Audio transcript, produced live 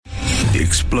the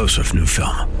explosive new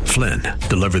film, Flynn,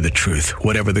 deliver the truth,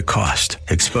 whatever the cost,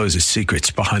 exposes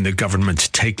secrets behind the government's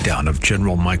takedown of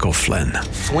General Michael Flynn.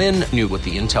 Flynn knew what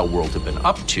the intel world had been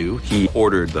up to. He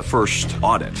ordered the first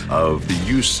audit of the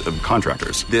use of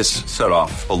contractors. This set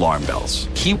off alarm bells.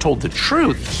 He told the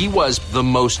truth. He was the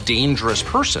most dangerous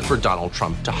person for Donald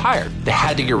Trump to hire. They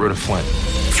had to get rid of Flynn.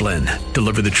 Flynn,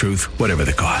 deliver the truth, whatever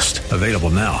the cost. Available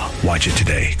now. Watch it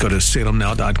today. Go to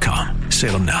salemnow.com.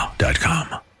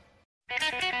 salemnow.com.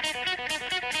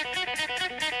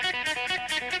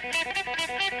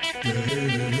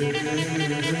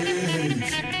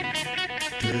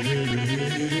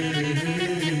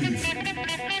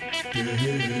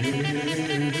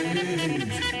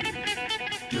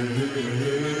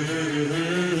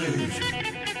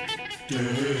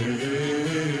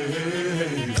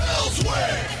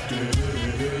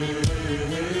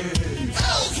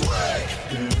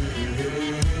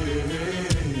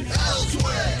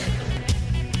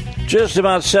 Just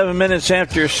about 7 minutes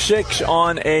after 6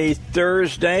 on a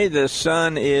Thursday. The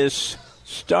sun is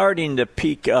starting to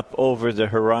peek up over the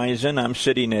horizon. I'm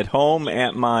sitting at home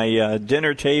at my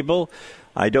dinner table.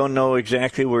 I don't know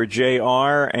exactly where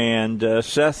JR and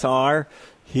Seth are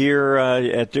here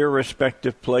at their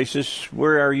respective places.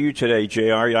 Where are you today,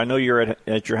 JR? I know you're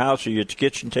at your house. Are you at the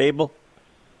kitchen table?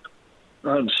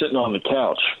 I'm sitting on the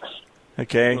couch.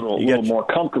 Okay. A little more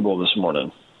comfortable this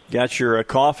morning. Got your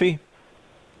coffee?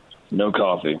 No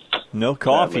coffee. No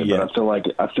coffee yet.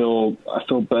 But I feel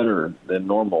better than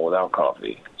normal without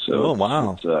coffee. So oh,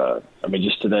 wow.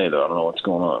 Just today, though, I don't know what's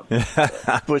going on.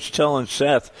 I was telling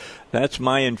Seth, that's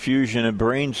my infusion of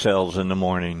brain cells in the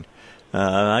morning.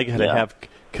 I got to have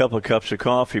a couple of cups of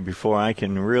coffee before I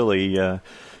can really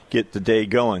get the day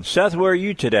going. Seth, where are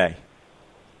you today?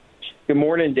 Good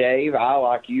morning, Dave. I,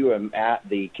 like you, am at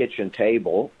the kitchen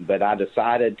table, but I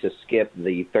decided to skip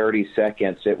the 30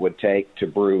 seconds it would take to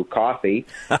brew coffee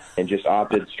and just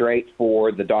opted straight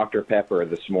for the Dr. Pepper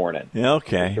this morning.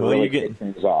 Okay. Well, really you're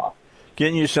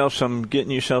getting yourself some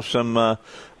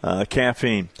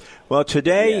caffeine. Well,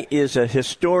 today is a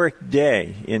historic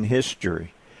day in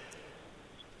history.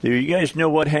 Do you guys know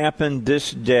what happened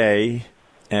this day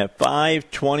at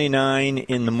 5:29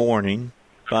 in the morning,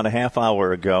 about a half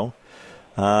hour ago?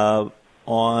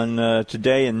 On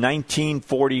today in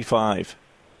 1945.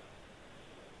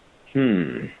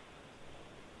 Something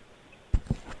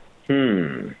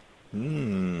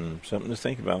to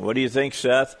think about. What do you think,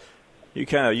 Seth?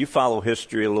 You follow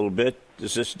history a little bit.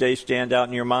 Does this day stand out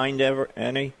in your mind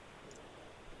any?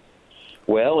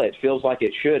 Well, it feels like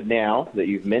it should now that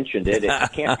you've mentioned it.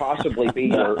 It can't possibly be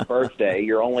your birthday.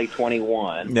 You're only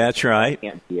 21. That's right.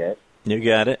 Can't be it. You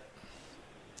got it.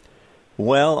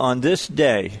 Well, on this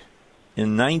day,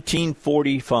 in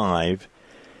 1945,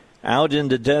 out in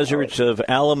the deserts of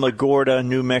Alamogordo,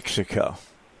 New Mexico,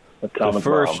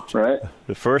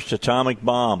 the first atomic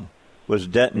bomb was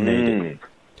detonated.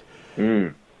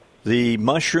 The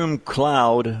mushroom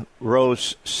cloud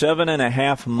rose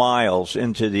 7.5 miles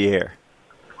into the air.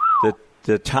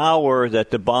 The tower that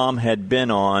the bomb had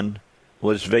been on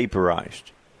was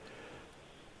vaporized.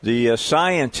 The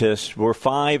scientists were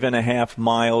 5.5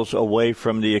 miles away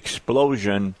from the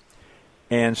explosion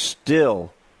and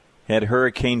still had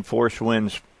hurricane-force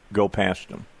winds go past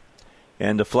them.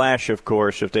 And the flash, of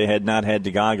course, if they had not had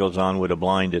the goggles on, would have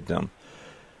blinded them.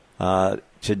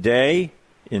 Today,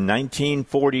 in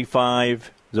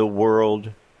 1945, the world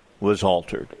was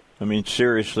altered. I mean,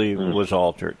 seriously, was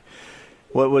altered.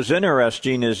 What was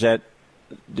interesting is that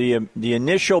the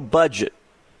initial budget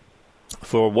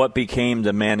for what became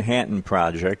the Manhattan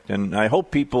Project, and I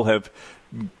hope people have,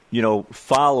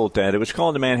 followed that. It was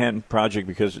called the Manhattan Project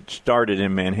because it started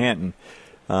in Manhattan.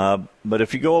 But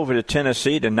if you go over to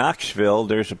Tennessee, to Knoxville,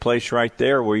 there's a place right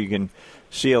there where you can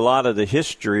see a lot of the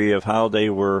history of how they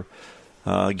were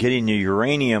getting the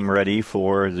uranium ready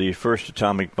for the first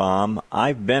atomic bomb.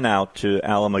 I've been out to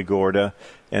Alamogordo,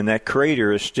 and that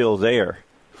crater is still there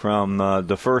from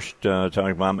the first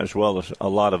atomic bomb, as well as a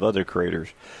lot of other craters.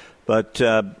 But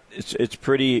it's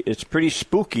pretty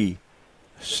spooky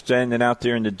standing out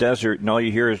there in the desert, and all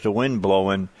you hear is the wind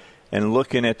blowing and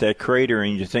looking at that crater,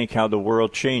 and you think how the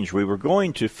world changed. We were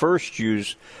going to first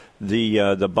use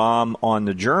the bomb on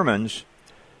the Germans,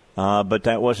 but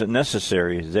that wasn't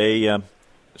necessary. They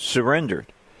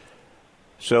surrendered.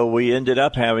 So we ended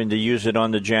up having to use it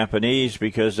on the Japanese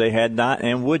because they had not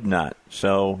and would not.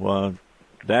 So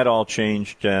that all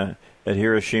changed at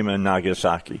Hiroshima and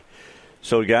Nagasaki.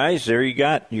 So, guys, there you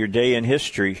got your day in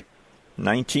history,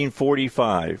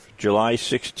 1945, July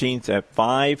 16th at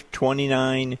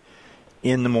 5:29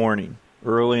 in the morning.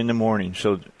 early in the morning.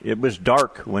 So it was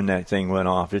dark when that thing went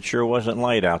off. It sure wasn't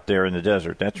light out there in the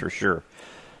desert, that's for sure.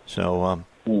 So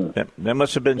that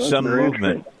must have been some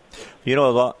movement. You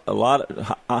know, a lot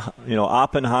of,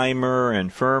 Oppenheimer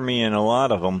and Fermi and a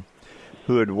lot of them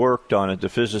who had worked on it, the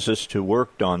physicists who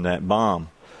worked on that bomb,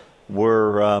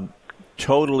 were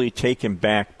totally taken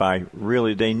back by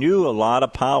they knew a lot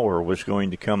of power was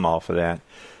going to come off of that.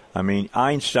 I mean,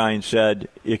 Einstein said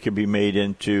it could be made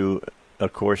into,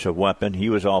 of course, a weapon. He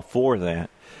was all for that.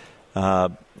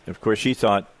 Of course, he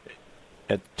thought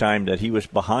at the time that he was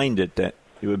behind it, that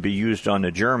it would be used on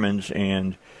the Germans,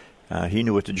 and he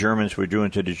knew what the Germans were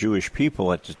doing to the Jewish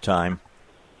people at the time.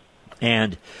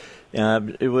 And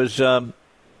it was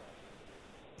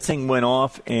thing went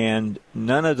off, and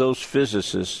none of those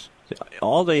physicists,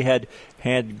 all they had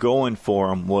going for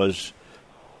them was,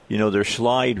 their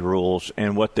slide rules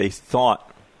and what they thought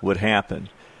would happen.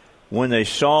 When they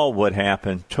saw what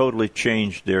happened, totally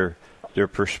changed their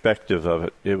perspective of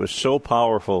it. It was so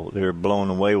powerful, they were blown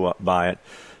away by it.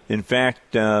 In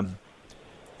fact,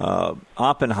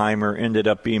 Oppenheimer ended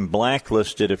up being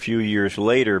blacklisted a few years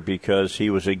later because he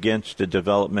was against the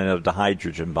development of the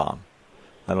hydrogen bomb.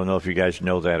 I don't know if you guys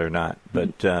know that or not,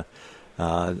 but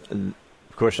of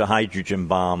course the hydrogen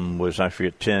bomb was, I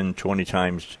forget, 10, 20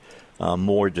 times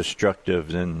more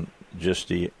destructive than just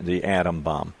the atom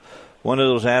bomb. One of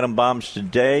those atom bombs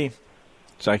today,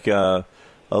 it's like a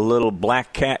little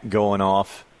black cat going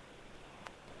off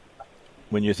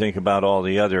when you think about all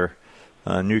the other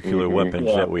nuclear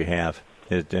weapons that we have.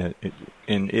 And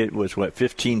it was,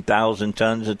 15,000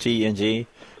 tons of TNT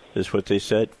is what they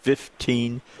said?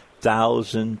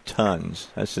 15,000 tons.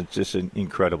 That's just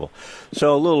incredible.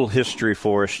 So a little history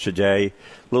for us today,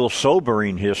 a little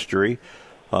sobering history.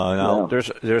 Now,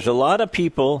 there's a lot of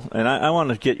people, and I want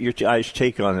to get your guys'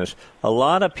 take on this. A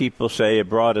lot of people say it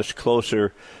brought us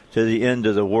closer to the end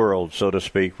of the world, so to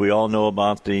speak. We all know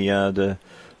about the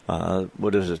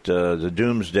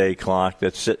doomsday clock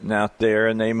that's sitting out there,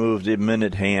 and they move the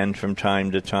minute hand from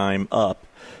time to time up.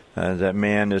 That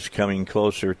man is coming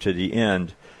closer to the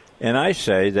end. And I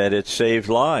say that it saved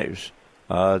lives.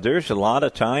 There's a lot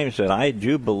of times that I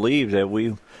do believe that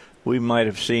we might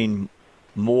have seen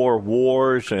more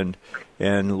wars and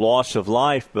loss of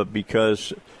life, but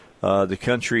because the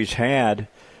countries had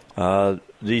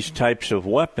these types of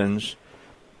weapons,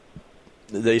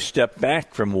 they stepped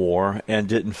back from war and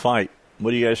didn't fight.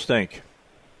 What do you guys think?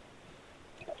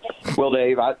 Well,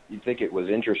 Dave, I think it was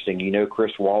interesting.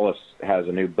 Chris Wallace has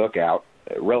a new book out,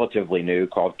 relatively new,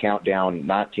 called Countdown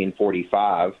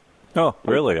 1945. Oh,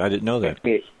 really? I didn't know that.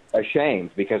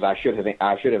 Ashamed, because I should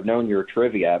have known your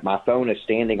trivia. My phone is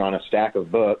standing on a stack of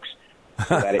books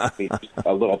so that it could be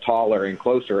a little taller and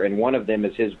closer, and one of them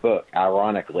is his book,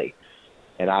 ironically.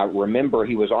 And I remember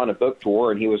he was on a book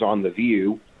tour, and he was on The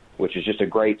View, which is just a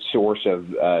great source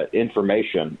of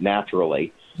information,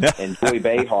 naturally. And Joy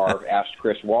Behar asked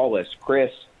Chris Wallace,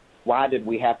 Chris, why did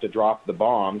we have to drop the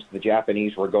bombs? The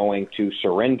Japanese were going to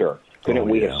surrender. Couldn't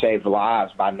we have saved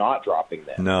lives by not dropping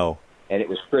them? No. And it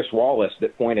was Chris Wallace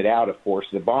that pointed out, of course,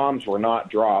 the bombs were not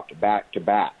dropped back to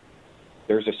back.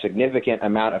 There's a significant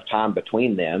amount of time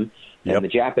between them, and the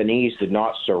Japanese did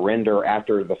not surrender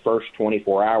after the first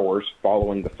 24 hours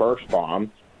following the first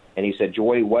bomb. And he said,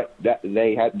 Joy,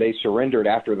 they surrendered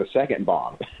after the second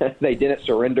bomb. They didn't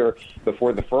surrender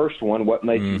before the first one. What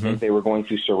made you think they were going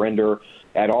to surrender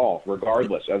at all,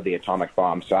 regardless of the atomic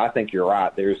bomb? So I think you're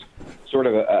right. There's sort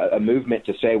of a movement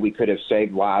to say we could have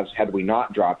saved lives had we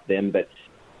not dropped them. But,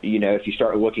 if you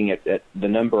start looking at the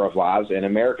number of lives, and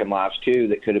American lives, too,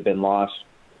 that could have been lost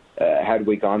had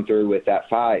we gone through with that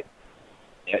fight,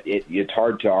 it's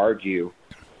hard to argue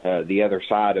the other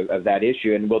side of that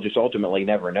issue, and we'll just ultimately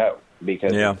never know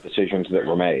because of the decisions that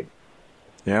were made.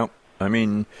 Yeah. I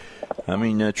mean,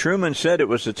 Truman said it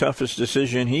was the toughest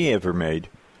decision he ever made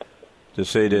to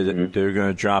say that they're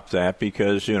going to drop that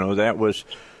because, that was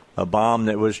a bomb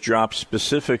that was dropped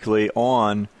specifically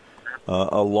on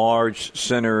a large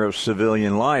center of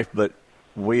civilian life, but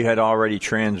we had already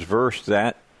transversed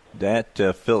that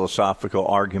philosophical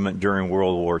argument during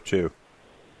World War II.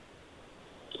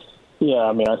 Yeah,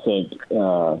 I mean, I think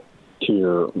to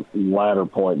your latter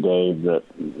point, Dave, that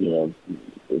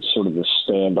it's sort of this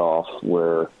standoff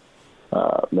where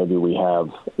maybe we have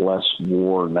less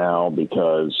war now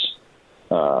because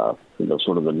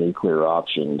sort of the nuclear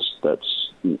options that's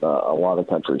a lot of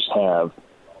countries have.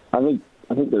 I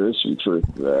think there is some truth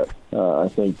to that. I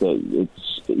think that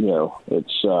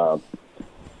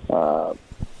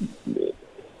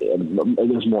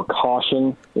there's more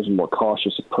caution. There's a more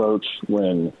cautious approach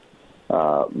when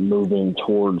moving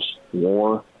towards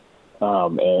war.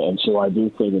 And so I do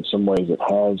think in some ways it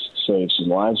has saved some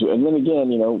lives. And then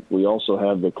again, we also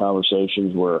have the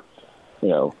conversations where,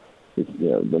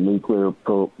 the nuclear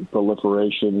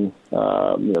proliferation,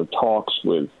 talks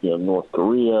with, North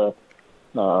Korea,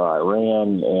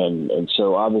 Iran. And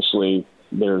so obviously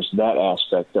there's that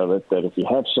aspect of it, that if you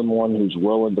have someone who's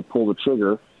willing to pull the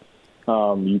trigger,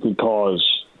 you could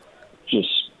cause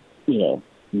just,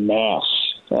 mass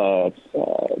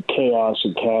chaos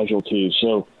and casualties.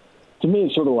 So to me,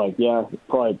 it's sort of like, it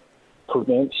probably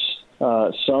prevents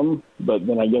some, but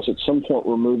then I guess at some point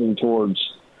we're moving towards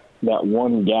that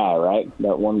one guy, right?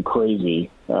 That one crazy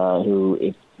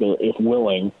who, if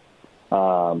willing,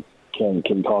 can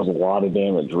cause a lot of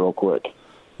damage real quick.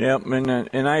 Yeah,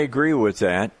 and I agree with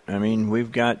that. I mean,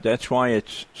 that's why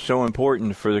it's so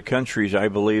important for the countries, I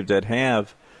believe, that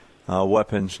have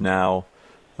weapons now,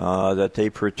 that they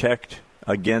protect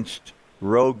against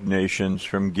rogue nations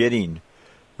from getting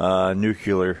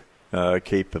nuclear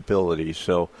capabilities.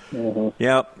 So,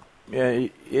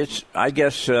 it's. I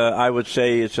guess I would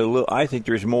say it's a little. I think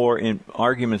there's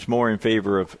arguments more in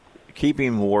favor of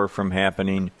keeping war from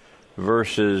happening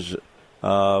versus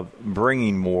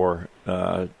bringing more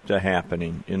to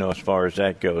happening. As far as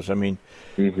that goes. I mean,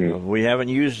 we haven't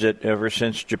used it ever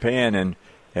since Japan, and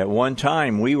at one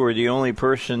time we were the only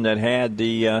person that had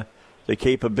the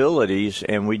capabilities,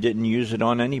 and we didn't use it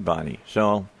on anybody.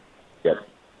 So, a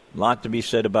lot to be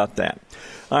said about that.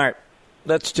 All right,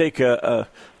 let's take a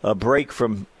break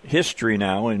from history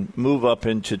now and move up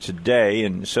into today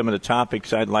and some of the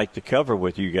topics I'd like to cover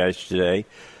with you guys today.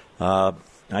 I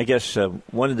guess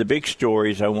one of the big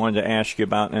stories I wanted to ask you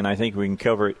about, and I think we can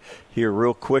cover it here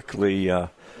real quickly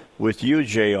with you,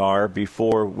 JR,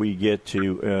 before we get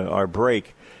to our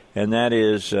break, and that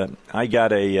is I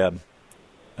got a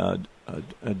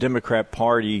Democrat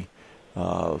Party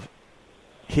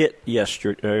hit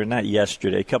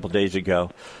a couple days ago,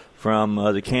 from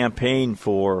the campaign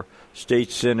for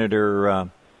State Senator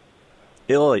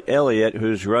Elliott,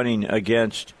 who's running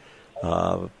against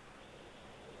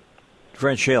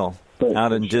French Hill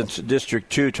out in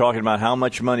District 2, talking about how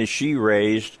much money she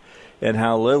raised and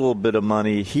how little bit of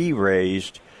money he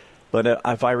raised. But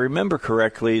if I remember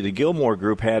correctly, the Gilmore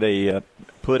Group had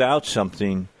put out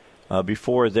something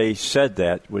before they said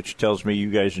that, which tells me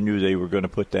you guys knew they were going to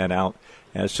put that out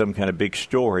as some kind of big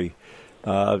story,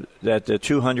 that the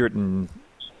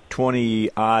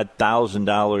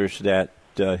 $220,000 that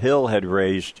Hill had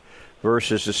raised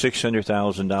versus the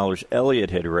 $600,000 Elliott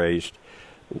had raised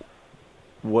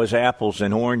was apples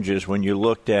and oranges when you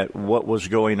looked at what was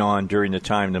going on during the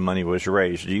time the money was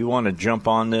raised. Do you want to jump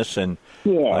on this and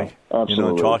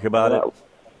talk about it?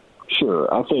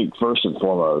 Sure. I think first and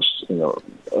foremost,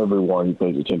 everyone who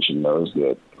pays attention knows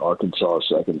that Arkansas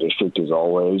 2nd District is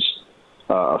always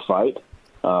a fight,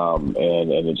 and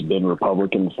it's been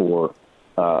Republican for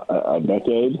a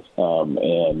decade,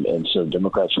 and so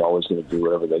Democrats are always going to do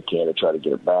whatever they can to try to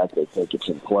get it back. They think it's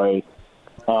in play.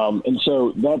 And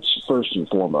so that's first and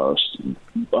foremost.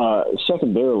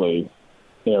 Secondarily,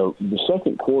 the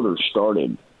second quarter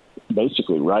started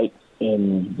basically right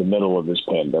in the middle of this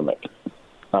pandemic.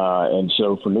 And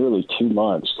so for nearly 2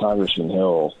 months, Congressman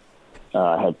Hill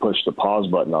had pushed the pause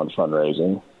button on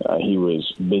fundraising. He was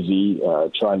busy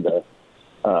trying to,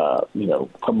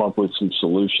 come up with some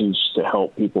solutions to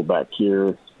help people back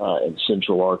here in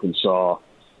central Arkansas,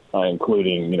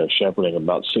 including, shepherding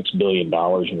about $6 billion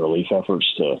in relief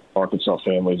efforts to Arkansas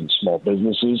families and small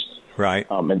businesses. Right.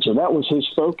 And so that was his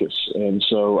focus. And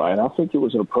I think it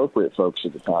was an appropriate focus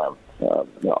at the time.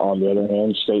 On the other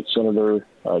hand, State Senator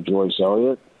Joyce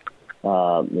Elliott,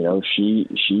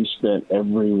 she spent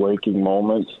every waking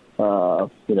moment,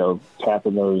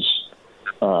 tapping those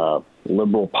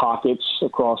liberal pockets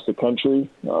across the country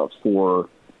for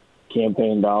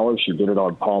campaign dollars. She did it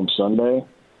on Palm Sunday.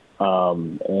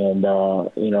 And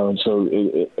so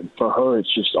for her,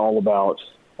 it's just all about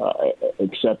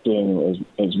accepting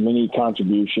as many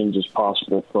contributions as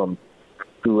possible from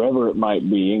whoever it might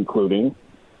be, including,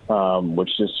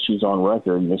 she's on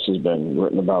record, and this has been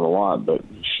written about a lot, but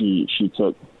she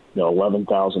took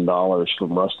 $11,000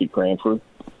 from Rusty Cranford,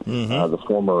 the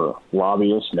former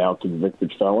lobbyist, now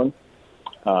convicted felon.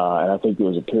 And I think it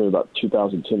was a period about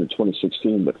 2010 to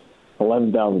 2016, but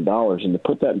 $11,000. And to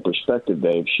put that in perspective,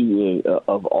 Dave, she is,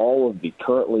 of all of the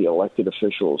currently elected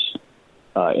officials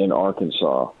in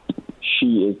Arkansas,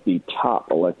 she is the top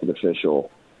elected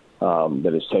official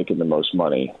that has taken the most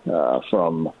money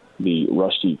from the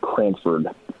Rusty Cranford,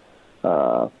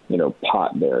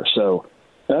 pot there. So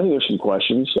I think there's some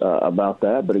questions about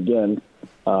that. But again,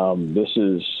 this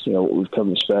is, what we've come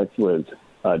to expect with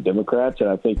Democrats. And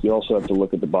I think you also have to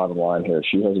look at the bottom line here.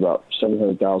 She has about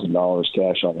 $700,000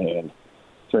 cash on hand.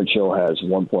 French Hill has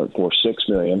 $1.46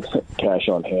 million cash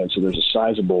on hand. So there's a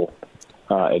sizable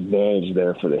advantage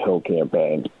there for the Hill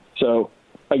campaign. So,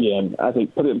 again, I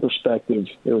think put it in perspective,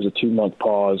 it was a 2-month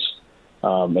pause,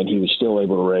 and he was still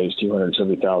able to raise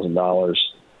 $270,000.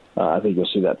 I think you'll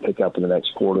see that pick up in the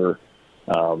next quarter.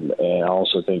 And I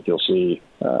also think you'll see,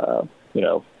 a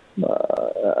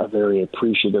very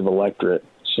appreciative electorate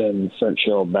send French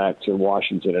Hill back to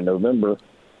Washington in November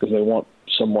because they want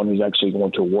someone who's actually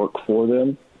going to work for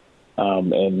them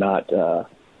and not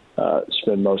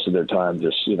spend most of their time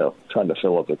just, trying to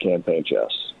fill up their campaign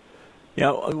chests.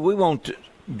 Yeah, we won't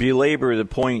belabor the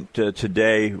point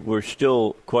today. We're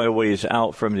still quite a ways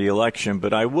out from the election,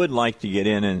 but I would like to get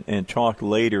in and talk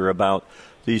later about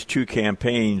these two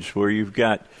campaigns where you've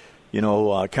got,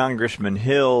 Congressman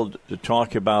Hill to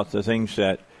talk about the things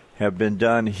that have been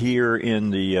done here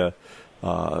in the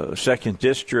 2nd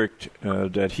District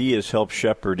that he has helped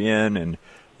shepherd in and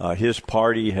his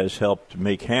party has helped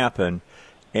make happen,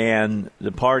 and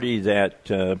the party that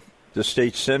the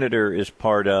state senator is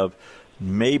part of,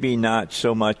 maybe not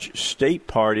so much state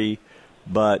party,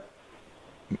 but,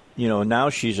 now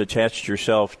she's attached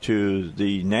herself to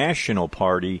the national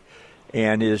party.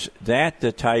 And is that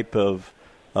the type of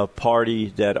party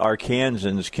that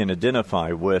Arkansans can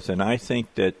identify with? And I think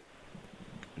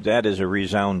that is a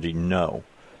resounding no,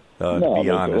 to be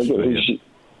honest with you.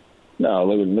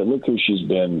 Look who she's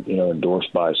been,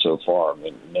 endorsed by so far. I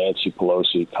mean, Nancy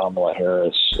Pelosi, Kamala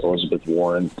Harris, Elizabeth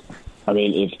Warren. I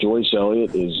mean, if Joyce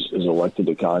Elliott is elected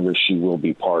to Congress, she will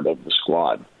be part of the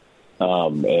squad.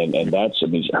 And that's,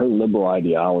 her liberal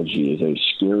ideology is a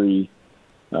scary,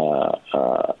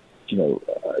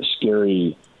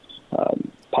 scary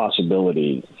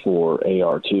possibility for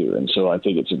AR2. And so I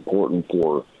think it's important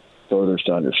for voters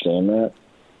to understand that.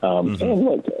 And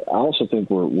look, I also think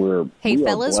we're hey,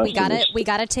 fellas, we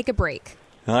gotta take a break.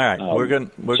 All right, we're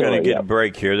gonna get a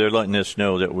break here. They're letting us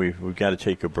know that we've got to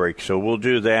take a break, so we'll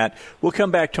do that. We'll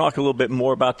come back, talk a little bit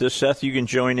more about this. Seth, you can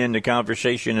join in the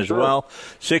conversation as well.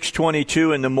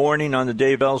 6:22 in the morning on the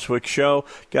Dave Elswick Show.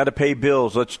 Got to pay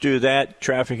bills. Let's do that.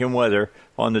 Traffic and weather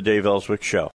on the Dave Elswick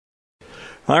Show.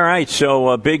 All right,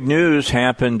 so big news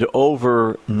happened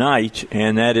overnight,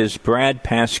 and that is Brad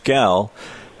Pascal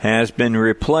has been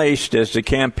replaced as the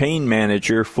campaign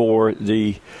manager for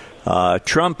the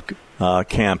Trump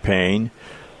campaign.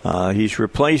 He's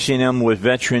replacing him with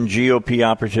veteran GOP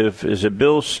operative. Is it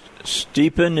Bill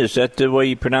Stepien? Is that the way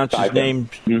you pronounce his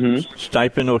name? Mm-hmm.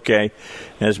 Stepien, okay.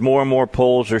 As more and more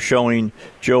polls are showing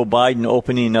Joe Biden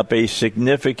opening up a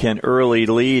significant early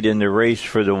lead in the race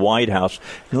for the White House.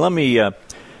 And let me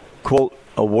quote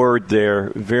a word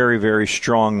there very, very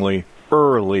strongly.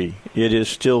 Early. It is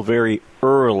still very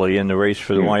early in the race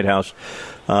for the White House.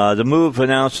 The move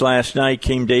announced last night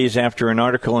came days after an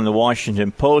article in the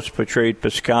Washington Post portrayed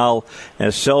Pascal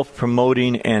as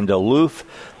self-promoting and aloof,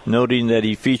 noting that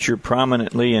he featured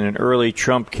prominently in an early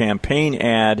Trump campaign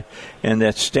ad and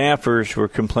that staffers were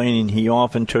complaining he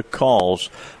often took calls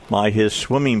by his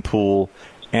swimming pool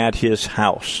at his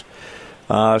house.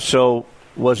 So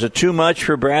was it too much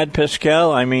for Brad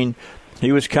Pascal? I mean,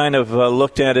 he was kind of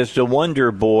looked at as the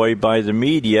wonder boy by the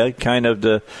media, kind of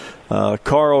the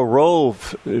Karl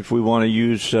Rove, if we want to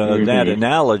use that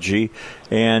analogy.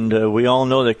 And we all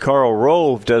know that Karl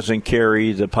Rove doesn't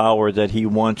carry the power that he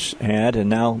once had, and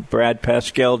now Brad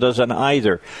Pascal doesn't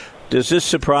either. Does this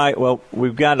surprise? Well,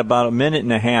 we've got about a minute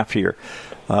and a half here.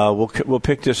 We'll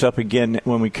pick this up again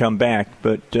when we come back.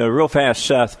 But real fast,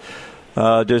 Seth,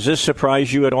 does this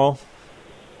surprise you at all?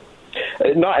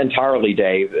 Not entirely,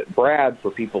 Dave. Brad,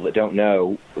 for people that don't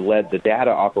know, led the data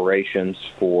operations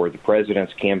for the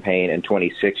president's campaign in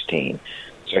 2016.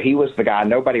 So he was the guy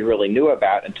nobody really knew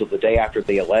about until the day after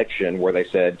the election, where they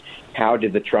said, how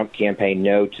did the Trump campaign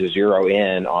know to zero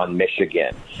in on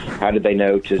Michigan? How did they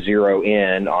know to zero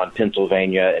in on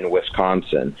Pennsylvania and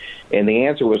Wisconsin? And the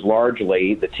answer was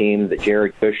largely the team that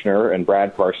Jared Kushner and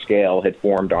Brad Parscale had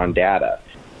formed on data.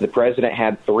 The president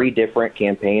had 3 different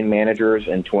campaign managers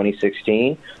in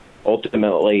 2016,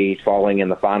 ultimately falling in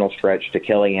the final stretch to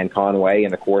Kellyanne Conway,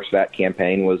 and of course that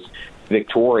campaign was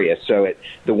victorious. So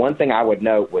the one thing I would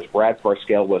note was Brad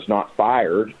Parscale was not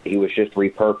fired. He was just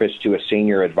repurposed to a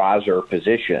senior advisor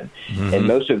position. Mm-hmm. In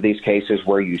most of these cases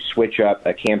where you switch up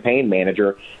a campaign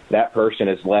manager, that person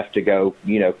is left to go,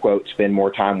 quote, spend more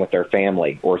time with their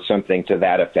family or something to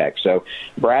that effect. So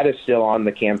Brad is still on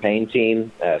the campaign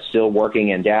team, still working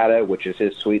in data, which is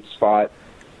his sweet spot.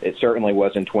 It certainly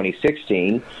was in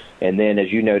 2016. And then,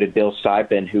 as you noted, Bill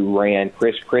Stepien, who ran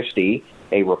Chris Christie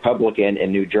a Republican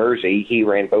in New Jersey. He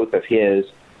ran both of his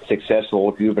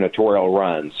successful gubernatorial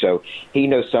runs. So he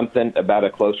knows something about a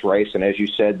close race. And as you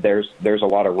said, there's a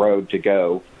lot of road to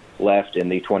go left in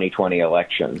the 2020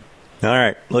 election. All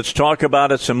right, let's talk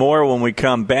about it some more when we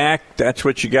come back. That's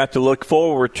what you got to look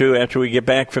forward to after we get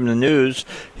back from the news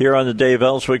here on the Dave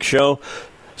Elswick Show.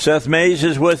 Seth Mays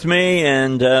is with me,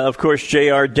 and, of course,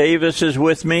 J.R. Davis is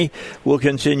with me. We'll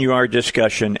continue our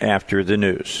discussion after the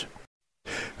news.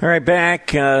 All right, back.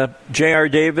 J.R.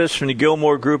 Davis from the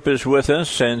Gilmore Group is with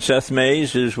us, and Seth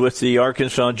Mays is with the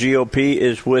Arkansas GOP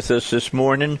is with us this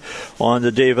morning on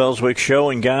the Dave Elswick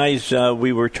Show. And, guys,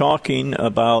 we were talking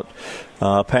about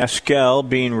Pascal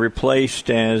being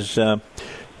replaced as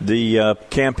the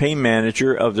campaign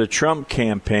manager of the Trump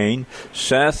campaign.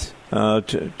 Seth,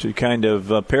 to kind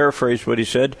of paraphrase what he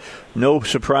said, no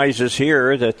surprises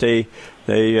here that the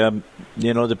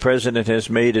president has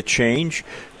made a change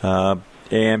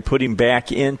and put him back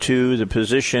into the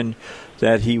position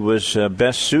that he was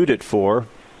best suited for,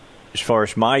 as far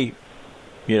as my,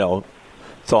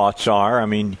 thoughts are. I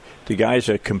mean, the guy's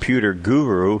a computer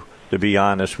guru, to be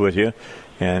honest with you,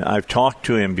 and I've talked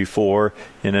to him before,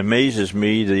 and it amazes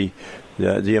me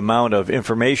the amount of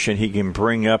information he can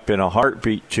bring up in a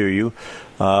heartbeat to you.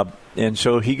 And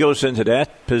so he goes into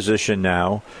that position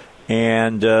now,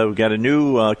 and we've got a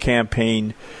new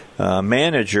campaign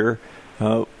manager.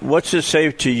 What's this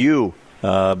say to you,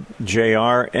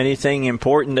 JR? Anything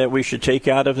important that we should take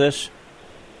out of this?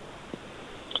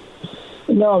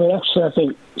 No, I mean, actually, I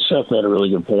think Seth made a really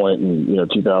good point in,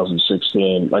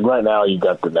 2016. Like right now, you've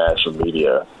got the national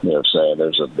media, saying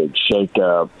there's a big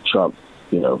shakeup. Trump,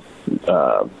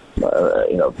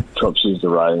 Trump sees the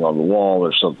writing on the wall.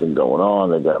 There's something going on.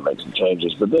 They've got to make some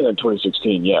changes. But then in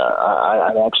 2016,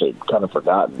 I'd actually kind of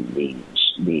forgotten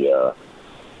the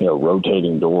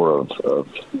rotating door of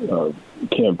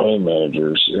campaign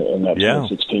managers in that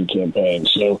 2016 campaign.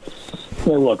 So,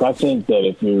 look, I think that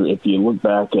if you look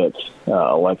back at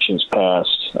elections past,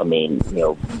 I mean,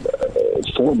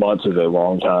 4 months is a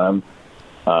long time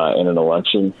in an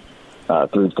election.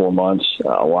 3-4 months,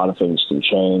 a lot of things can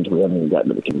change. We haven't even gotten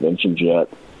to the conventions yet.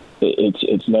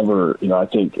 It's never, I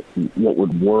think what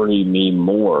would worry me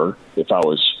more if I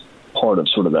was part of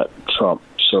sort of that Trump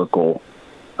circle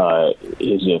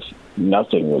is if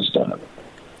nothing was done.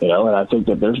 And I think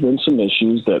that there's been some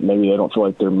issues that maybe they don't feel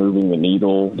like they're moving the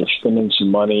needle. They're spending some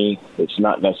money. It's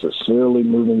not necessarily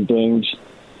moving things.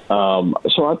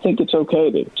 So I think it's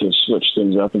okay to switch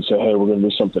things up and say, hey, we're going to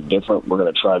do something different. We're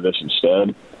going to try this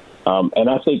instead. And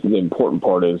I think the important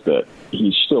part is that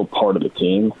he's still part of the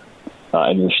team,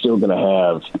 and you're still going to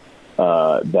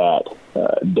have that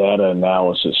data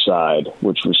analysis side,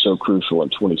 which was so crucial in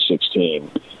 2016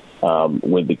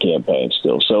 with the campaign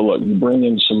still. So, look, you bring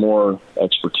in some more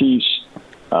expertise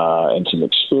and some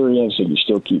experience, and you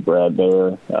still keep Brad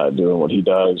there doing what he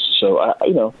does. So,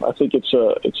 I think it's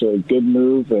a good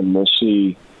move, and we'll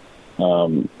see,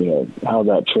 how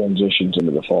that transitions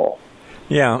into the fall.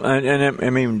 Yeah, and I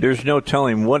mean, there's no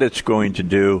telling what it's going to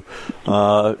do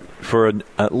for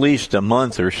at least a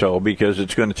month or so, because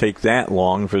it's going to take that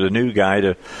long for the new guy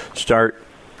to start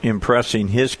impressing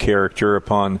his character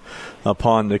upon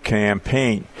the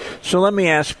campaign. So let me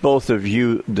ask both of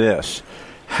you this.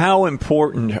 How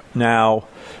important now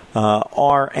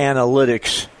are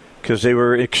analytics? Because they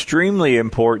were extremely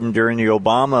important during the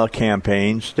Obama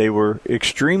campaigns. They were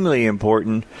extremely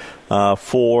important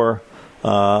for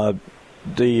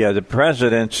the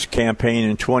president's campaign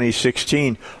in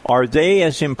 2016. Are they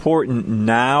as important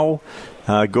now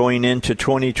going into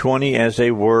 2020 as they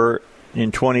were in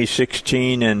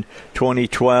 2016 and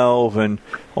 2012 and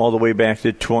all the way back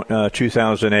to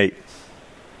 2008?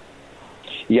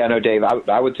 Yeah, no, Dave,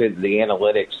 I would say that the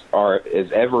analytics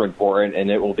is ever important, and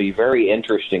it will be very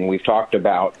interesting. We've talked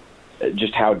about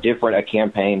just how different a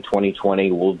campaign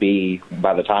 2020 will be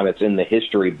by the time it's in the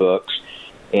history books.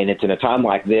 And it's in a time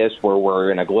like this where we're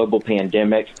in a global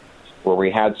pandemic, where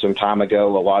we had some time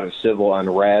ago a lot of civil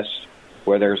unrest,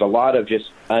 where there's a lot of just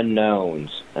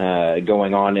unknowns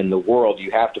going on in the world.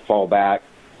 You have to fall back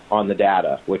on the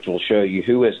data, which will show you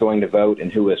who is going to vote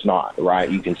and who is not, right?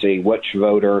 You can see which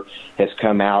voter has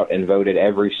come out and voted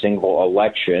every single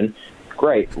election.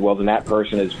 Great. Well, then that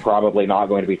person is probably not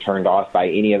going to be turned off by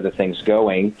any of the things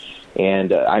going.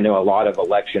 And I know a lot of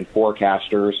election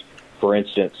forecasters. For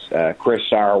instance, Chris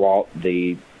Sauerwalt,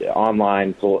 the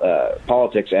online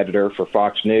politics editor for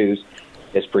Fox News,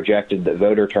 has projected that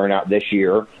voter turnout this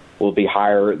year will be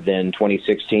higher than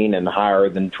 2016 and higher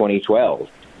than 2012,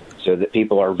 so that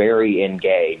people are very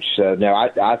engaged. So, no,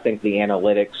 I think the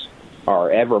analytics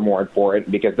are ever more important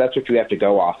because that's what you have to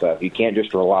go off of. You can't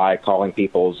just rely calling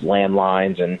people's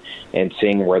landlines and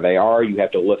seeing where they are. You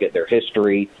have to look at their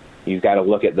history. You've got to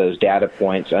look at those data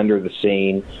points under the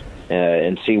scene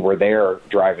and see where they're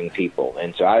driving people.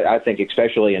 And so I think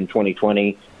especially in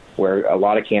 2020, where a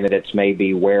lot of candidates may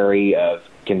be wary of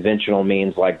conventional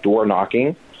means like door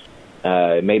knocking,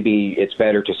 maybe it's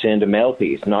better to send a mail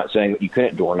piece. Not saying that you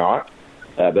couldn't door knock,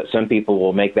 but some people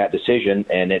will make that decision,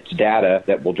 and it's data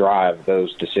that will drive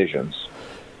those decisions.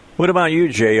 What about you,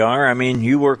 JR? I mean,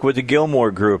 you work with the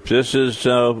Gilmore Group. This is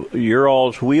your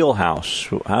all's wheelhouse.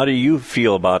 How do you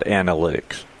feel about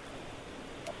analytics?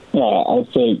 I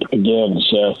think, again,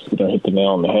 Seth, hit the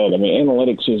nail on the head. I mean,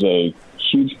 analytics is a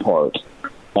huge part,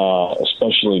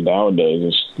 especially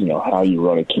nowadays, is, how you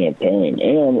run a campaign.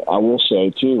 And I will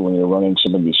say, too, when you're running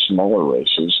some of these smaller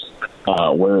races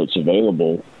where it's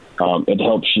available, it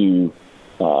helps you,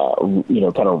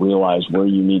 kind of realize where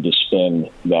you need to spend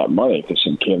that money because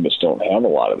some candidates don't have a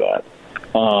lot of that.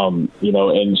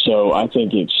 And so I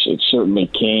think it's certainly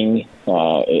king,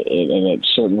 and it's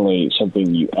certainly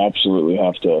something you absolutely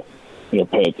have to,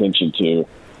 pay attention to,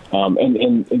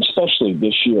 and especially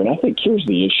this year. And I think here's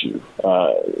the issue.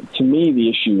 To me, the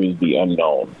issue is the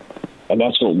unknown, and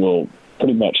that's what will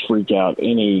pretty much freak out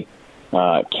any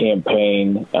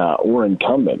campaign or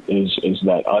incumbent is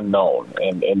that unknown.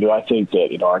 And do I think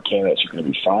that our candidates are going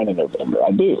to be fine in November?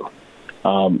 I do,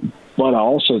 but I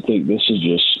also think this is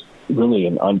just really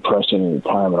an unprecedented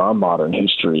time in our modern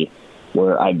history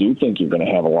where I do think you're going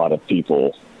to have a lot of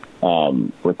people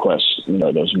request,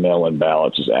 those mail-in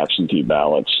ballots as absentee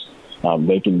ballots.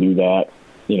 They can do that,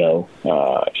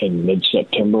 in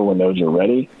mid-September when those are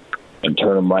ready and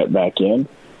turn them right back in.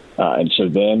 And so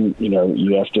then,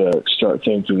 you have to start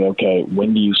thinking, okay,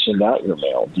 when do you send out your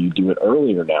mail? Do you do it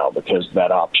earlier now because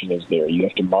that option is there? You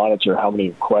have to monitor how many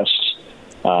requests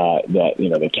that,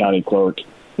 the county clerk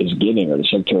is getting or the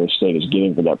Secretary of State is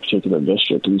getting for that particular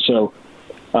district. And so,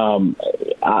 and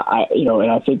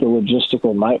I think a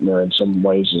logistical nightmare in some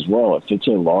ways as well. If it's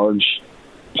a large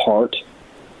part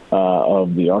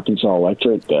of the Arkansas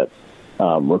electorate that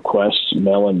requests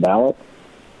mail-in ballot,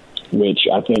 which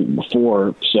I think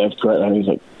before, Seth, correct, I think it's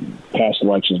like past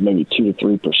elections maybe 2 to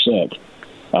 3%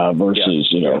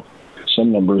 versus,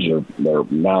 some numbers are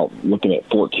now looking at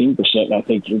 14%, and I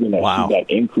think you're going to see that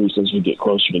increase as we get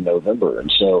closer to November. And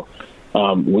so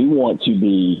we want to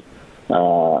be,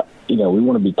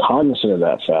 cognizant of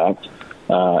that fact,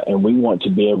 and we want to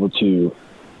be able to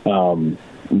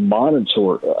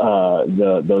monitor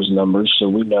those numbers so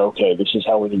we know, okay, this is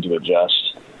how we need to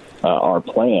adjust our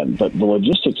plan. But the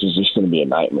logistics is just going to be a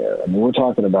nightmare. I mean, we're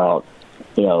talking about,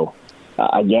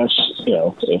 I guess,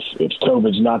 if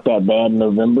COVID's not that bad in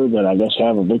November, then I guess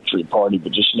have a victory party.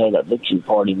 But just know that victory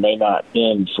party may not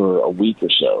end for a week or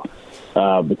so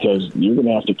because you're going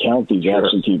to have to count these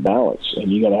absentee ballots, and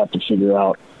you're going to have to figure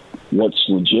out what's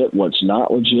legit, what's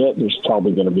not legit. There's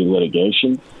probably going to be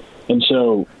litigation. And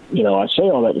so, I say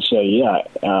all that to say,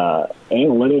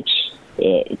 analytics,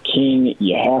 king,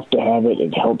 you have to have it.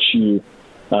 It helps you,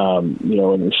 in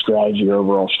your strategy, your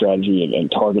overall strategy and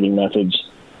targeting methods.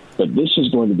 But this is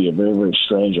going to be a very, very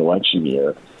strange election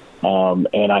year.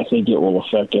 And I think it will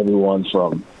affect everyone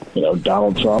from,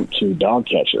 Donald Trump to dog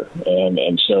catcher.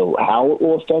 And so how it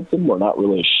will affect them, we're not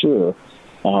really sure.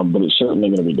 But it's certainly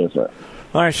going to be different.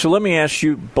 All right, so let me ask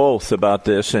you both about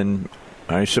this. And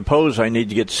I suppose I need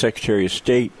to get the Secretary of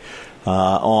State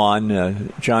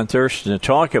on John Thurston to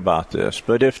talk about this.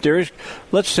 But if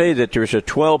let's say that there's a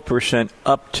 12%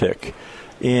 uptick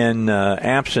in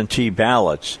absentee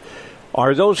ballots,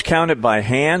 are those counted by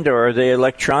hand or are they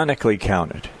electronically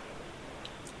counted?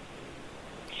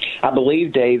 I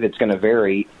believe, Dave, it's going to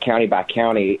vary county by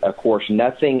county. Of course,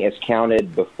 nothing is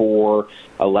counted before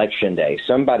Election Day.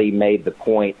 Somebody made the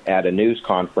point at a news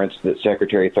conference that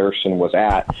Secretary Thurston was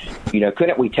at,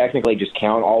 couldn't we technically just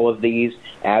count all of these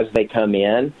as they come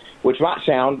in? Which might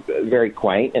sound very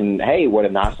quaint, and hey, what a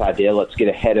nice idea, let's get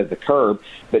ahead of the curve.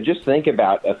 But just think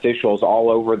about officials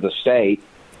all over the state,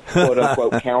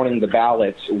 quote-unquote, counting the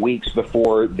ballots weeks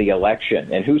before the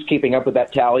election. And who's keeping up with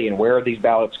that tally, and where are these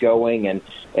ballots going, and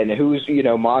who's,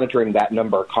 monitoring that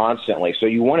number constantly. So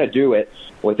you want to do it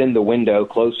within the window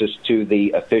closest to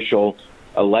the official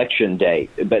election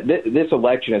date. But this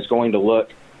election is going to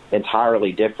look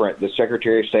entirely different. The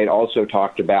Secretary of State also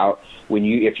talked about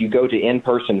if you go to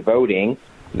in-person voting,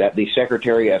 that the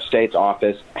Secretary of State's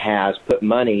office has put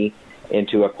money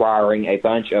into acquiring a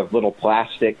bunch of little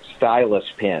plastic stylus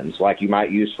pens like you might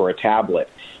use for a tablet.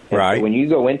 And right. So when you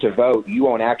go in to vote, you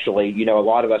won't actually, a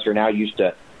lot of us are now used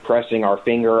to pressing our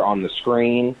finger on the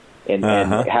screen and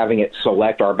having it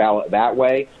select our ballot that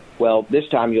way. Well, this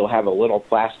time you'll have a little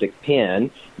plastic pin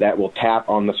that will tap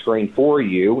on the screen for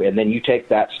you, and then you take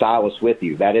that stylus with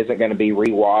you. That isn't going to be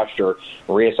rewashed or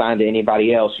reassigned to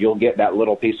anybody else. You'll get that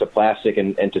little piece of plastic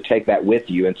and to take that with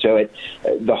you. And so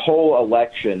the whole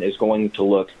election is going to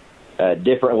look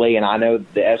differently. And I know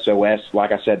the SOS,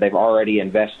 like I said, they've already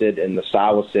invested in the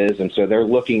styluses, and so they're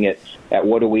looking at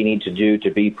what do we need to do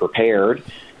to be prepared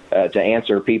to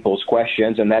answer people's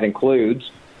questions, and that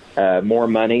includes more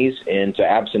monies into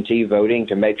absentee voting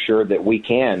to make sure that we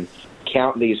can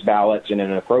count these ballots in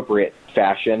an appropriate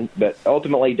fashion. But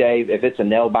ultimately, Dave, if it's a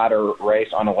nail-biter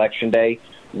race on Election Day,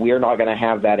 we're not going to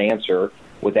have that answer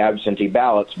with absentee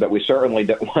ballots, but we certainly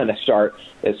don't want to start,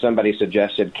 as somebody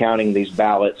suggested, counting these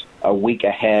ballots a week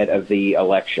ahead of the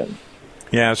election.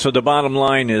 Yeah, so the bottom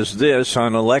line is this: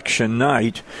 on election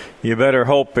night, you better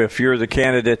hope if you're the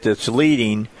candidate that's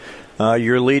leading,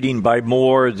 you're leading by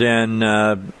more than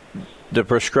the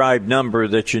prescribed number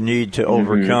that you need to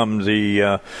overcome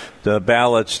the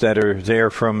ballots that are there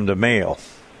from the mail.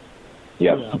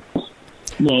 Yep.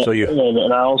 Yeah. So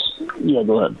and I also,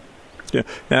 go ahead. Yeah,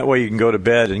 that way you can go to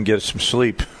bed and get some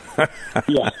sleep.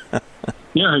 Yeah,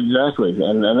 exactly,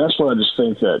 and that's what I just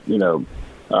think that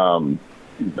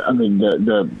I mean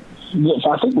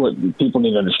I think what people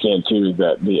need to understand too is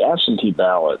that the absentee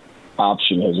ballot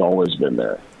option has always been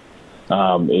there.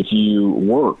 If you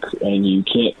work and you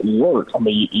can't work,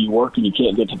 you work and you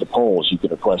can't get to the polls, you can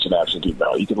request an absentee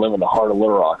ballot. You can live in the heart of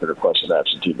Little Rock and request an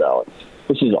absentee ballot.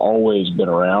 This has always been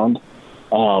around.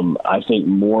 I think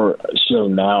more so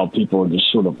now people are just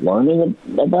sort of learning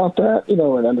about that,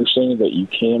 and understanding that you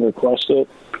can request it.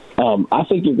 I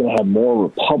think you're going to have more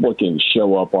Republicans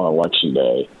show up on Election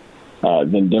Day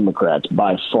than Democrats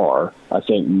by far. I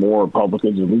think more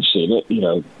Republicans, and we've seen it,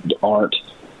 aren't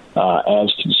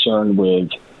as concerned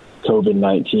with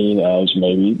COVID-19 as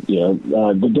maybe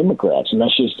the Democrats, and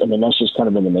that's just kind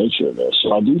of in the nature of this.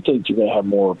 So I do think you're going to have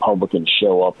more Republicans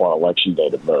show up on Election Day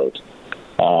to vote.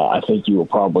 I think you will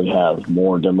probably have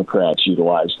more Democrats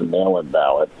utilize the mail-in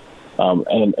ballot. But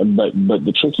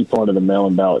the tricky part of the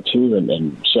mail-in ballot too,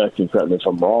 and Seth can correct me if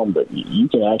I'm wrong, but you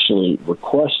can actually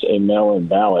request a mail-in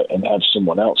ballot and have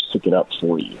someone else pick it up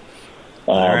for you.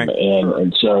 Right.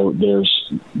 And so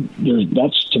there's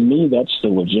that's, to me, that's the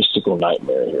logistical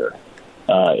nightmare here.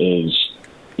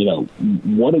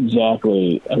 What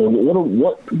exactly? I mean,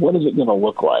 what is it going to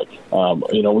look like?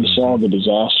 We saw the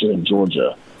disaster in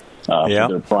Georgia for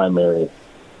their primary,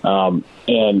 and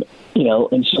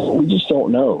so we just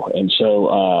don't know. And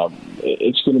so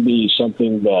it's going to be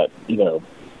something that we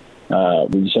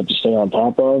just have to stay on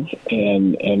top of.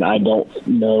 And I don't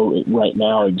know right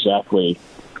now exactly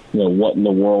what in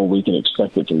the world we can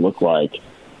expect it to look like,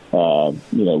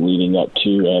 leading up to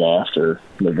and after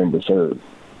November 3rd.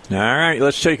 All right,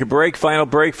 let's take a break. Final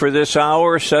break for this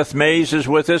hour. Seth Mays is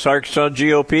with us, Arkansas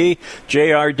GOP.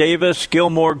 J.R. Davis,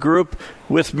 Gilmore Group,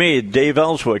 with me, Dave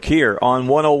Elswick, here on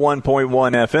 101.1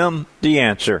 FM, The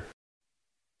Answer.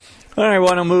 All right, I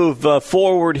want to move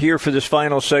forward here for this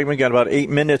final segment. Got about 8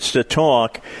 minutes to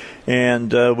talk.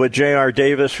 And with J.R.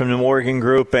 Davis from the Morgan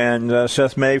Group and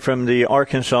Seth May from the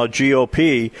Arkansas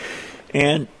GOP.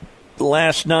 And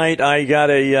last night I got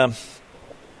a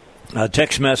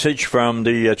text message from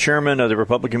the chairman of the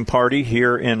Republican Party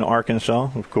here in Arkansas.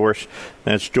 Of course,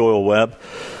 that's Joel Webb,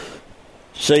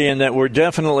 saying that we're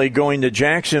definitely going to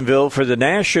Jacksonville for the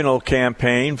national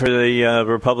campaign for the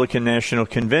Republican National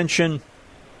Convention.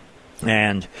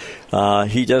 And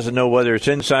he doesn't know whether it's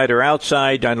inside or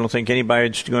outside. I don't think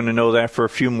anybody's going to know that for a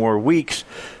few more weeks.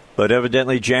 But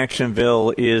evidently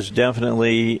Jacksonville is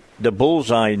definitely the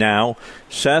bullseye now.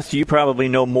 Seth, you probably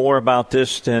know more about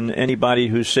this than anybody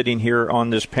who's sitting here on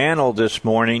this panel this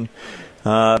morning.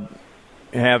 Have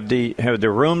the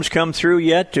rooms come through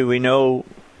yet? Do we know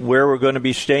where we're going to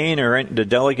be staying, or the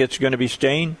delegates going to be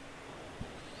staying?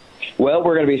 Well,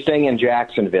 we're going to be staying in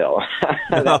Jacksonville.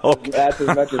 That's as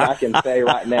much as I can say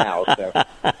right now. So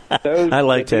I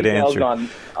like that answer.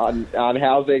 On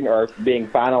housing are being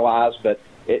finalized, but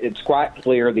it's quite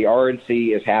clear the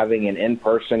RNC is having an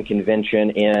in-person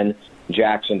convention in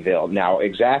Jacksonville. Now,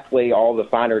 exactly all the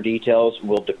finer details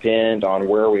will depend on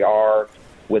where we are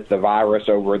with the virus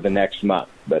over the next month.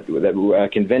 But the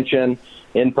convention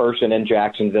in person in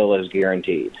Jacksonville is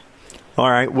guaranteed. All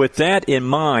right. With that in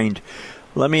mind,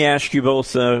 let me ask you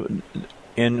both, and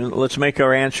let's make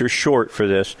our answers short for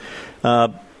this.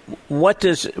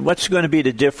 What's going to be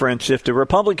the difference if the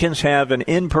Republicans have an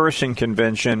in-person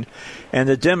convention and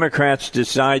the Democrats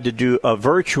decide to do a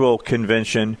virtual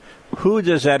convention? Who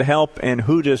does that help and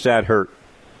who does that hurt?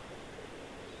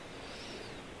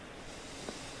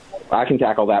 I can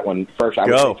tackle that one first. I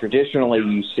would say traditionally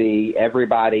you see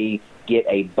everybody get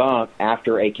a bump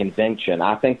after a convention.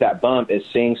 I think that bump is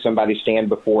seeing somebody stand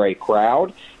before a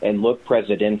crowd and look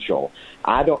presidential.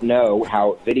 I don't know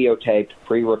how videotaped,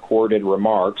 pre-recorded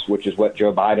remarks, which is what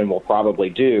Joe Biden will probably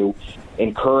do,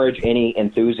 encourage any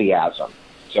enthusiasm.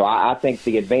 So I think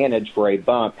the advantage for a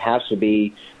bump has to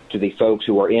be to the folks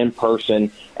who are in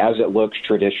person as it looks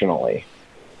traditionally.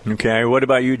 Okay, what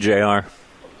about you, JR?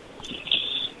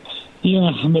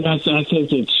 Yeah, I mean, I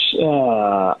think it's.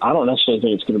 I don't necessarily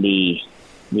think it's going to be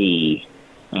the,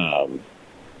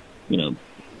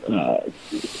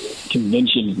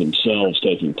 conventions themselves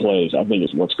taking place. I think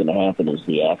it's what's going to happen is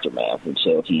the aftermath. And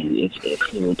so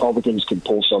if the Republicans can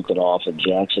pull something off in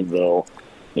Jacksonville,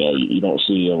 you don't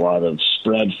see a lot of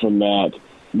spread from that.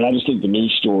 But I just think the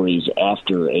news stories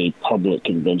after a public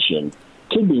convention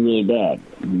could be really bad.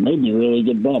 Maybe a really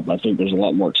good bump. I think there's a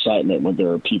lot more excitement when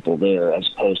there are people there as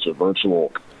opposed to a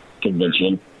virtual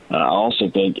convention. I also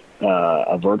think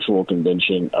a virtual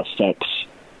convention affects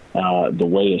the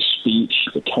way of speech,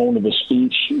 the tone of the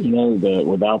speech,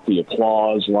 without the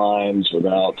applause lines,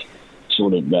 without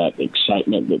sort of that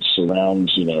excitement that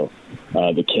surrounds,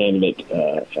 the candidate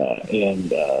and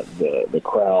the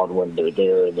crowd when they're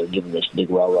there and they're giving this big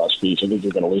rah-rah speech. I think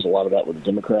you're going to lose a lot of that with the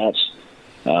Democrats.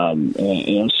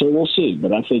 So we'll see.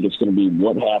 But I think it's going to be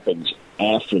what happens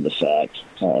after the fact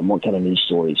and what kind of news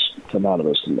stories come out of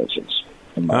those conventions.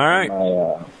 In my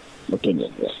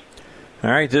opinion, yeah. All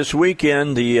right, this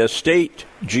weekend, the state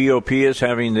GOP is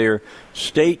having their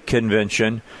state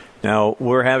convention. Now,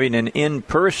 we're having an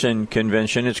in-person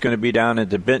convention. It's going to be down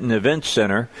at the Benton Events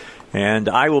Center, and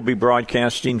I will be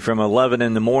broadcasting from 11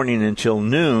 in the morning until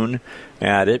noon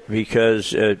at it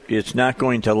because it's not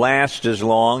going to last as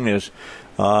long as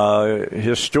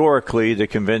historically the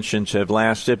conventions have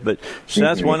lasted. But,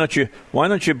 Seth, why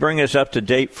don't you bring us up to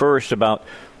date first about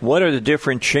what are the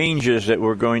different changes that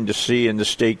we're going to see in the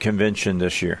state convention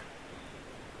this year?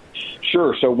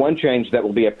 Sure. So one change that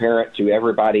will be apparent to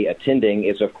everybody attending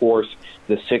is, of course,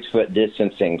 the 6-foot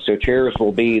distancing. So chairs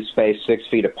will be spaced 6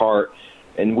 feet apart.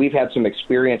 And we've had some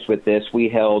experience with this. We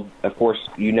held, of course,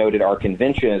 you noted our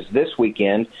convention is this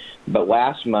weekend, but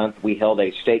last month we held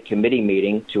a state committee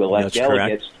meeting to elect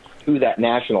delegates to that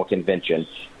national convention.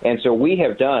 And so we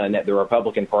have done at the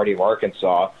Republican Party of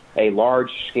Arkansas a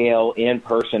large-scale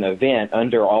in-person event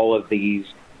under all of these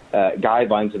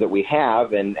guidelines that we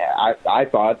have. And I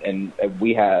thought, and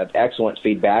we had excellent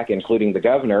feedback, including the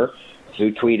governor,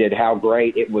 who tweeted how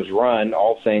great it was run,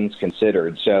 all things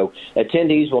considered. So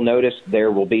attendees will notice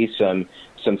there will be some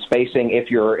spacing.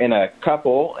 If you're in a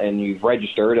couple and you've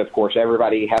registered, of course,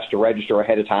 everybody has to register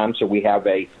ahead of time, so we have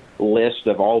a list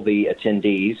of all the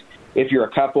attendees. If you're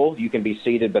a couple, you can be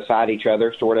seated beside each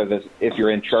other, sort of as if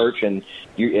you're in church, and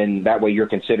that way you're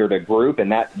considered a group,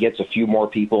 and that gets a few more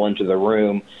people into the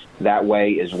room that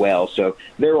way as well. So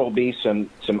there will be some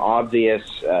obvious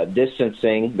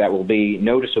distancing that will be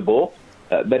noticeable.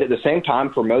 But at the same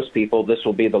time, for most people, this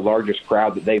will be the largest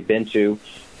crowd that they've been to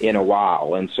in a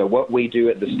while. And so what we do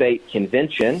at the state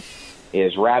convention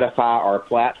is ratify our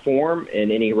platform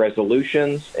and any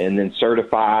resolutions and then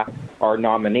certify our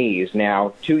nominees.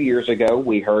 Now, 2 years ago,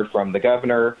 we heard from the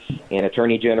governor and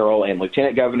attorney general and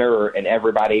lieutenant governor and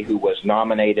everybody who was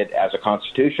nominated as a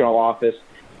constitutional office.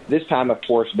 This time, of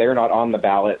course, they're not on the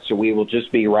ballot, so we will just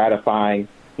be ratifying.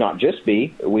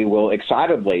 We will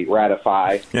excitedly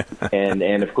ratify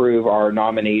and approve our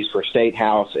nominees for State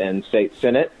House and State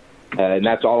Senate, and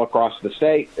that's all across the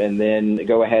state, and then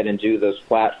go ahead and do those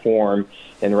platform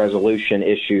and resolution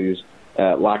issues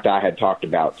like I had talked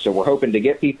about. So we're hoping to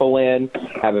get people in,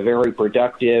 have a very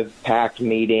productive, packed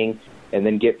meeting, and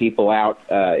then get people out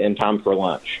in time for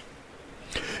lunch.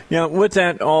 Yeah, with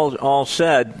that all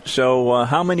said, so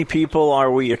how many people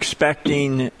are we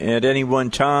expecting at any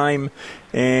one time?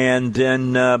 And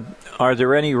then are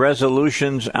there any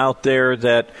resolutions out there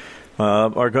that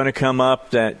are going to come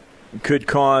up that could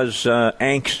cause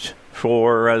angst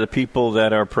for the people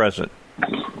that are present?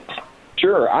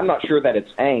 Sure. I'm not sure that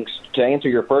it's angst. To answer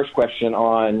your first question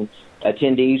on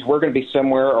attendees, we're going to be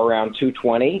somewhere around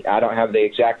 220. I don't have the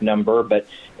exact number, but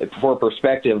for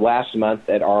perspective, last month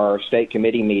at our state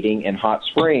committee meeting in Hot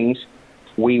Springs,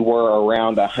 we were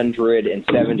around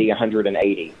 170,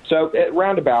 180. So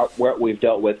around about what we've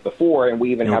dealt with before, and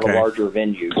we even have a larger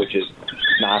venue, which is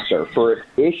nicer. For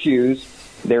issues,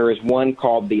 there is one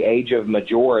called the Age of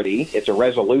Majority. It's a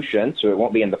resolution, so it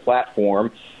won't be in the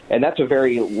platform. And that's a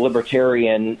very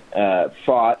libertarian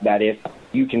thought that if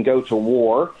you can go to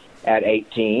war at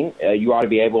 18, you ought to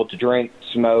be able to drink,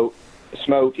 smoke,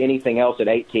 smoke, anything else at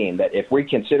 18, that if we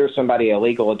consider somebody a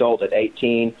legal adult at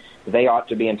 18, they ought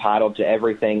to be entitled to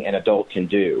everything an adult can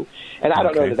do. And I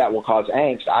don't know that will cause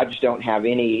angst. I just don't have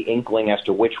any inkling as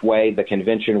to which way the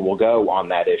convention will go on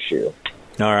that issue.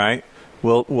 All right.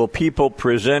 Will people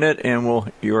present it,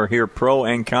 and you'll hear pro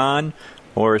and con,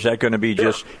 or is that going to be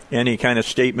just any kind of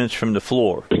statements from the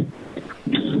floor?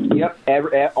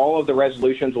 Yep. All of the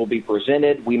resolutions will be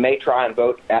presented. We may try and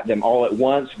vote at them all at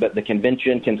once, but the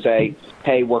convention can say,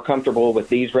 hey, we're comfortable with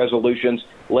these resolutions.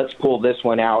 Let's pull this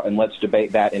one out and let's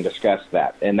debate that and discuss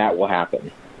that, and that will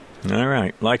happen. All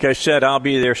right. Like I said, I'll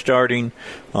be there starting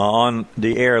on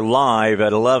the air live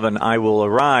at 11. I will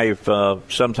arrive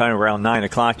sometime around 9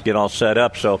 o'clock to get all set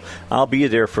up, so I'll be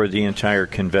there for the entire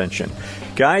convention.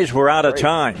 Guys, we're out of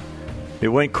time. It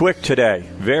went quick today,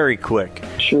 very quick.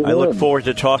 Sure I look did. forward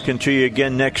to talking to you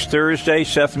again next Thursday.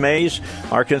 Seth Mays,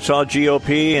 Arkansas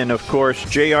GOP, and, of course,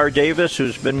 J.R. Davis,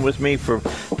 who's been with me for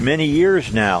many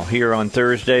years now here on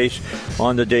Thursdays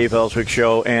on the Dave Elswick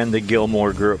Show and the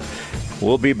Gilmore Group.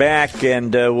 We'll be back,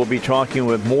 and we'll be talking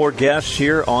with more guests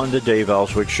here on the Dave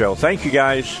Elswick Show. Thank you,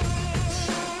 guys.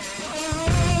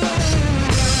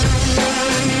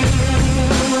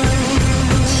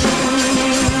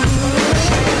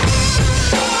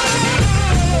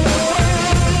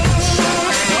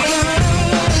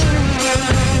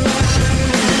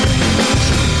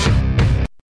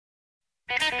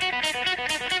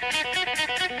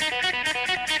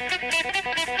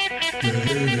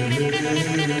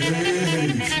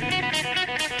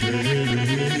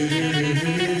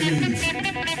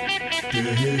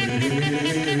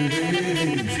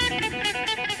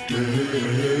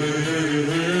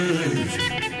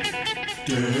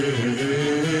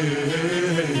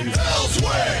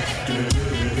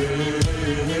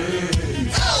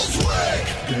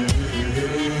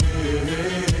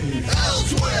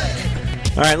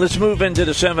 All right, let's move into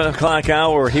the 7 o'clock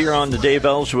hour here on the Dave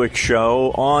Elswick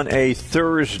Show on a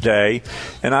Thursday.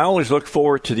 And I always look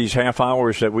forward to these half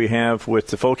hours that we have with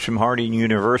the folks from Harding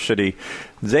University.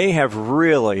 They have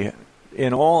really,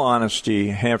 in all honesty,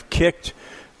 have kicked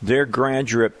their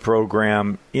graduate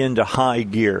program into high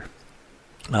gear.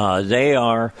 They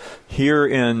are here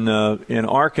in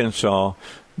Arkansas,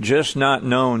 just not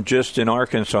known just in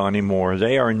Arkansas anymore.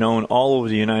 They are known all over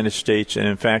the United States and,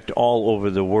 in fact, all over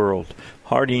the world.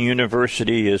 Harding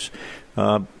University is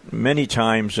many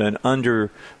times an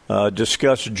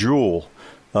under-discussed jewel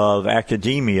of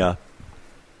academia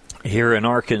here in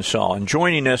Arkansas. And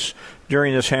joining us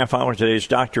during this half hour today is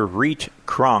Dr. Reet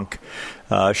Kronk.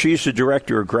 She's the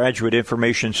Director of Graduate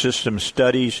Information Systems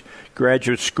Studies,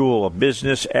 Graduate School of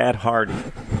Business at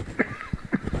Harding.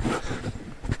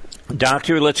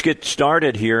 Doctor, let's get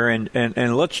started here,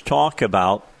 and let's talk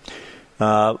about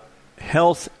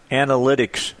health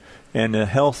analytics and the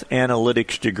health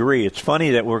analytics degree. It's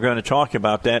funny that we're going to talk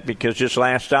about that because just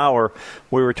last hour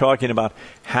we were talking about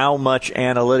how much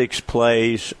analytics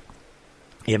plays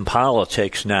in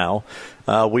politics now.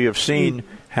 We have seen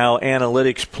how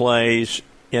analytics plays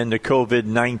in the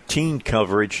COVID-19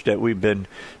 coverage that we've been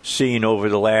seeing over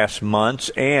the last months.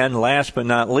 And last but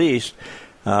not least,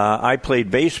 I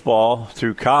played baseball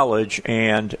through college,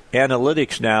 and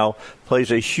analytics now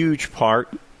plays a huge part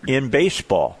in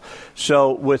baseball.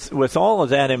 So with all of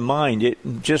that in mind, it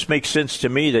just makes sense to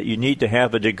me that you need to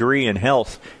have a degree in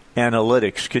health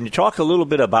analytics. Can you talk a little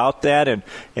bit about that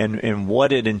and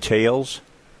what it entails?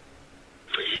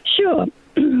 Sure.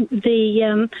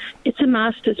 It's a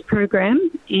master's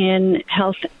program in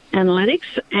health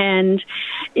analytics, and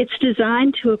it's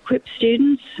designed to equip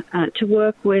students to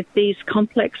work with these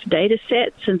complex data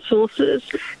sets and sources,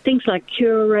 things like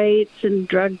cure rates and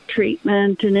drug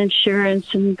treatment and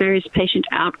insurance and various patient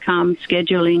outcomes,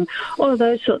 scheduling, all of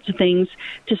those sorts of things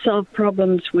to solve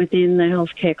problems within the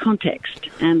healthcare context.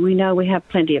 And we know we have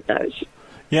plenty of those.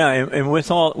 Yeah, and with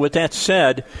that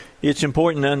said, it's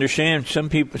important to understand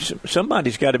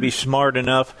somebody's got to be smart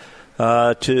enough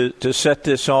to set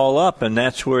this all up, and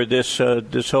that's where this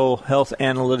whole health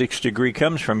analytics degree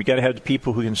comes from. You got to have the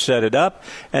people who can set it up,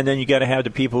 and then you got to have the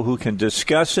people who can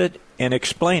discuss it and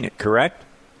explain it. Correct?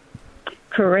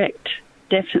 Correct,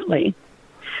 definitely.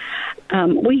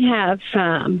 We have.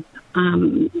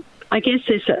 I guess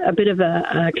there's a bit of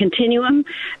a continuum.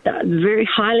 Very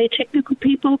highly technical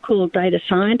people called data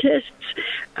scientists.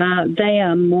 They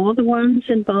are more the ones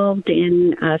involved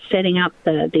in setting up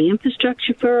the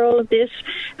infrastructure for all of this.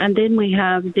 And then we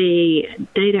have the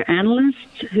data analysts,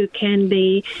 who can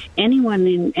be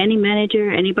anyone, any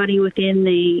manager, anybody within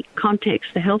the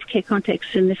context, the healthcare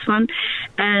context in this one.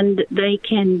 And they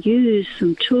can use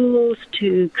some tools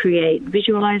to create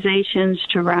visualizations,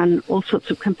 to run all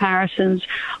sorts of comparisons,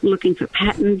 look looking for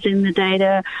patterns in the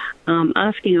data,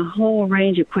 asking a whole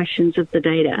range of questions of the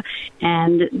data.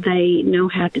 And they know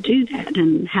how to do that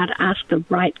and how to ask the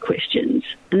right questions.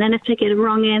 And then if they get a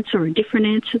wrong answer or a different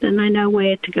answer, then they know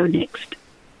where to go next.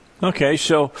 Okay,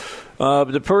 so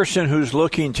the person who's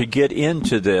looking to get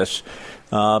into this,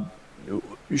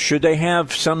 should they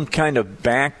have some kind of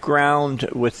background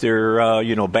with their,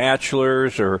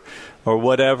 bachelor's or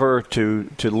whatever to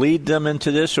lead them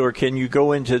into this, or can you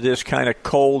go into this kind of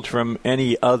cold from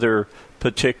any other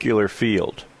particular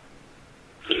field?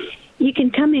 You can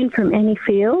come in from any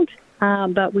field,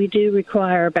 but we do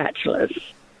require a bachelor's.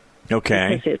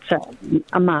 Okay. Because it's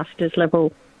a master's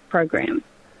level program.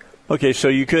 Okay, so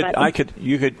I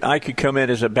could come in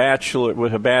as a bachelor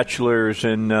with a bachelor's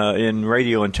in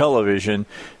radio and television.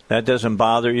 That doesn't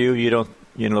bother you. You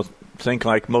don't think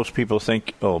like most people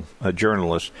think. Oh, a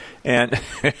journalist, and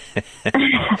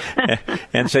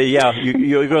and say, yeah,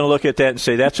 you're going to look at that and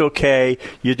say that's okay.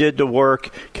 You did the work.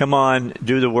 Come on,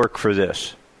 do the work for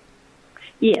this.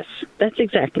 Yes, that's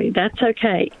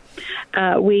okay.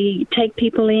 We take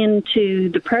people into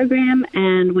the program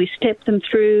and we step them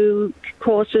through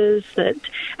courses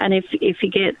and if you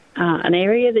get an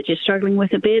area that you're struggling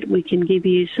with a bit, we can give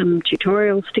you some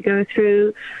tutorials to go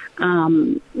through,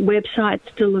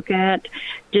 websites to look at,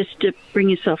 just to bring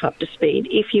yourself up to speed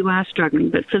if you are struggling.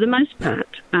 But for the most part,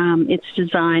 it's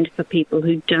designed for people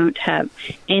who don't have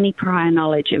any prior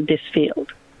knowledge of this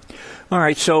field. All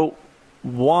right, so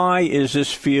why is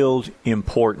this field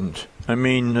important? I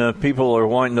mean, people are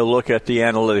wanting to look at the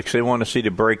analytics. They want to see the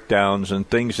breakdowns and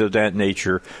things of that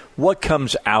nature. What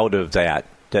comes out of that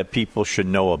people should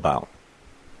know about?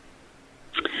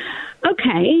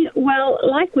 Okay, well,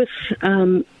 like with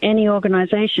any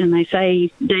organization, they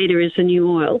say data is the new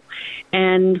oil,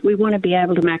 and we want to be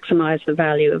able to maximize the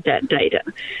value of that data.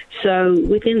 So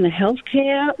within the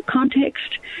healthcare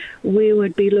context, we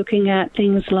would be looking at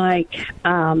things like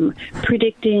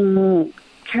predicting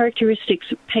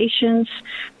characteristics of patients,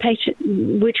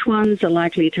 which ones are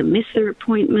likely to miss their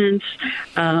appointments,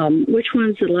 which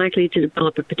ones are likely to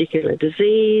develop a particular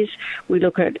disease. We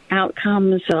look at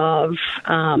outcomes of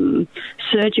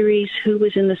surgeries, who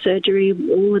was in the surgery,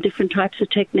 all the different types of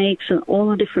techniques and all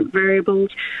the different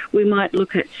variables. We might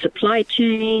look at supply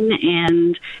chain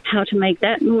and how to make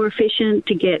that more efficient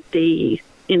to get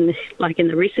in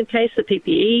the recent case, the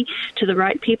PPE to the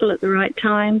right people at the right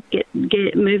time,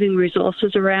 get moving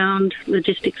resources around,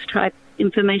 logistics type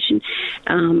information,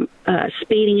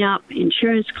 speeding up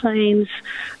insurance claims,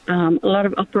 a lot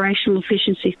of operational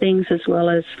efficiency things, as well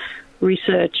as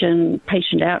research and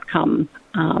patient outcome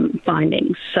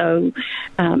findings. So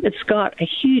it's got a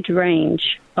huge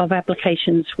range of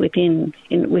applications within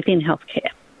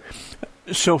healthcare.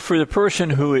 So for the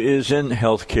person who is in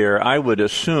healthcare, I would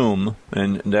assume,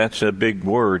 and that's a big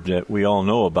word that we all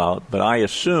know about, but I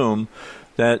assume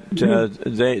that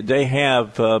they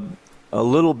have a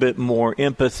little bit more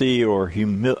empathy or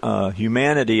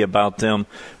humanity about them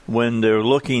when they're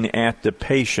looking at the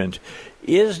patient.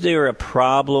 Is there a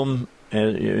problem,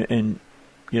 and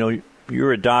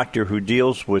you're a doctor who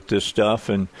deals with this stuff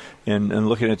and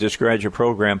looking at this graduate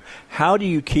program, how do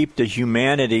you keep the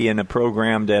humanity in a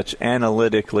program that's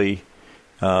analytically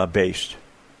based?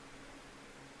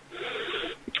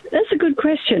 That's a good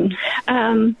question.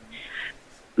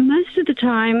 Most of the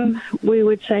time, we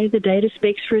would say the data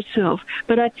speaks for itself.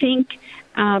 But I think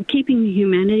keeping the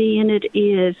humanity in it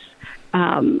is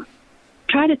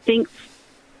try to think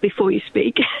before you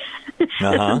speak.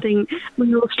 That's something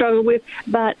we all struggle with.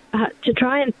 But to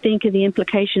try and think of the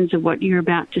implications of what you're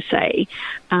about to say.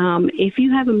 If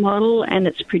you have a model and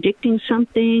it's predicting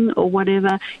something or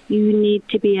whatever, you need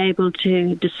to be able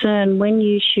to discern when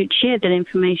you should share that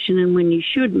information and when you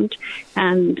shouldn't.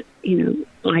 And,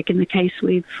 like in the case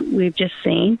we've just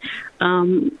seen,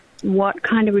 what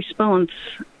kind of response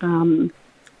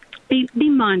be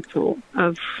mindful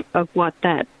of what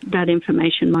that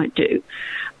information might do.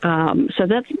 So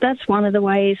that's one of the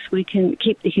ways we can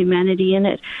keep the humanity in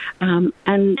it,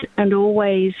 and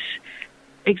always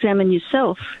examine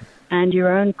yourself and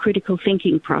your own critical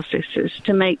thinking processes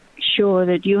to make sure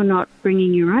that you're not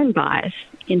bringing your own bias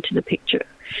into the picture.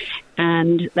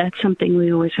 And that's something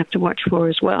we always have to watch for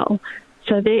as well.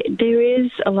 So there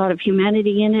is a lot of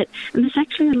humanity in it, and there's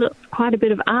actually quite a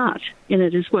bit of art in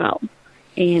it as well,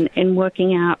 in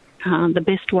working out the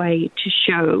best way to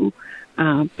show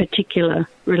particular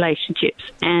relationships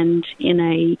and in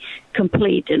a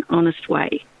complete and honest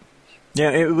way. Yeah,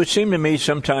 it would seem to me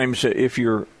sometimes if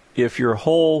your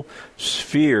whole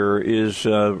sphere is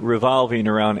revolving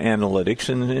around analytics,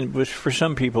 and for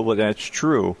some people that's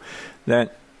true,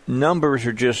 that numbers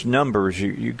are just numbers.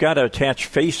 You got to attach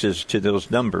faces to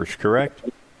those numbers, correct?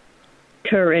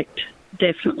 Correct,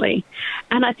 definitely.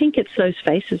 And I think it's those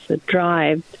faces that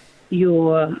drive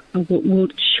should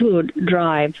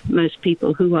drive most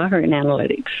people who are in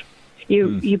analytics.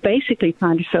 You're basically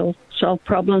trying to solve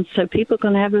problems so people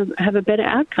can have a better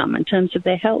outcome in terms of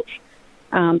their health,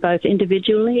 both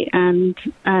individually and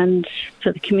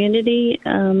for the community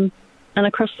and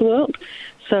across the world.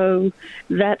 So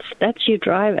that's your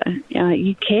driver.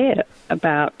 You care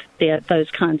about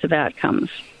those kinds of outcomes.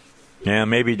 Yeah,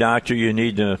 maybe, doctor, you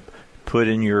need to put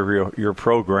in your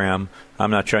program.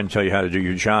 I'm not trying to tell you how to do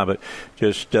your job, but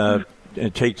just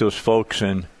take those folks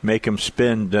and make them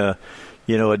spend a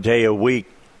day a week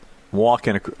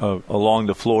walking along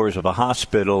the floors of a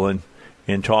hospital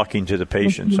and talking to the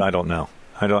patients. I don't know.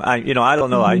 I don't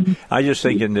know. I just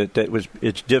thinking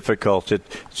it's difficult.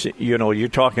 You're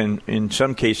talking in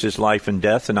some cases life and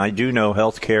death, and I do know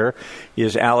healthcare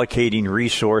is allocating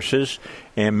resources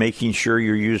and making sure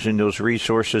you're using those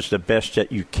resources the best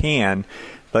that you can.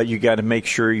 But you got to make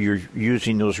sure you're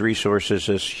using those resources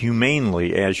as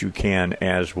humanely as you can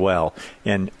as well.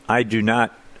 And I do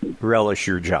not relish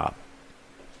your job.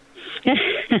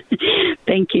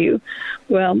 Thank you.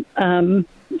 Well,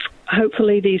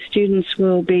 hopefully these students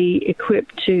will be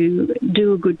equipped to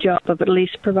do a good job of at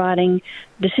least providing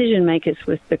decision makers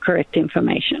with the correct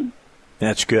information.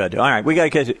 That's good. All right, we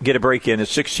got to get a break in.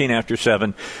 It's 16 after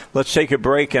 7. Let's take a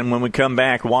break, and when we come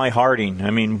back, why Harding? I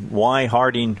mean, why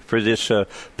Harding for this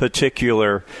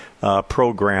particular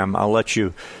program? I'll let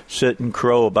you sit and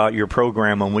crow about your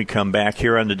program when we come back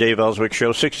here on the Dave Elswick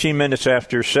Show. 16 minutes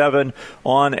after 7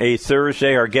 on a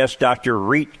Thursday. Our guest, Dr.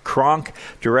 Reet Kronk,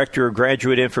 Director of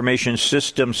Graduate Information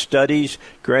System Studies,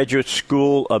 Graduate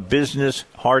School of Business,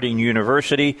 Harding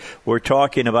University. We're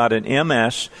talking about an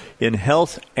MS in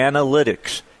Health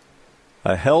Analytics,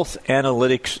 a Health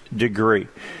Analytics degree.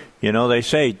 You know, they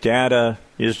say data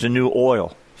is the new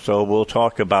oil. So we'll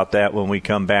talk about that when we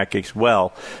come back as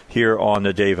well here on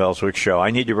the Dave Elswick Show.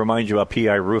 I need to remind you about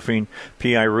PI Roofing.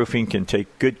 PI Roofing can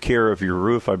take good care of your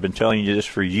roof. I've been telling you this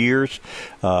for years.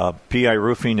 PI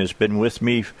Roofing has been with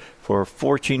me for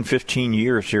 14, 15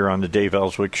 years here on the Dave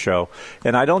Elswick Show.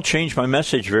 And I don't change my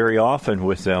message very often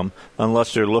with them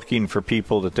unless they're looking for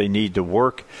people that they need to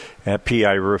work at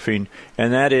PI Roofing.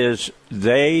 And that is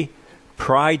they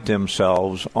pride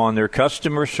themselves on their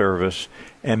customer service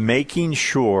and making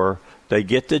sure they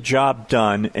get the job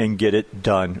done and get it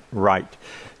done right.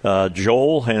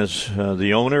 Joel has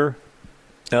the owner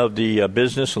of the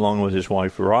business, along with his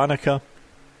wife, Veronica,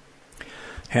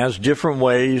 has different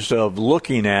ways of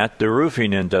looking at the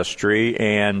roofing industry,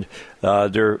 and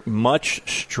they're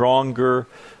much stronger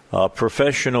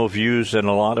professional views than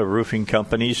a lot of roofing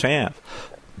companies have.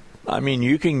 I mean,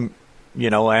 you can,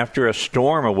 after a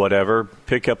storm or whatever,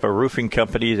 pick up a roofing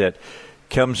company that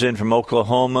comes in from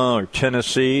Oklahoma or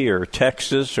Tennessee or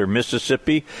Texas or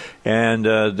Mississippi, and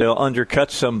they'll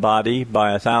undercut somebody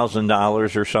by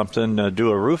 $1,000 or something to do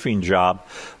a roofing job.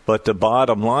 But the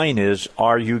bottom line is,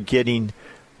 are you getting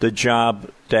the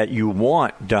job that you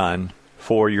want done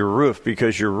for your roof?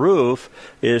 Because your roof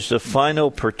is the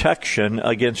final protection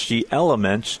against the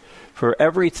elements for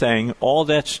everything, all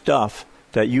that stuff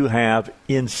that you have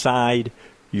inside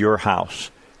your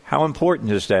house. How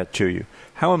important is that to you?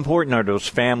 How important are those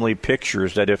family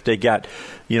pictures that if they got,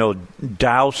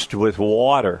 doused with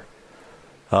water,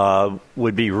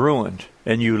 would be ruined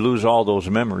and you lose all those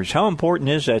memories? How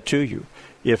important is that to you?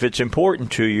 If it's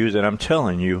important to you, then I'm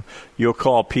telling you, you'll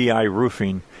call PI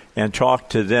Roofing and talk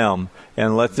to them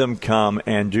and let them come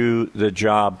and do the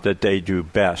job that they do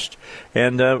best.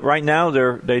 And right now,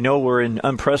 they know we're in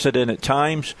unprecedented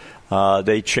times.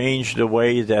 They changed the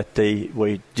way that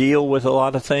we deal with a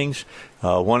lot of things.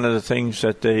 One of the things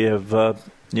that they have,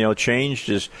 changed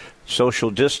is social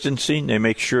distancing. They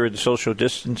make sure the social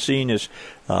distancing is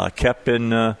kept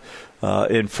in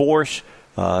force.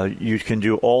 You can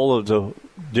do all of the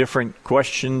different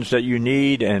questions that you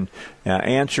need and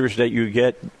answers that you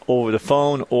get over the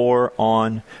phone or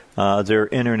on their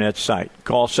internet site.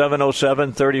 Call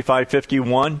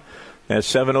 707-3551.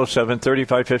 That's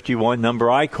 707-3551,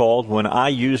 number I called when I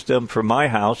used them for my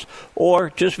house, or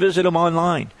just visit them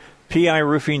online,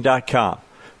 piroofing.com.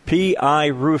 PI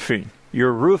Roofing,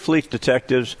 your roof leak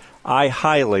detectives. I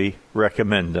highly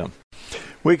recommend them.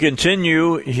 We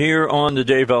continue here on the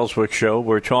Dave Elswick Show.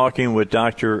 We're talking with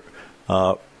Dr.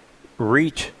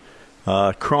 Reet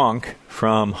Kronk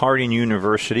from Harding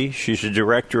University. She's the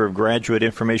Director of Graduate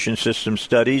Information System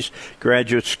Studies,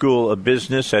 Graduate School of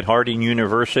Business at Harding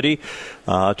University.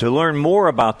 To learn more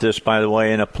about this, by the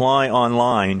way, and apply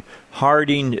online,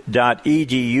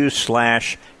 harding.edu/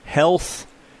 Health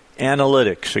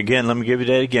Analytics. Again, let me give you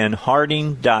that again,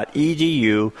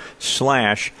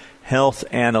 harding.edu/health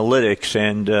analytics.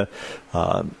 And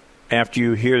after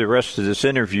you hear the rest of this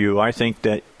interview, I think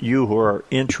that you who are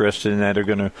interested in that are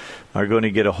going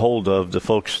to get a hold of the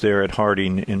folks there at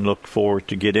Harding and look forward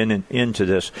to get into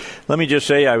this. Let me just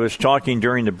say I was talking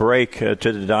during the break to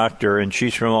the doctor, and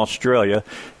she's from Australia.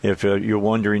 If you're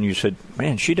wondering, you said,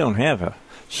 man, she don't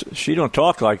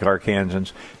talk like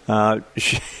Arkansans.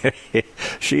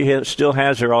 She still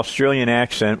has her Australian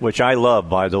accent, which I love,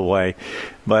 by the way.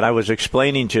 But I was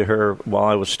explaining to her while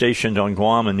I was stationed on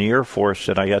Guam in the Air Force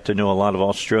that I got to know a lot of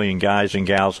Australian guys and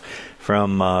gals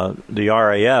from the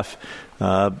RAF,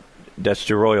 that's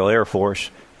the Royal Air Force,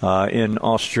 in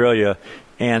Australia.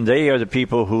 And they are the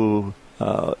people who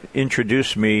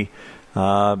introduced me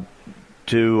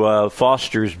to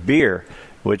Foster's beer,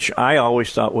 which I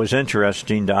always thought was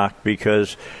interesting, Doc,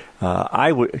 because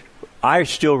I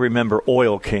still remember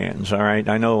oil cans, all right?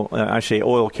 I know I say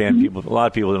oil can, a lot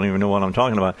of people don't even know what I'm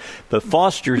talking about. But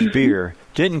Foster's beer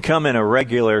didn't come in a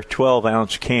regular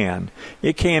 12-ounce can.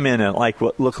 It came in like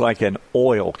what looked like an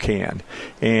oil can.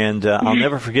 And I'll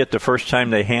never forget the first time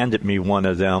they handed me one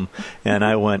of them, and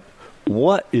I went,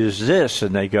 what is this?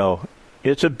 And they go,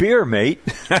 it's a beer, mate.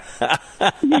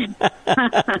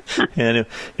 And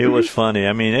it was funny.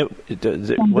 I mean,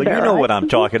 well, you know what I'm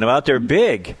talking about. They're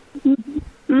big.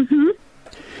 Mm-hmm.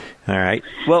 All right.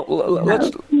 Well,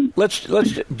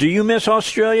 let's. Do you miss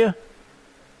Australia?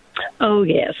 Oh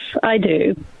yes, I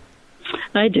do.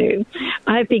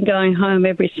 I've been going home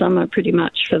every summer pretty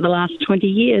much for the last 20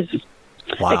 years.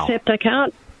 Wow. Except I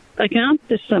can't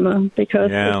this summer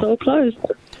because it's all closed.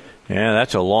 Yeah,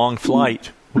 that's a long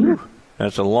flight.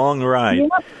 That's a long ride.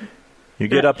 Yep. You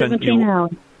get up and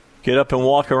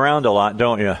walk around a lot,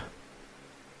 don't you?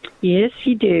 Yes,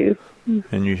 you do.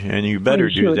 And you better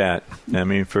do that. I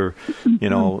mean, for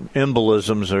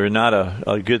embolisms are not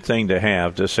a good thing to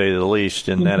have, to say the least,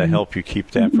 and that'll help you keep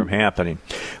that from happening.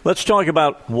 Let's talk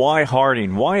about why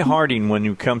Harding. Why Harding when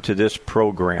you come to this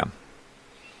program?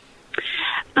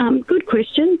 Good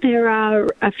question. There are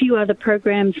a few other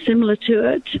programs similar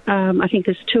to it. I think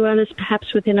there's 2 others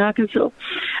perhaps within Arkansas,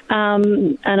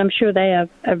 and I'm sure they are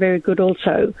very good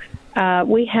also.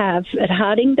 We have, at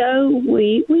Harding, though,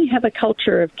 we have a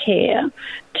culture of care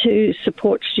to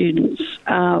support students.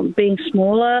 Being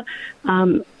smaller,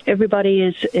 everybody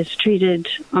is treated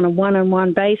on a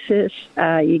one-on-one basis.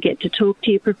 You get to talk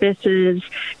to your professors,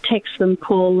 text them,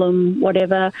 call them,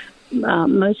 whatever.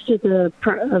 Most of the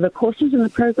courses in the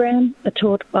program are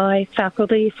taught by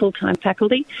faculty, full-time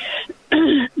faculty,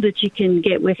 that you can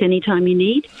get with anytime you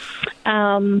need.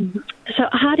 So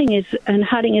Harding is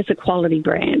a quality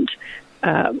brand.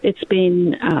 It's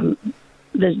been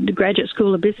the Graduate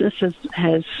School of Business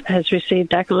has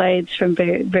received accolades from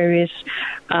various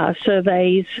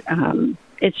surveys.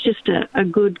 It's just a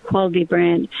good quality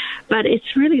brand, but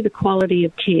it's really the quality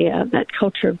of care, that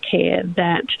culture of care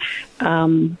that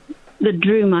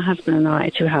drew my husband and I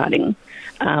to Harding.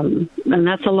 And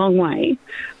that's a long way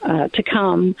to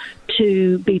come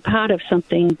to be part of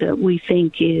something that we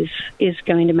think is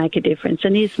going to make a difference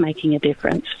and is making a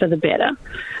difference for the better.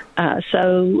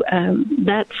 So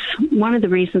that's one of the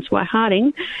reasons why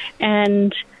Harding.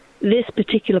 And this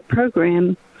particular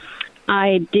program,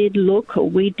 we did look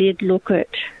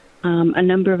at a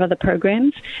number of other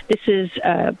programs. This is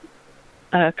a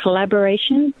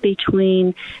collaboration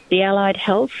between the Allied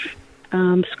Health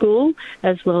School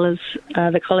as well as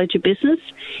the College of Business,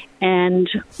 and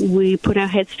we put our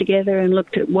heads together and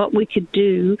looked at what we could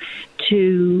do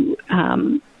to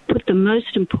put the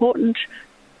most important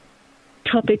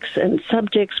topics and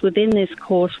subjects within this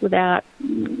course without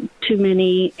too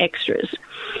many extras.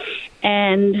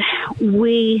 And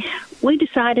we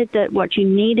decided that what you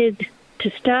needed to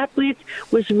start with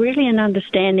was really an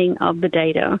understanding of the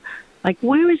data. Like,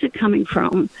 where is it coming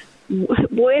from?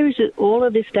 Where is it, all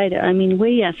of this data? I mean,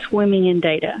 we are swimming in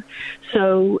data.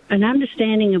 So an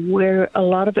understanding of where a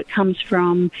lot of it comes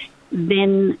from,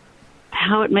 then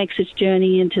how it makes its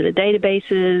journey into the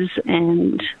databases,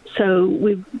 and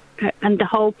the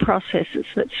whole processes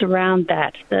that surround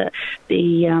that,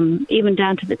 the even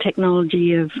down to the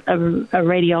technology of a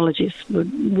radiologist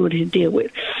would deal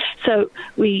with. So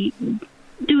we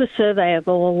do a survey of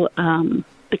all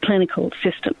the clinical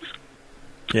systems.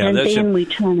 Yeah, and then we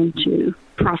turn into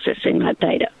processing that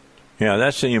data. Yeah,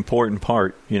 that's the important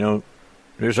part.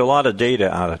 There's a lot of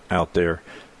data out there,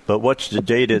 but what's the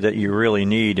data that you really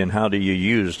need, and how do you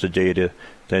use the data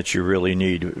that you really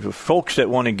need? Folks that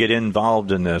want to get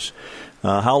involved in this,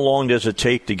 how long does it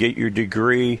take to get your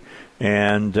degree?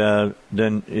 And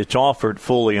then it's offered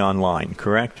fully online,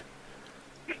 correct?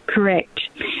 Correct.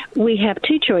 We have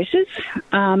two choices.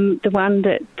 The one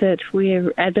that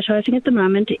we're advertising at the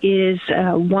moment is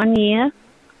 1 year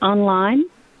online,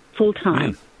 full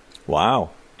time.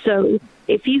 Wow. So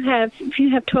if you have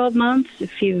 12 months,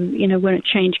 if you want to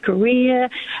change career,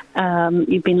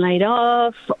 you've been laid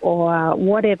off or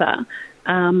whatever,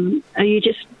 or you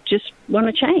just want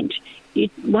to change,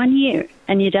 1 year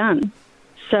and you're done.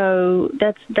 So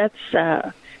that's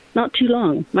not too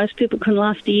long. Most people can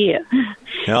last a year.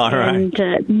 All right.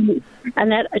 And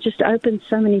that just opens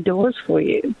so many doors for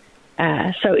you.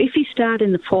 So if you start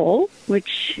in the fall,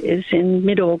 which is in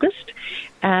mid-August,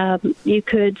 you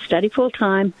could study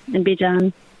full-time and be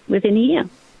done within a year.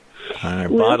 All right,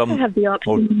 we also have the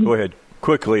option. Go ahead.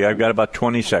 Quickly, I've got about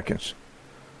 20 seconds.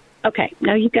 Okay.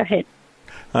 No, you go ahead.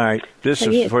 All right. This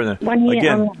is for the 1 year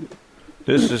again. online.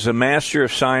 This is a Master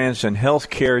of Science in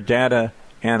Healthcare Data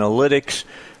Analytics.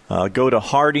 Go to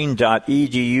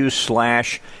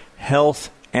harding.edu/health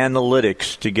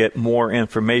analytics to get more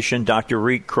information. Dr.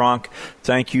 Reed Cronk,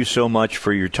 thank you so much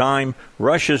for your time.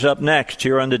 Rush is up next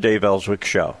here on the Dave Elswick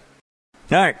Show.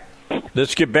 All right,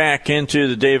 let's get back into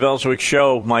the Dave Elswick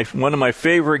Show. One of my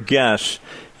favorite guests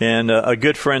and a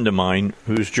good friend of mine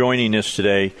who's joining us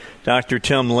today, Dr.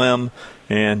 Tim Lim.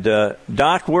 And,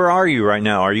 Doc, where are you right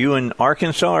now? Are you in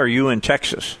Arkansas or are you in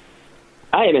Texas?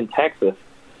 I am in Texas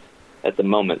at the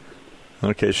moment.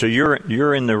 Okay, so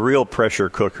you're in the real pressure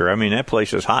cooker. I mean, that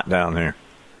place is hot down there.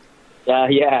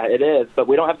 Yeah, it is, but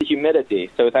we don't have the humidity,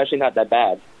 so it's actually not that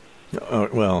bad.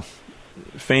 Well,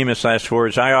 famous last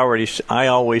words. I always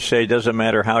say it doesn't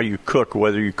matter how you cook,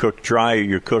 whether you cook dry or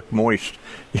you cook moist.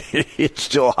 It's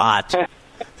still hot.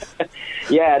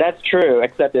 Yeah, that's true,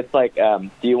 except it's like, do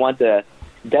you want the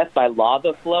death by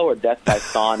lava flow or death by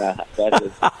sauna?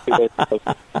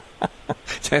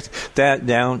 That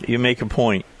down. You make a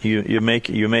point. You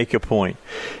make a point.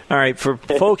 All right. For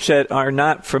folks that are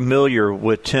not familiar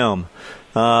with Tim,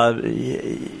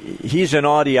 he's an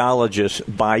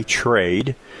audiologist by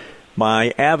trade.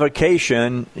 By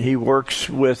avocation, he works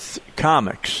with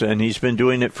comics, and he's been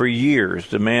doing it for years.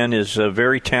 The man is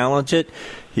very talented.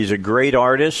 He's a great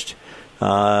artist.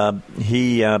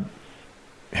 He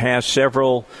has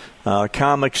several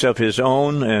comics of his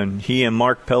own, and he and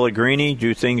Mark Pellegrini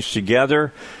do things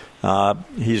together.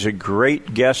 He's a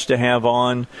great guest to have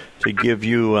on to give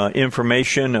you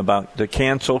information about the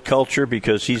cancel culture,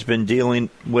 because he's been dealing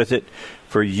with it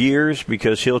for years,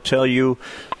 because he'll tell you,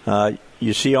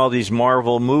 you see all these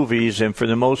Marvel movies, and for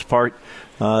the most part,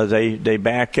 they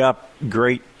back up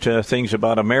great things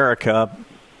about America,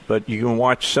 but you can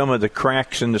watch some of the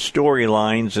cracks in the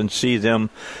storylines and see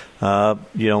them,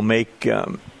 make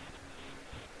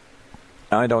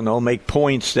make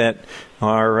points that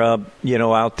are,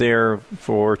 out there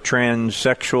for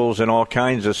transsexuals and all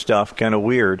kinds of stuff, kind of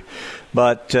weird.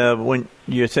 But when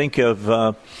you think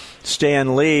of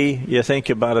Stan Lee, you think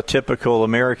about a typical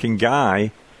American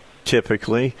guy,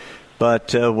 typically.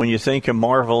 But when you think of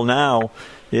Marvel now,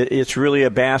 it's really a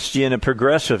bastion of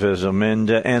progressivism and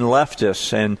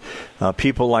leftists. And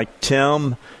people like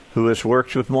Tim, who has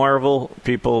worked with Marvel,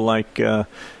 people like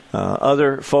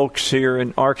other folks here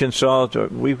in Arkansas.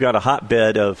 We've got a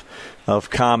hotbed of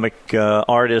comic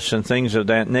artists and things of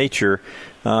that nature,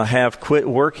 have quit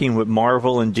working with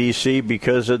Marvel and DC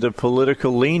because of the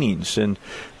political leanings. And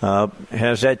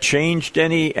has that changed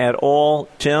any at all,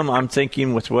 Tim? I'm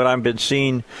thinking with what I've been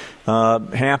seeing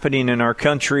happening in our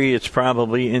country, it's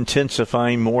probably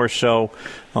intensifying more so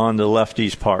on the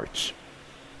lefties' parts.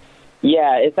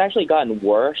 Yeah, it's actually gotten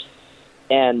worse.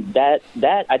 And that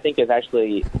I think is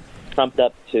actually trumped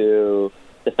up to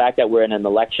the fact that we're in an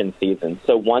election season.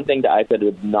 So one thing that I could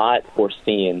have not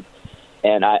foreseen,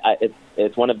 and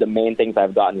it's one of the main things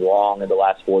I've gotten wrong in the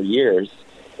last 4 years,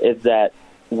 is that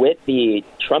with the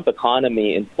Trump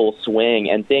economy in full swing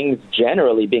and things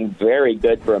generally being very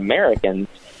good for Americans,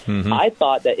 I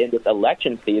thought that in this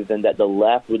election season that the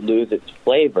left would lose its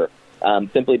flavor.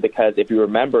 Simply because if you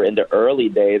remember in the early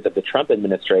days of the Trump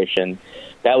administration,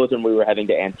 that was when we were having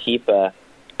the Antifa,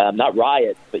 not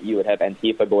riots, but you would have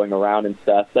Antifa going around and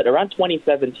stuff. But around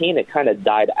 2017, it kind of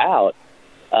died out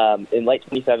in late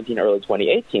 2017, early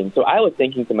 2018. So I was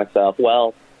thinking to myself,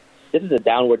 well, this is a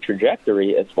downward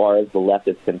trajectory as far as the left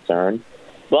is concerned.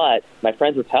 But my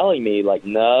friends were telling me, like,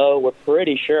 no, we're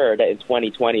pretty sure that in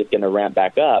 2020 it's going to ramp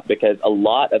back up, because a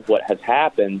lot of what has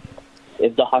happened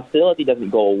is the hostility doesn't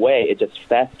go away, it just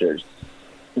festers.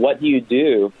 What do you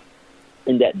do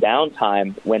in that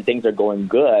downtime when things are going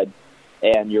good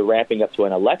and you're ramping up to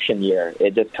an election year?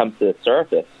 It just comes to the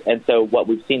surface. And so what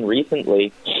we've seen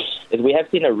recently is we have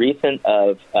seen a recent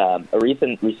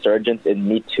resurgence in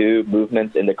Me Too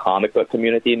movements in the comic book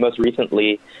community. Most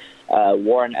recently,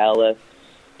 Warren Ellis,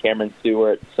 Cameron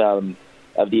Stewart, some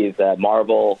of these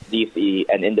Marvel, DC,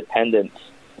 and independents,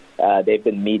 they've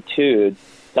been Me Too'd,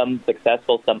 some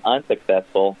successful, some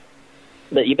unsuccessful.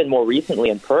 But even more recently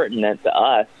and pertinent to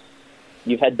us,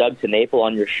 you've had Doug TeNapel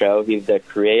on your show. He's the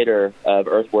creator of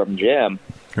Earthworm Jim.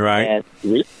 Right. And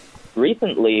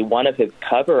recently, one of his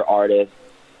cover artists,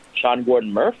 Sean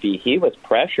Gordon Murphy, he was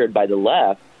pressured by the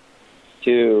left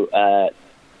to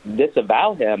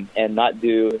disavow him and not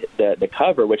do the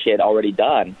cover, which he had already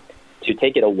done, to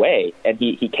take it away. And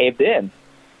he caved in.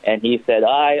 And he said,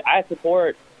 I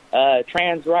support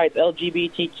trans rights,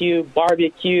 LGBTQ,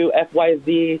 barbecue,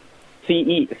 FYZ,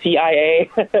 CIA.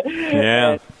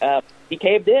 Yeah. And, he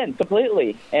caved in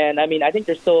completely. And, I mean, I think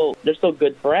they're still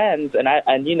good friends.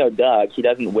 And you know Doug, he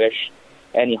doesn't wish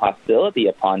any hostility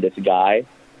upon this guy.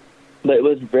 But it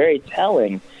was very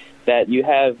telling that you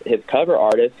have his cover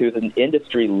artist, who's an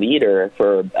industry leader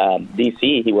for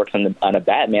DC. He works on a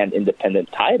Batman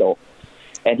independent title,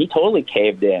 and he totally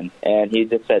caved in. And he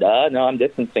just said, no, I'm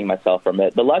distancing myself from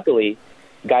it. But luckily,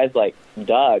 guys like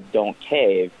Doug don't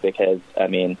cave because, I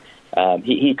mean,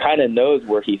 he kind of knows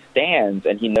where he stands,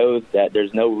 and he knows that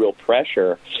there's no real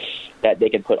pressure that they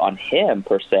can put on him,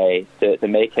 per se, to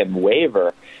make him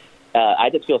waver. I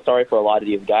just feel sorry for a lot of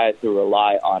these guys who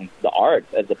rely on the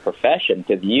arts as a profession,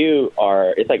 because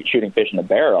it's like shooting fish in a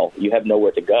barrel. You have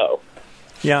nowhere to go.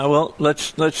 Yeah, well,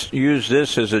 let's use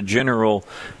this as a general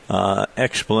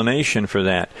explanation for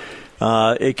that.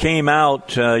 It came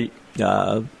out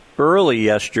early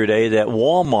yesterday that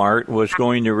Walmart was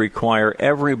going to require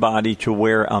everybody to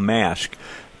wear a mask,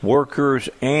 workers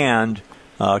and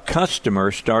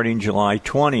customers, starting July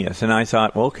 20th. And I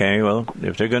thought, okay, well,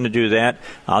 if they're going to do that,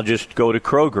 I'll just go to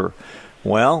Kroger.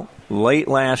 Well, late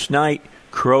last night,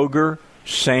 Kroger,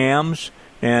 Sam's,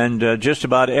 and just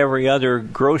about every other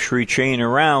grocery chain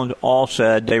around all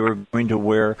said they were going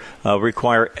to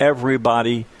require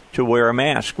everybody to wear a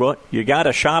mask. Well, you got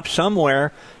to shop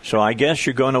somewhere, so I guess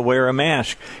you're going to wear a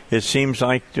mask. It seems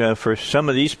like for some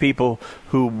of these people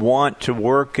who want to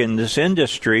work in this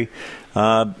industry,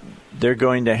 they're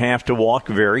going to have to walk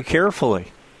very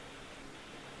carefully.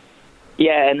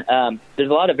 Yeah, and there's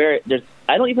a lot of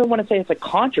I don't even want to say it's a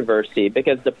controversy,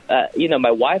 because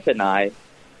my wife and I,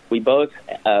 we both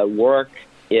work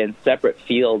in separate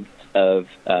fields of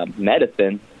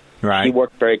medicine. Right. He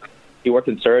worked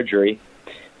in surgery,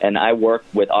 and I work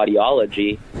with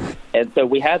audiology, and so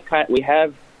we have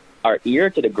our ear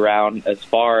to the ground as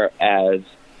far as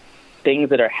things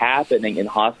that are happening in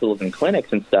hospitals and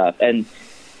clinics and stuff. And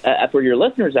for your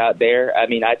listeners out there, I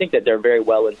mean, I think that they're very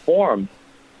well informed.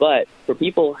 But for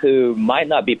people who might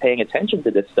not be paying attention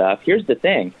to this stuff, here's the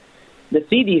thing. The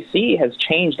CDC has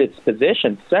changed its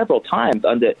position several times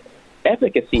on the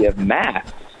efficacy of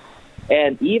masks.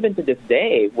 And even to this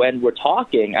day, when we're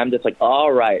talking, I'm just like,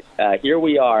 all right, here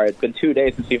we are. It's been 2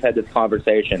 days since we've had this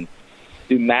conversation.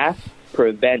 Do masks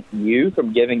prevent you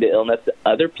from giving the illness to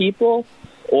other people?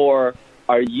 Or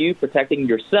are you protecting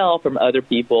yourself from other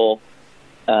people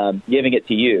giving it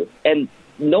to you? And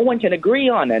no one can agree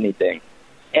on anything.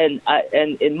 And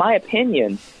in my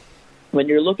opinion, when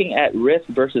you're looking at risk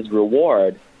versus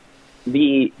reward,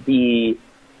 the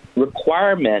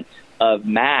requirement of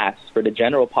masks for the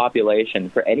general population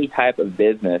for any type of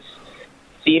business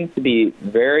seems to be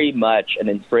very much an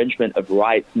infringement of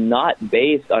rights, not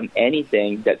based on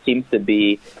anything that seems to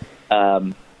be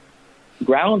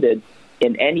grounded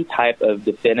in any type of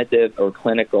definitive or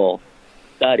clinical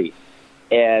study.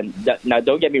 And now,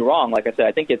 don't get me wrong. Like I said,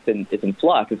 I think it's in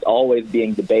flux. It's always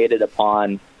being debated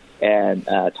upon and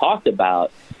talked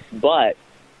about. But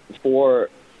for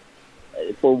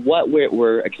what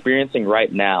we're experiencing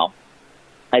right now,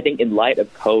 I think in light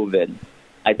of COVID,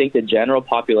 I think the general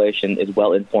population is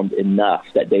well informed enough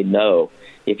that they know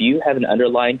if you have an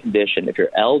underlying condition, if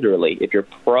you're elderly, if you're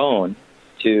prone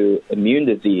to immune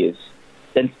disease,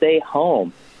 then stay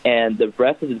home. And the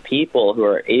rest of the people who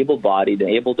are able-bodied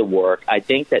and able to work, I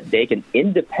think that they can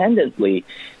independently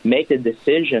make a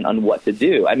decision on what to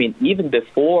do. I mean, even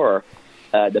before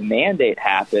the mandate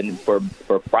happened for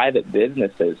private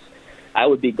businesses, I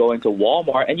would be going to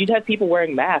Walmart, and you'd have people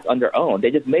wearing masks on their own.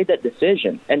 They just made that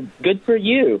decision, and good for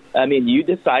you. I mean, you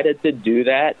decided to do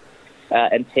that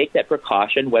and take that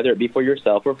precaution, whether it be for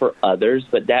yourself or for others,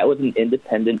 but that was an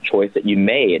independent choice that you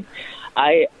made.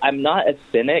 I'm not a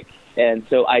cynic. And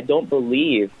so I don't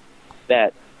believe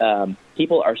that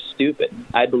people are stupid.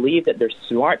 I believe that they're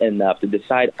smart enough to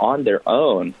decide on their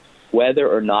own whether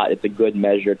or not it's a good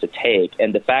measure to take.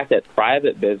 And the fact that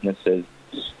private businesses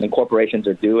and corporations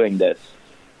are doing this,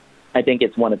 I think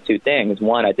it's one of two things.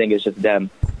 One, I think it's just them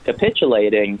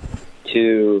capitulating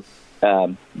to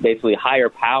basically higher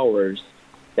powers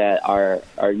that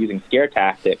are using scare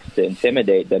tactics to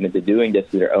intimidate them into doing this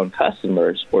to their own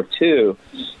customers. Or two,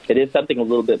 it is something a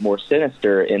little bit more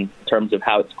sinister in terms of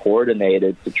how it's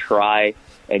coordinated to try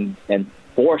and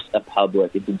force a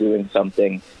public into doing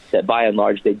something that by and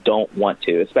large they don't want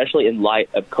to, especially in light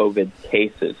of COVID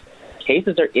cases.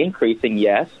 Cases are increasing,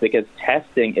 yes, because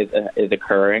testing is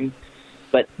occurring,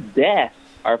 but deaths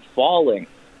are falling,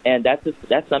 and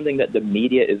that's something that the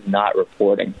media is not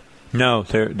reporting. No,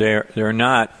 they're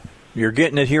not. You're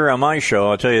getting it here on my show.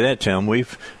 I'll tell you that, Tim.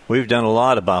 We've done a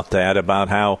lot about that, about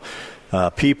how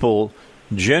people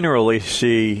generally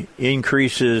see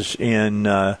increases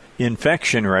in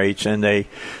infection rates, and they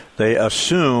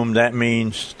assume that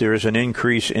means there's an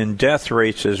increase in death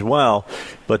rates as well.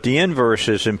 But the inverse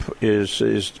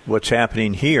is what's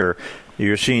happening here.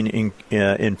 You're seeing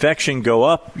infection go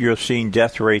up. You're seeing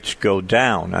death rates go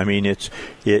down. I mean, it's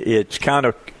kind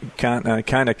of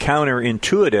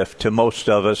counterintuitive to most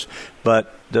of us,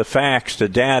 but the facts, the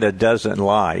data doesn't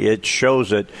lie. It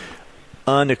shows it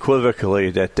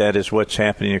unequivocally that is what's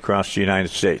happening across the United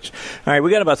States. All right, we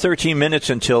got about 13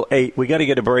 minutes until 8. We got to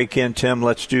get a break in, Tim.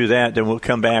 Let's do that. Then we'll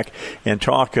come back and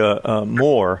talk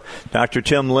more. Dr.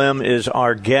 Tim Lim is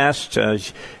our guest.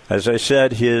 As I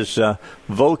said, his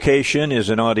vocation is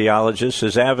an audiologist.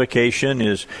 His avocation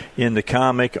is in the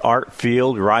comic art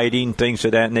field, writing, things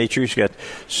of that nature. He's got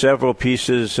several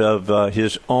pieces of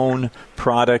his own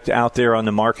product out there on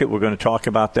the market. We're going to talk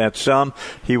about that some.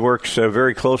 He works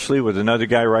very closely with another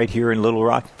guy right here in Little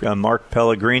Rock, Mark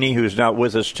Pellegrini, who's not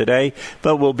with us today,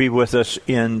 but will be with us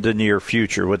in the near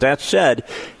future. With that said,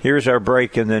 here's our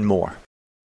break and then more.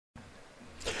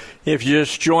 If you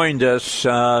just joined us,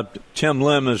 Tim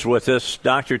Lim is with us,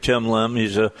 Dr. Tim Lim.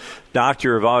 He's a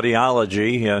doctor of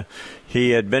audiology.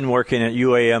 He had been working at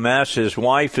UAMS. His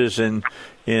wife is in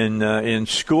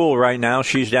school right now.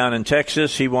 She's down in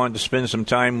Texas. He wanted to spend some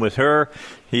time with her.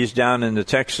 He's down in the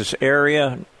Texas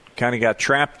area, kind of got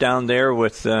trapped down there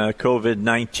with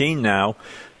COVID-19 now.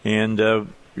 And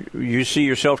you see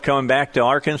yourself coming back to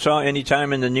Arkansas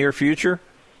anytime in the near future?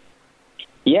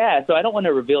 Yeah, so I don't want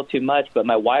to reveal too much, but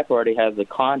my wife already has a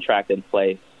contract in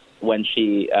place when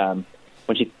she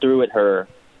threw at her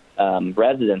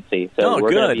residency. So we're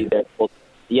going to be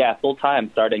there full time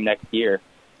starting next year.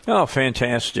 Oh,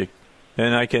 fantastic!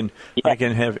 And I can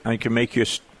make you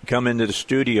come into the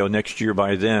studio next year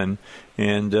by then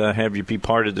and have you be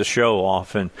part of the show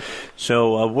often.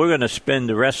 So we're going to spend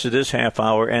the rest of this half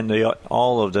hour and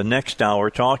all of the next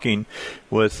hour talking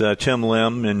with Tim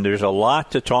Lim, and there's a lot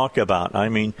to talk about. I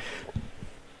mean,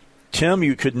 Tim,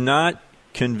 you could not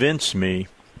convince me,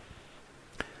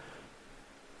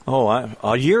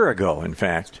 a year ago, in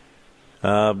fact,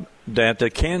 that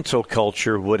the cancel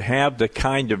culture would have the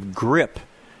kind of grip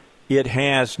it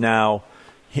has now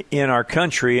in our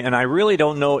country, and I really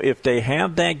don't know if they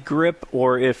have that grip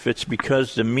or if it's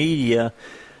because the media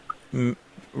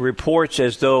reports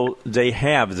as though they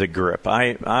have the grip.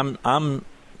 I'm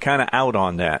kind of out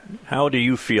on that. How do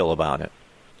you feel about it?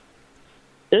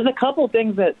 There's a couple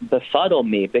things that befuddle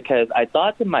me, because I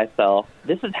thought to myself,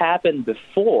 this has happened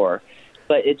before,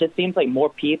 but it just seems like more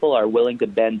people are willing to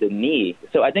bend the knee.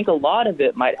 So I think a lot of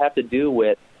it might have to do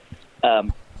with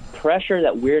pressure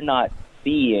that we're not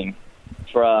seeing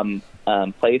from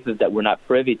places that we're not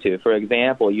privy to. For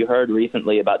example, you heard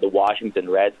recently about the Washington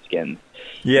Redskins.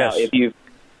 Yes. Now,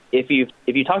 if you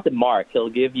talk to Mark, he'll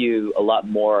give you a lot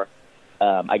more,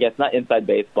 I guess not inside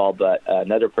baseball, but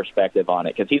another perspective on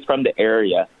it, because he's from the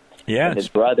area. Yes. And his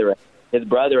brother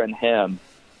and him,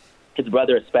 his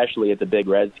brother especially, is a big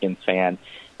Redskins fan.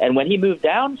 And when he moved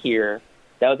down here,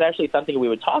 that was actually something we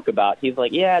would talk about. He's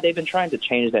like, yeah, they've been trying to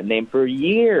change that name for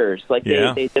years. Like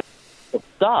they just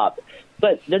stopped.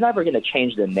 But they're never going to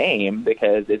change the name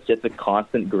because it's just a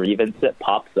constant grievance that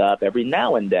pops up every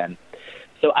now and then.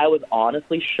 So I was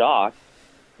honestly shocked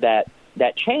that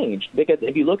changed, because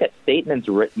if you look at statements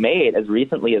made as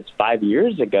recently as 5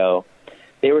 years ago,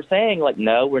 they were saying, like,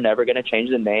 no, we're never going to change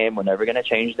the name. We're never going to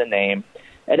change the name.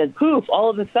 And then, poof,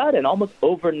 all of a sudden, almost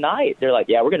overnight, they're like,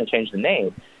 yeah, we're going to change the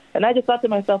name. And I just thought to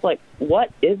myself, like,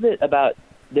 what is it about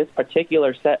this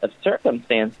particular set of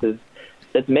circumstances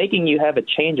that's making you have a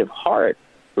change of heart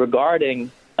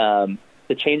regarding the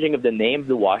changing of the name of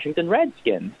the Washington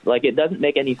Redskins? Like, it doesn't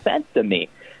make any sense to me.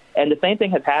 And the same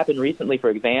thing has happened recently, for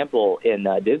example, in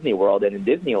Disney World and in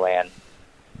Disneyland.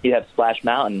 You have Splash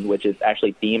Mountain, which is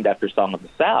actually themed after Song of the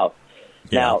South.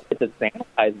 Now, it's a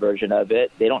sanitized version of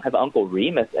it. They don't have Uncle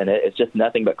Remus in it. It's just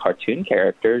nothing but cartoon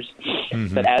characters.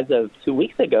 Mm-hmm. But as of 2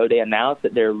 weeks ago, they announced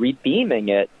that they're retheming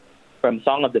it from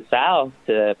Song of the South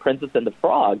to Princess and the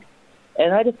Frog.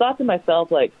 And I just thought to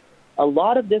myself, like, a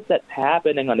lot of this that's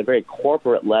happening on a very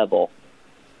corporate level,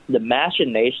 the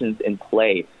machinations in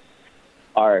place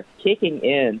are kicking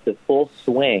into full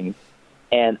swing.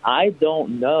 And I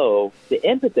don't know the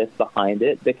impetus behind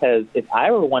it, because if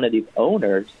I were one of these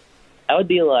owners, I would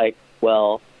be like,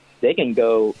 well, they can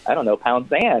go, I don't know, pound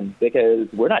sand,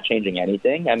 because we're not changing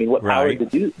anything. I mean, what powers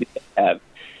do they have?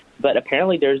 But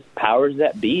apparently there's powers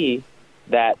that be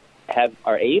that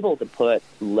are able to put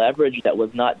leverage that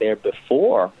was not there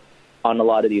before on a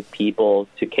lot of these people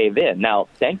to cave in. Now,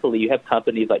 thankfully, you have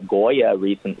companies like Goya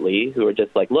recently who are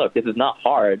just like, look, this is not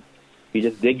hard. You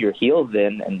just dig your heels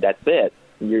in, and that's it.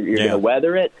 You're going to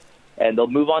weather it, and they'll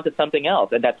move on to something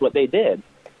else. And that's what they did.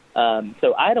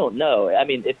 So I don't know. I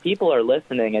mean, if people are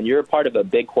listening and you're a part of a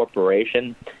big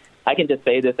corporation, I can just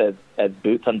say this as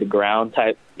boots on the ground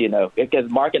type, because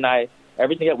Mark and I,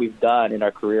 everything that we've done in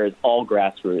our career is all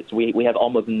grassroots. We have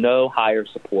almost no higher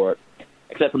support,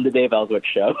 except from the Dave Elswick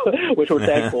show, which we're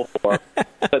thankful for.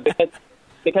 But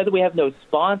because we have no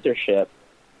sponsorship,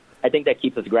 I think that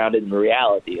keeps us grounded in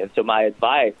reality. And so my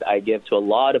advice I give to a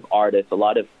lot of artists, a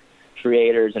lot of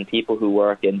creators and people who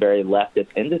work in very leftist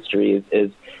industries is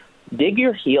dig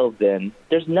your heels in.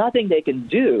 There's nothing they can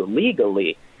do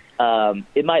legally.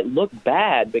 It might look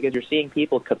bad because you're seeing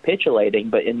people capitulating,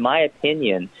 but in my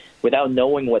opinion, without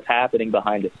knowing what's happening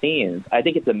behind the scenes, I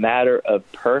think it's a matter of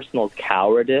personal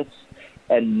cowardice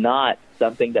and not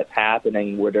something that's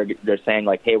happening where they're saying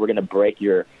like, hey, we're going to break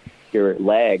your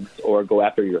legs or go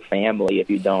after your family if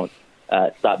you don't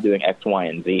stop doing X, Y,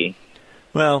 and Z.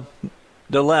 Well,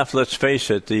 the left, let's face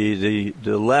it, the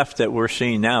left that we're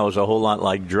seeing now is a whole lot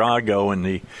like Drago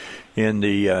in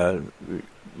the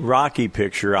Rocky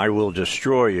picture, I will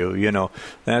destroy you.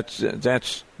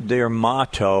 That's their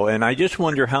motto. And I just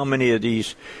wonder how many of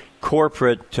these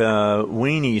corporate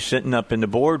weenies sitting up in the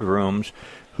boardrooms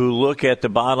who look at the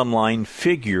bottom line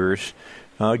figures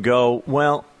go,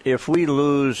 well, if we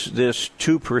lose this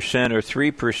 2% or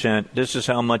 3%, this is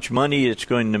how much money it's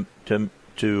going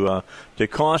to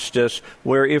cost us,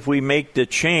 where if we make the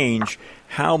change,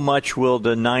 how much will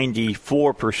the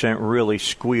 94% really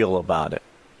squeal about it?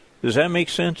 Does that make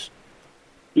sense?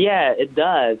 Yeah, it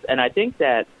does. And I think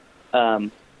that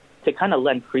to kind of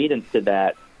lend credence to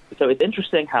that, so it's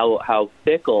interesting how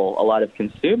fickle a lot of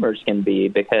consumers can be,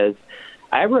 because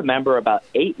I remember about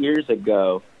 8 years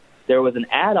ago, there was an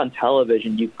ad on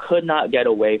television you could not get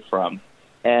away from.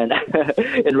 And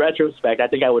in retrospect, I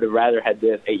think I would have rather had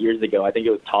this 8 years ago. I think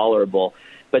it was tolerable.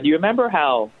 But do you remember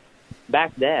how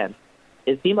back then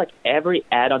it seemed like every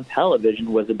ad on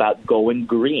television was about going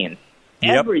green?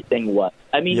 Yep. Everything was.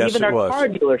 I mean, yes, even our car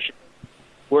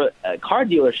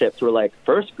dealerships were like,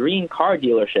 first green car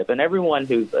dealership. And everyone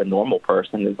who's a normal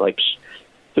person is like,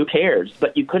 who cares?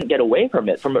 But you couldn't get away from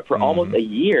it for almost a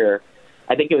year.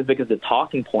 I think it was because the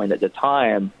talking point at the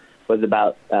time was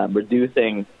about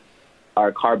reducing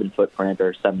our carbon footprint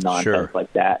or some nonsense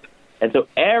like that. And so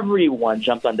everyone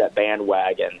jumped on that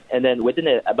bandwagon. And then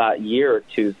within about a year or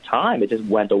two's time, it just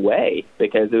went away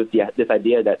because it was this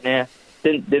idea that,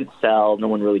 didn't sell. No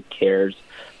one really cares.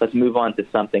 Let's move on to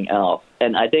something else.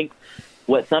 And I think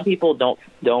what some people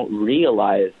don't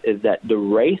realize is that the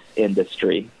race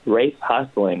industry, race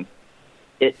hustling,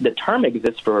 the term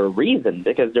exists for a reason,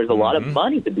 because there's a lot of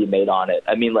money to be made on it.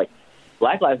 I mean, like,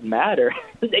 Black Lives Matter,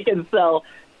 they can sell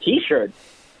T-shirts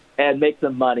and make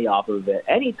some money off of it.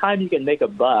 Anytime you can make a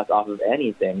buck off of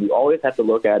anything, you always have to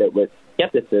look at it with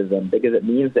skepticism, because it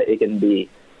means that it can be,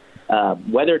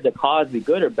 whether the cause be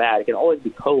good or bad, it can always be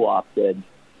co-opted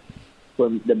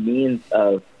from the means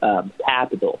of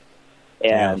capital.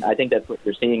 And I think that's what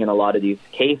you're seeing in a lot of these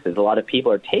cases. A lot of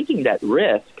people are taking that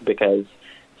risk because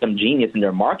some genius in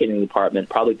their marketing department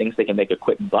probably thinks they can make a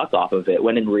quick buck off of it,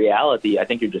 when in reality, I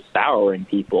think you're just souring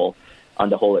people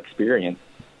on the whole experience.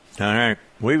 All right.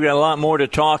 We've got a lot more to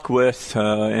talk with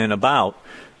and about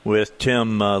with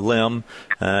Tim Lim.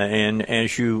 And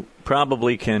as you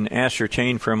probably can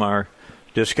ascertain from our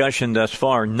discussion thus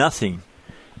far, nothing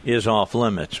is off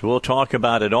limits. We'll talk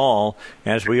about it all,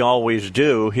 as we always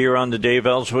do, here on the Dave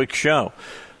Elswick Show.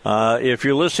 If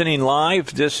you're listening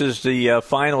live, this is the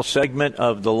final segment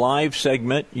of the live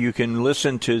segment. You can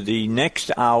listen to the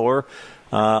next hour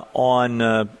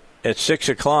at 6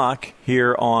 o'clock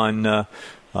here on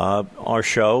our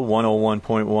show,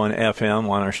 101.1 FM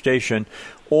on our station.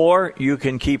 Or you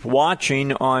can keep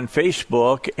watching on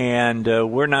Facebook, and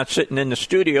we're not sitting in the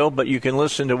studio, but you can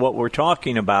listen to what we're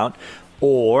talking about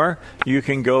or you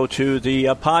can go to the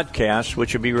podcast,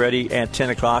 which will be ready at 10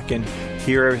 o'clock, and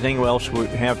hear everything else we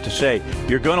have to say.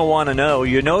 You're going to want to know.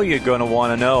 You know you're going to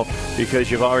want to know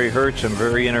because you've already heard some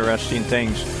very interesting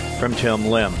things from Tim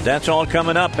Lim. That's all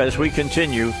coming up as we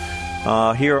continue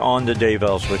here on the Dave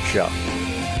Elswick Show.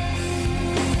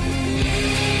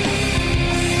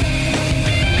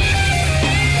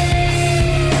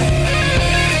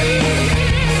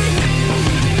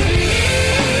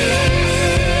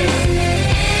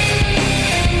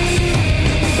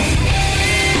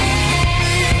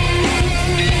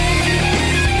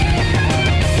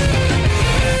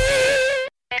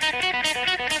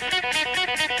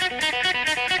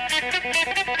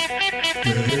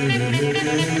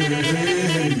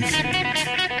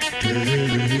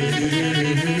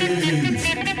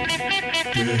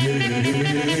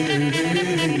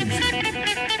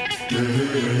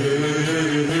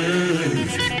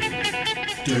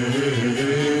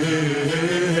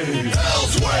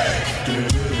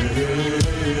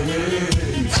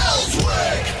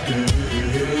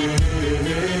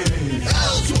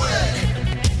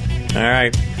 All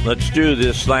right, let's do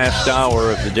this last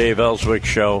hour of the Dave Elswick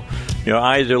Show. You're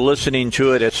either listening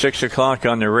to it at 6 o'clock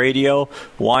on the radio,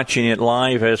 watching it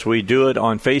live as we do it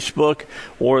on Facebook,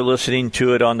 or listening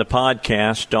to it on the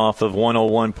podcast off of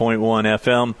 101.1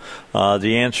 FM,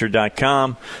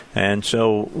 theanswer.com. And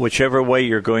so whichever way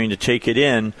you're going to take it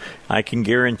in, I can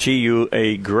guarantee you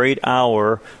a great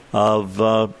hour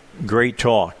of great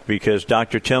talk, because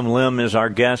Dr. Tim Lim is our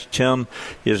guest. Tim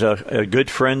is a good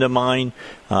friend of mine.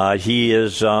 He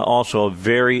is also a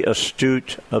very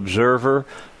astute observer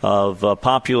of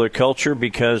popular culture,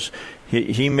 because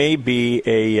he may be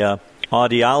a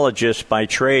audiologist by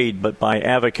trade, but by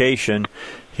avocation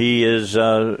he is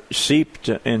seeped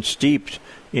and steeped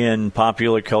in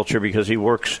popular culture, because he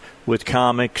works with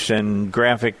comics and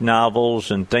graphic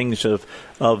novels and things of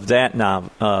that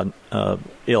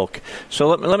ilk. So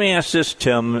let me ask this,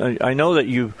 Tim. I know that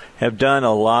you have done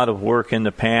a lot of work in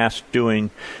the past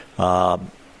doing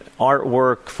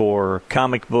artwork for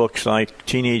comic books like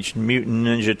Teenage Mutant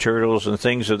Ninja Turtles and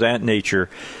things of that nature.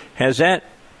 Has that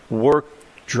work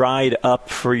dried up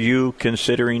for you,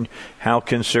 considering how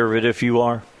conservative you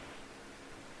are?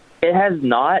 It has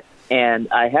not, and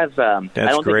I have. That's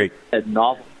I don't great. Think it's a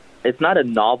novel. It's not a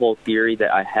novel theory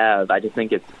that I have. I just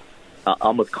think it's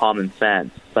almost common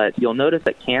sense. But you'll notice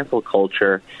that cancel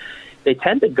culture, they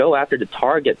tend to go after the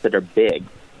targets that are big.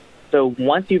 So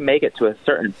once you make it to a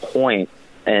certain point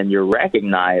and you're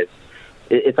recognized,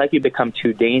 it's like you become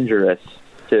too dangerous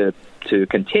to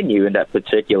continue in that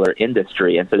particular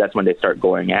industry. And so that's when they start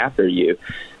going after you.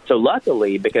 So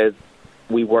luckily, because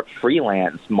we work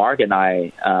freelance, Mark and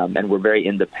I, and we're very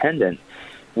independent,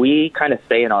 we kind of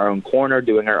stay in our own corner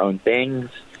doing our own things,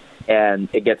 and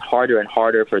it gets harder and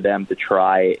harder for them to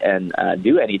try and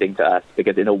do anything to us,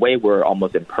 because in a way we're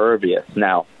almost impervious.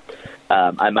 Now,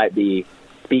 I might be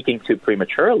speaking too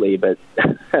prematurely, but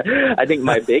I think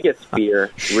my biggest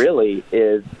fear really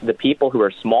is the people who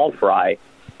are small fry.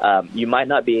 You might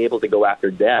not be able to go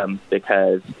after them,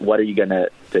 because what are you going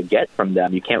to get from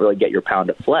them? You can't really get your pound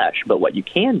of flesh. But what you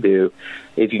can do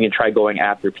is you can try going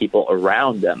after people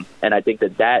around them. And I think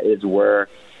that is where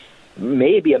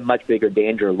maybe a much bigger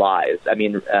danger lies. I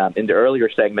mean, in the earlier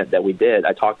segment that we did,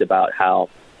 I talked about how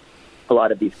a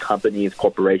lot of these companies,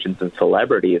 corporations, and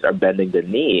celebrities are bending the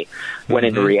knee, when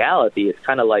in reality, it's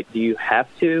kind of like, do you have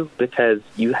to? Because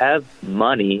you have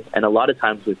money, and a lot of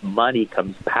times with money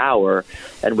comes power,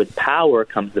 and with power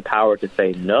comes the power to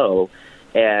say no,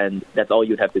 and that's all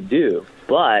you'd have to do.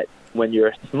 But when you're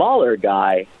a smaller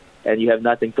guy and you have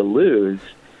nothing to lose,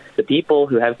 the people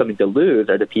who have something to lose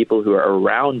are the people who are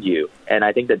around you. And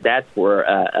I think that's where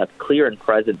a clear and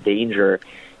present danger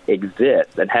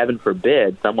exists. And heaven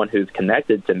forbid, someone who's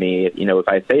connected to me, if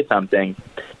I say something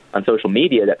on social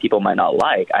media that people might not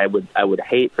like, I would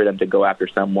hate for them to go after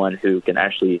someone who can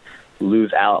actually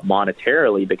lose out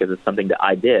monetarily because it's something that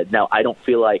I did. Now, I don't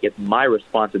feel like it's my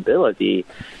responsibility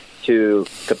to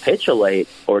capitulate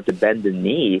or to bend the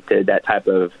knee to that type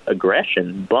of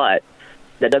aggression, but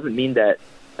that doesn't mean that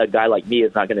a guy like me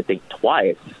is not going to think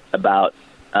twice about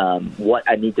what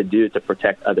I need to do to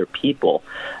protect other people.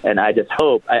 And I just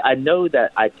hope, I know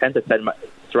that I tend to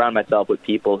surround myself with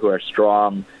people who are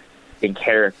strong in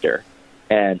character,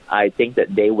 and I think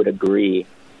that they would agree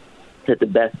that the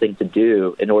best thing to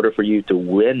do in order for you to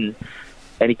win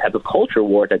any type of culture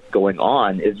war that's going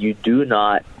on is you do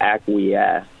not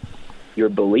acquiesce your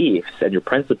beliefs and your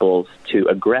principles to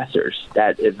aggressors.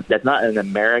 That's not an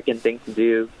American thing to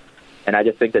do, and I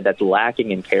just think that that's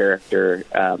lacking in character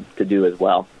to do as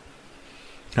well.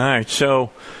 All right, so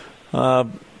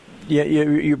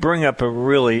you bring up a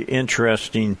really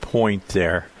interesting point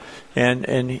there,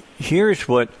 and here's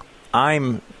what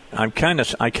I kind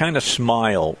of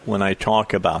smile when I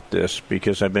talk about this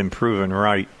because I've been proven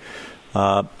right.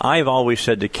 I've always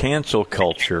said the cancel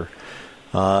culture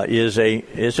is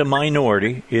a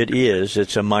minority.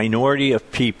 It's a minority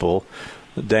of people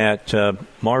that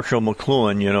Marshall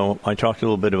McLuhan. I talked a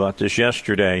little bit about this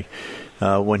yesterday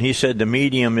when he said the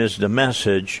medium is the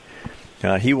message.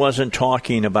 He wasn't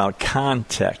talking about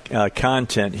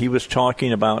content. He was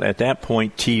talking about, at that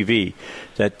point, TV.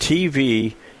 That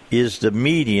TV is the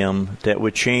medium that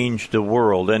would change the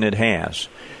world, and it has.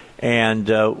 And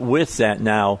with that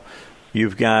now,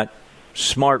 you've got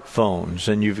smartphones,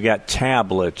 and you've got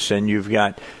tablets, and you've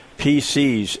got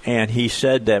PCs. And he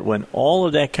said that when all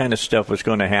of that kind of stuff was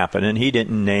going to happen, and he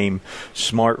didn't name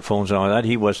smartphones and all that,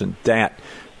 he wasn't that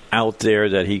out there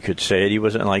that he could say it. He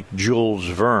wasn't like Jules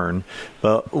Verne.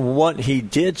 But what he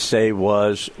did say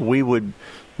was we would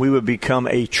become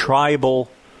a tribal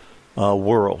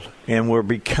world, and we're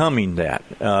becoming that.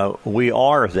 We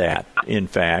are that, in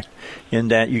fact, in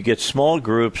that you get small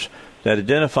groups that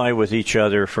identify with each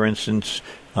other, for instance,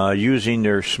 using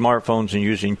their smartphones and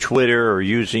using Twitter or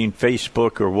using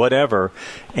Facebook or whatever,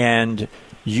 and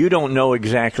you don't know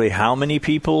exactly how many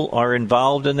people are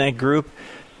involved in that group,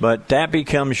 but that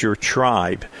becomes your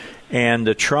tribe. And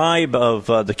the tribe of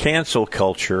the cancel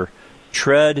culture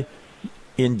tread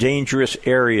in dangerous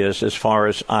areas as far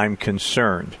as I'm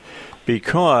concerned.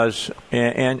 Because,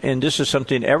 and this is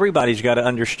something everybody's got to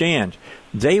understand,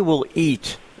 they will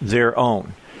eat their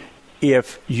own.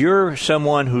 If you're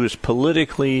someone who's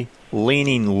politically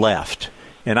leaning left,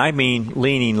 and I mean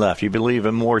leaning left, you believe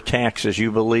in more taxes,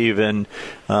 you believe in,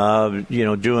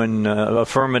 doing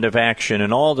affirmative action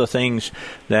and all the things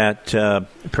that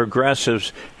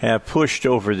progressives have pushed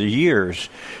over the years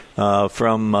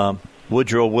from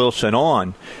Woodrow Wilson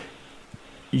on,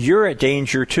 you're at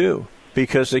danger too,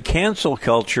 because the cancel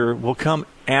culture will come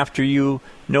after you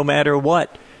no matter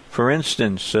what. For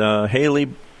instance, Halle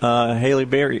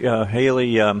Berry,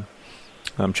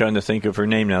 I'm trying to think of her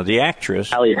name now, the actress.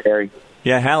 Halle Berry.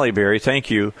 Yeah, Halle Berry,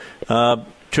 thank you.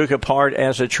 Took a part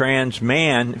as a trans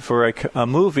man for a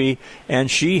movie, and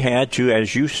she had to,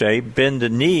 as you say, bend the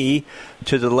knee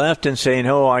to the left and saying,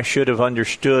 I should have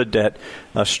understood that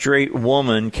a straight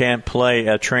woman can't play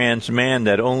a trans man,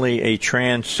 that only a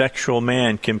transsexual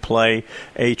man can play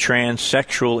a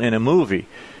transsexual in a movie.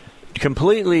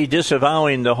 Completely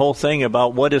disavowing the whole thing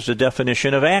about what is the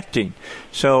definition of acting.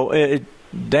 So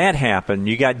that happened.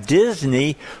 You got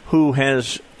Disney, who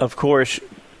has, of course,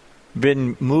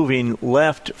 been moving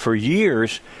left for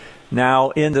years,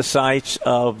 now in the sights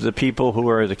of the people who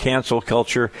are the cancel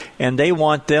culture, and they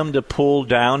want them to pull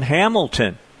down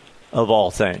Hamilton, of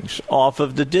all things, off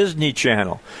of the Disney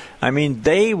Channel. I mean,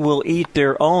 they will eat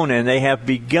their own, and they have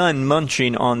begun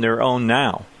munching on their own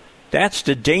now. That's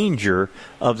the danger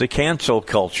of the cancel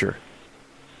culture.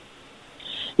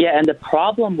 Yeah, and the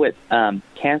problem with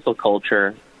cancel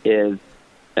culture is,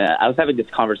 I was having this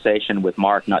conversation with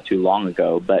Mark not too long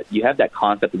ago, but you have that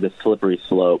concept of the slippery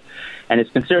slope, and it's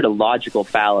considered a logical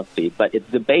fallacy, but it's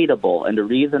debatable, and the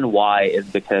reason why is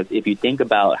because if you think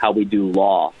about how we do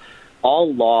law,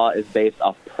 all law is based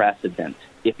off precedent.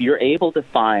 If you're able to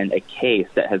find a case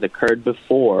that has occurred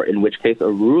before, in which case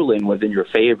a ruling was in your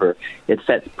favor, it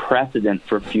sets precedent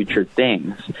for future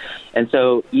things. And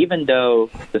so even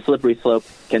though the slippery slope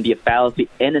can be a fallacy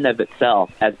in and of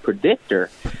itself as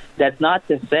predictor, that's not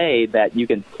to say that you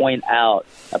can point out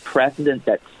a precedent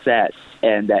that's set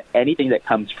and that anything that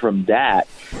comes from that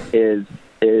is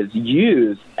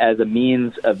used as a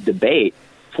means of debate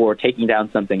for taking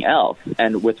down something else.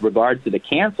 And with regards to the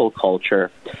cancel culture,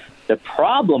 the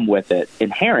problem with it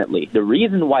inherently, the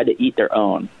reason why they eat their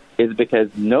own, is because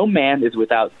no man is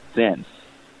without sin.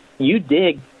 You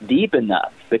dig deep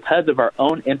enough because of our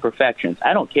own imperfections.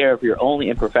 I don't care if your only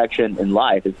imperfection in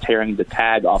life is tearing the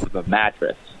tag off of a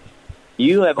mattress.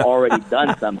 You have already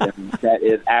done something that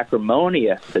is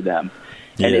acrimonious to them.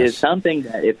 And it is something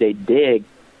that if they dig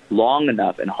long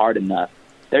enough and hard enough,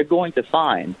 they're going to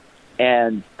find.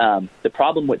 And the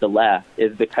problem with the left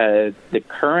is because the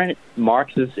current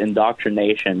Marxist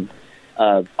indoctrination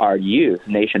of our youth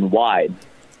nationwide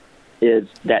is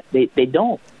that they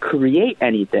don't create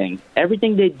anything.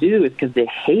 Everything they do is because they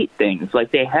hate things.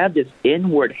 Like they have this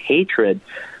inward hatred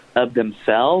of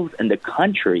themselves and the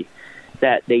country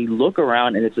that they look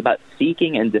around and it's about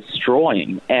seeking and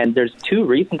destroying. And there's two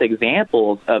recent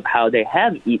examples of how they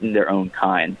have eaten their own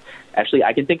kind. Actually,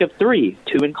 I can think of three,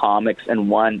 two in comics and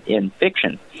one in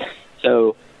fiction.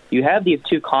 So you have these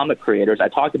two comic creators. I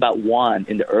talked about one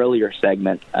in the earlier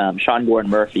segment, Sean Gordon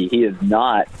Murphy. He is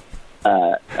not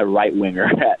a right winger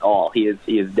at all. He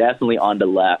is definitely on the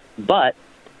left, but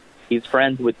he's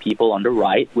friends with people on the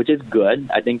right, which is good.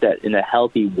 I think that in a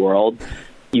healthy world,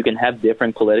 you can have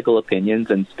different political opinions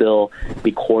and still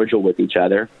be cordial with each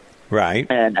other. Right.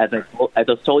 And as I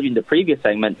told you in the previous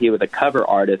segment, he was a cover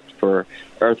artist for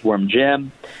Earthworm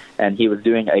Jim, and he was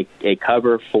doing a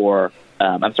cover for,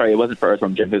 I'm sorry, it wasn't for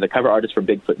Earthworm Jim. He was a cover artist for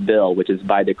Bigfoot Bill, which is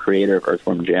by the creator of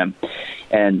Earthworm Jim.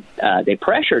 And they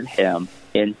pressured him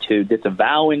into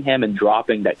disavowing him and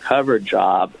dropping that cover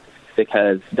job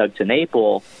because Doug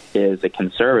TenNapel is a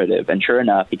conservative. And sure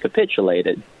enough, he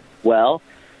capitulated. Well,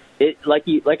 like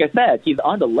I said, he's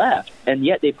on the left, and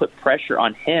yet they put pressure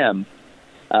on him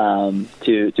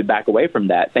to back away from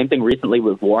that. Same thing recently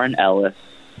with Warren Ellis.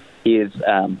 He is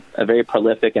a very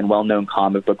prolific and well-known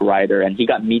comic book writer, and he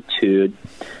got Me Too'd.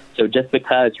 So just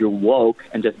because you're woke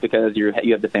and just because you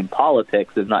have the same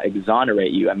politics does not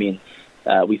exonerate you. I mean,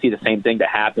 we see the same thing that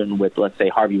happened with, let's say,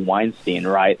 Harvey Weinstein,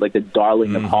 right? Like the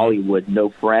darling of Hollywood, no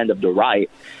friend of the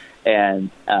right. And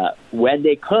when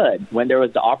there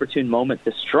was the opportune moment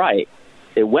to strike,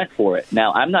 they went for it.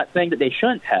 Now, I'm not saying that they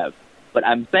shouldn't have, but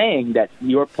I'm saying that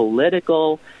your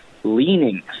political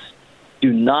leanings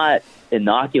do not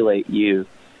inoculate you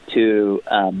to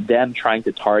them trying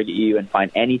to target you and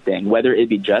find anything, whether it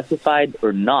be justified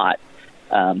or not.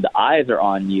 The eyes are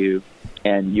on you,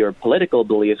 and your political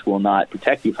beliefs will not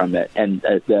protect you from it. And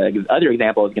the other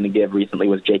example I was going to give recently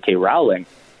was J.K. Rowling.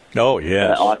 Oh,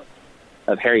 yes.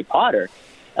 Of Harry Potter.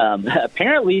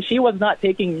 Apparently, she was not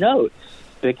taking notes,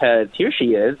 because here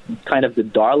she is, kind of the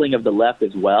darling of the left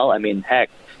as well. I mean, heck,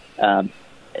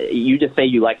 you just say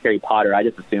you like Harry Potter, I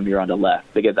just assume you're on the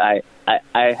left, because I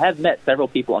have met several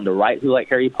people on the right who like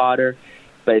Harry Potter,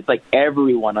 but it's like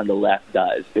everyone on the left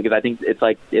does, because I think it's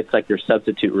like their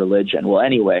substitute religion. Well,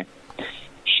 anyway,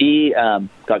 she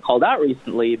got called out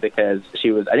recently because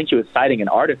she was citing an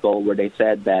article where they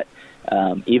said that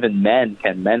even men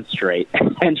can menstruate.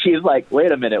 And she's like,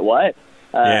 wait a minute, what?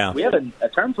 We have a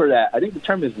term for that. I think the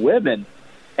term is women.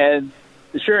 And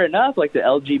sure enough, like the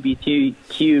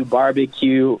LGBTQ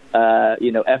barbecue,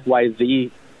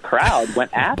 FYZ crowd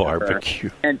went after barbecue.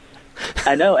 her. And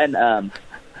I know, and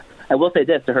I will say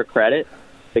this to her credit,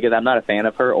 because I'm not a fan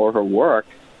of her or her work,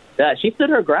 that she stood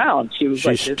her ground. She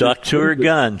stuck to her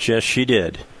guns. Yes, she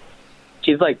did.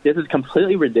 She's like, this is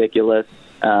completely ridiculous.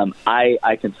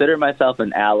 I consider myself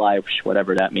an ally,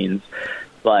 whatever that means.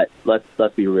 But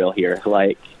let's be real here.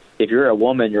 Like, if you're a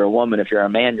woman, you're a woman. If you're a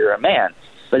man, you're a man.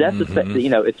 But that's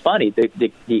it's funny.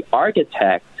 The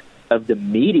architect of the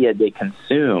media they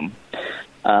consume,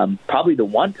 probably the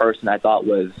one person I thought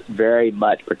was very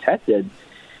much protected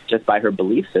just by her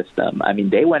belief system. I mean,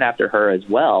 they went after her as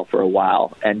well for a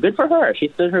while, and good for her. She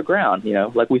stood her ground.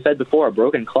 Like we said before,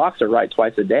 broken clocks are right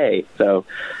twice a day. So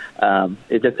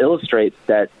it just illustrates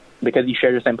that because you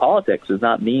share the same politics does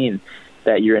not mean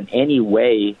that you're in any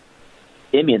way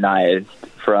immunized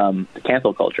from the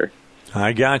cancel culture.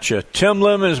 I gotcha. Tim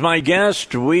Lim is my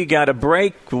guest. We got a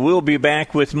break. We'll be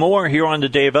back with more here on the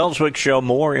Dave Elswick Show.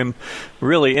 More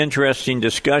really interesting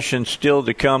discussion still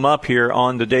to come up here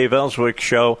on the Dave Elswick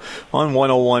Show on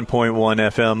 101.1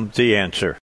 FM, The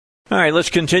Answer. All right, let's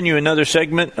continue another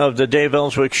segment of the Dave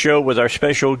Elswick Show with our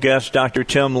special guest, Dr.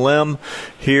 Tim Lim,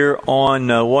 here on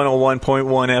 101.1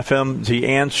 FM, The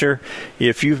Answer.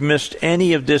 If you've missed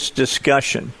any of this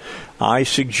discussion, I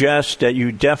suggest that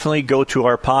you definitely go to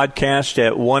our podcast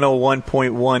at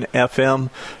 101.1 FM,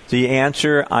 The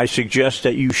Answer. I suggest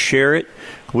that you share it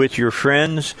with your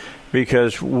friends,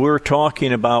 because we're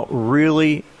talking about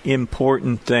really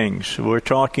important things. We're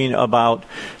talking about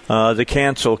the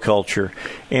cancel culture.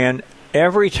 And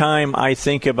every time I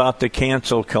think about the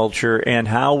cancel culture and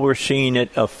how we're seeing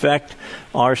it affect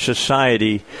our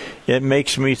society, it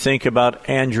makes me think about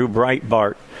Andrew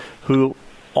Breitbart, who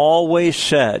always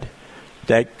said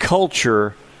that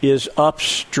culture is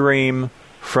upstream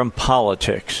from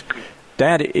politics.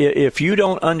 That if you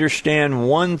don't understand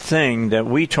one thing that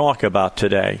we talk about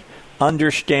today,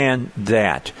 understand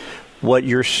that what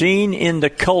you're seeing in the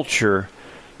culture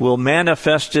will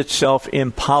manifest itself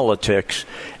in politics,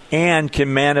 and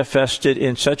can manifest it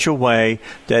in such a way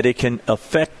that it can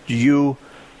affect you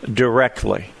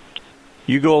directly.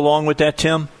 You go along with that,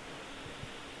 Tim?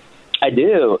 I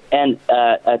do, and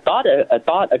a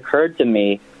thought occurred to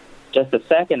me just a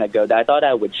second ago that I thought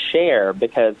I would share,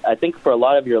 because I think for a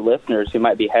lot of your listeners who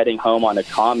might be heading home on a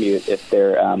commute if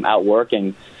they're out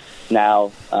working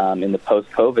now in the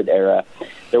post-COVID era,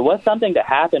 there was something that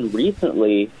happened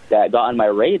recently that got on my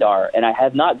radar, and I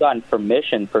have not gotten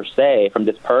permission per se from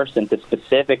this person to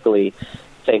specifically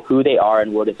say who they are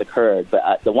and where this occurred.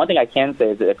 But the one thing I can say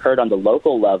is it occurred on the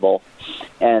local level,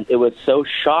 and it was so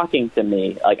shocking to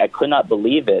me. Like, I could not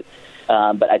believe it.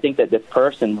 But I think that this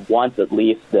person wants at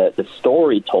least the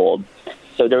story told.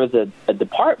 So there was a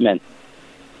department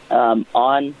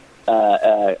on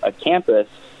a campus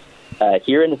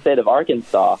here in the state of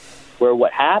Arkansas where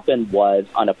what happened was,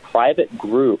 on a private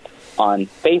group on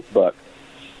Facebook,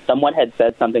 someone had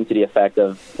said something to the effect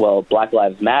of, well, Black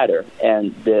Lives Matter.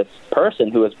 And this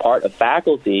person who was part of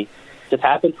faculty just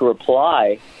happened to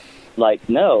reply, like,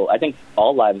 no, I think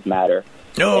all lives matter.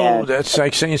 Oh, that's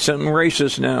like saying something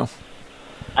racist now.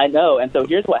 I know. And so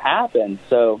here's what happened.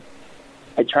 So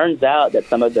it turns out that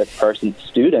some of this person's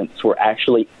students were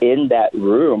actually in that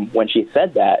room when she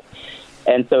said that.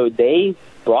 And so they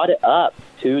brought it up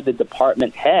to the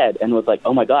department head and was like,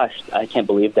 oh, my gosh, I can't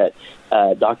believe that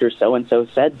Dr. So-and-so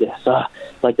said this.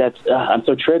 I'm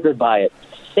so triggered by it.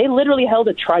 They literally held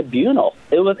a tribunal.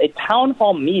 It was a town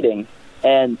hall meeting,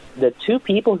 and the two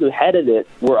people who headed it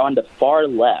were on the far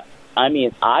left. I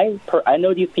mean, I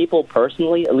know these people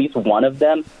personally, at least one of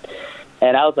them,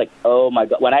 and I was like, oh, my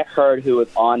God. When I heard who was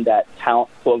on that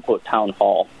quote-unquote town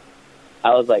hall,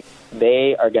 I was like,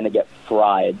 they are going to get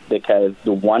fried, because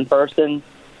the one person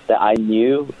that I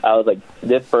knew, I was like,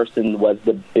 this person was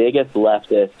the biggest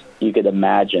leftist you could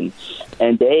imagine.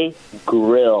 And they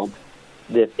grilled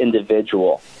this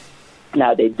individual.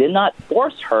 Now, they did not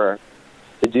force her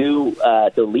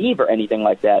to leave or anything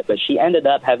like that, but she ended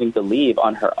up having to leave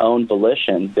on her own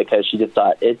volition because she just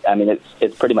thought,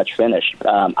 it's pretty much finished.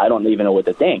 I don't even know what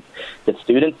to think. The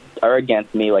students are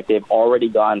against me. Like, they've already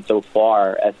gone so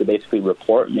far as to basically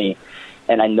report me.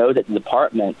 And I know that the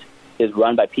department is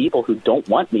run by people who don't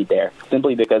want me there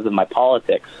simply because of my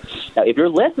politics. Now, if you're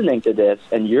listening to this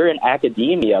and you're in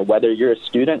academia, whether you're a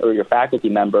student or you're a faculty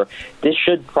member, this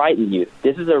should frighten you.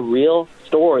 This is a real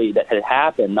story that had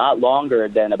happened not longer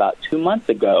than about 2 months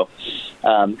ago,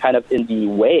 kind of in the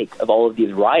wake of all of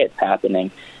these riots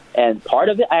happening. And part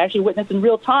of it I actually witnessed in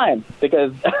real time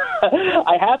because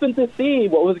I happened to see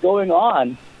what was going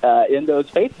on in those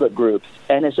Facebook groups.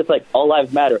 And it's just like, all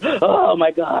lives matter. Oh,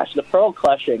 my gosh, the pearl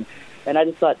clutching. And I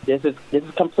just thought, this is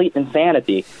complete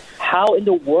insanity. How in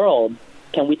the world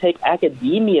can we take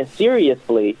academia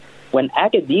seriously when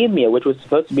academia, which was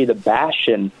supposed to be the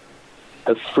bastion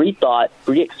of free thought,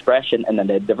 free expression, and then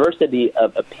the diversity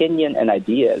of opinion and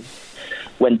ideas,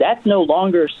 when that's no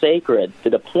longer sacred to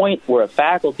the point where a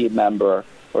faculty member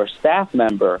or staff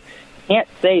member can't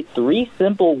say 3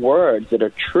 simple words that are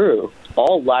true,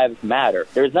 all lives matter.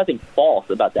 There's nothing false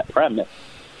about that premise.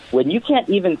 When you can't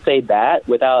even say that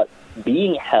without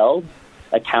being held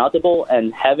accountable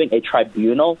and having a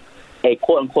tribunal, a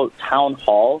quote-unquote town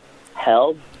hall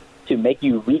held to make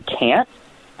you recant,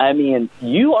 I mean,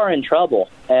 you are in trouble.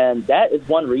 And that is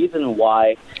one reason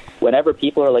why whenever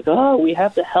people are like, oh, we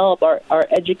have to help our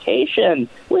education,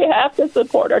 we have to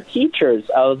support our teachers,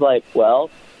 I was like, well,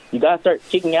 you got to start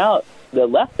kicking out the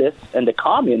leftists and the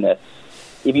communists.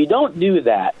 If you don't do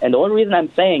that, and the only reason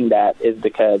I'm saying that is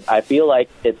because I feel like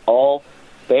it's all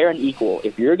fair and equal.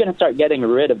 If you're going to start getting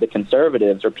rid of the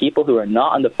conservatives or people who are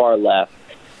not on the far left,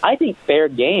 I think fair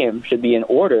game should be in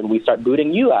order and we start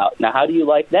booting you out. Now, how do you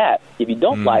like that? If you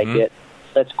don't like it,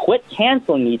 let's quit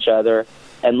canceling each other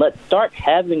and let's start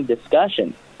having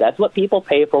discussion. That's what people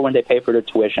pay for when they pay for their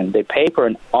tuition. They pay for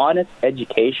an honest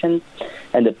education,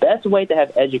 and the best way to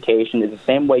have education is the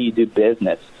same way you do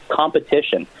business: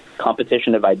 competition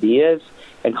of ideas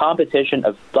and competition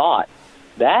of thought.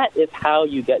 That is how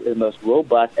you get the most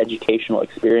robust educational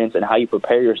experience and how you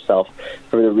prepare yourself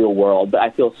for the real world. But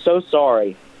I feel so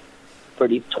sorry for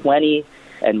these 20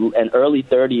 and early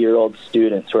 30-year-old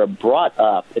students who are brought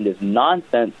up in this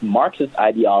nonsense Marxist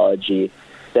ideology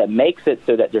that makes it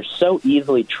so that they're so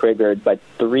easily triggered by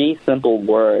 3 simple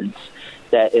words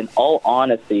that, in all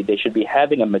honesty, they should be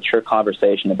having a mature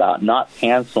conversation about, not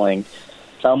canceling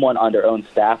someone on their own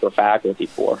staff or faculty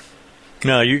for.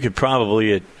 Now, you could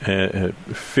probably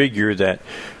figure that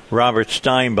Robert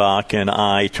Steinbach and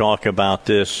I talk about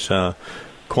this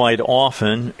quite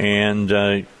often,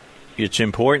 and it's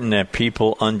important that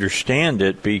people understand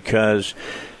it because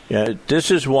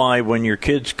this is why when your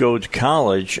kids go to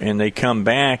college and they come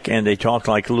back and they talk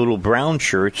like little brown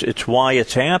shirts, it's why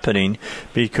it's happening,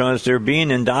 because they're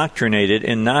being indoctrinated.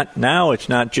 And now it's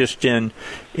not just in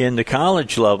the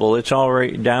college level, it's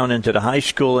already down into the high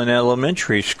school and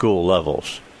elementary school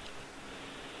levels.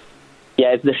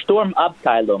 Yeah, it's the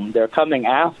Sturmabteilung. They're coming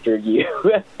after you.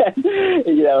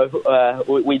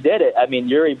 We did it. I mean,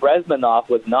 Yuri Brezmenov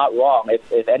was not wrong.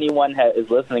 If anyone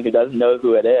is listening who doesn't know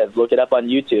who it is, look it up on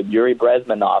YouTube. Yuri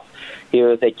Brezmenov. He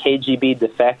was a KGB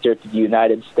defector to the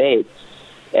United States.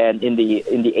 And in the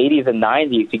 80s and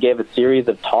 90s, he gave a series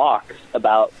of talks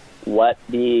about what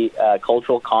the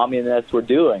cultural communists were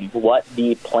doing, what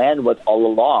the plan was all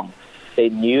along. They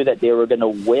knew that they were going to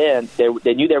win.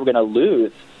 They knew they were going to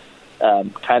lose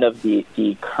kind of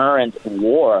the current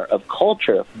war of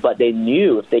culture, but they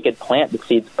knew if they could plant the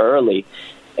seeds early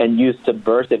and use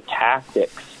subversive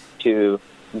tactics to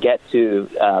get to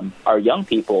our young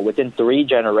people, within 3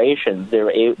 generations,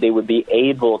 they would be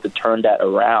able to turn that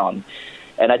around.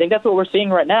 And I think that's what we're seeing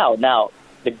right now. Now,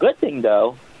 the good thing,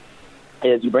 though,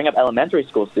 is you bring up elementary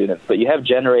school students, but you have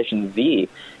Generation Z,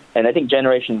 and I think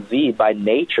Generation Z, by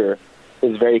nature,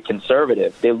 is very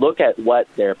conservative. They look at what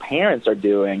their parents are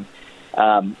doing,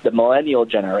 the millennial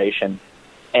generation,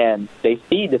 and they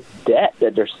see this debt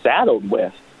that they're saddled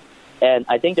with. And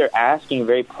I think they're asking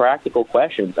very practical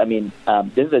questions. I mean,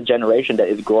 this is a generation that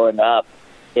is growing up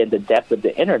in the depth of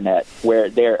the internet, where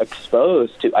they're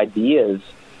exposed to ideas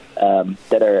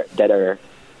that are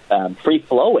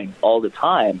free-flowing all the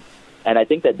time. And I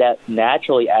think that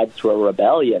naturally adds to a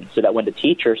rebellion, so that when the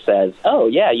teacher says, oh,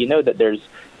 yeah, you know that there's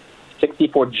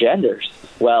 64 genders,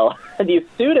 well, these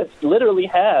students literally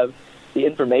have the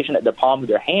information at the palm of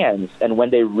their hands. And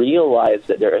when they realize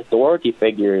that their authority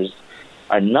figures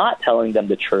are not telling them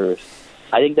the truth,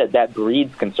 I think that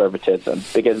breeds conservatism,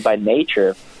 because by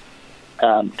nature,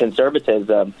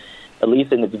 conservatism, at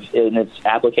least in its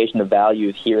application of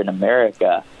values here in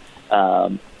America,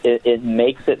 it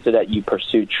makes it so that you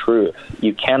pursue truth.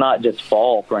 You cannot just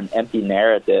fall for an empty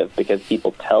narrative because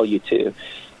people tell you to.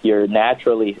 You're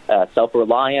naturally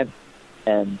self-reliant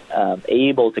and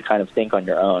able to kind of think on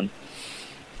your own.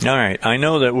 All right. I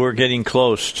know that we're getting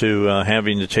close to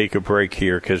having to take a break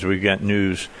here because we've got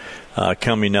news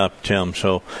coming up, Tim.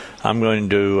 So I'm going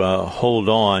to hold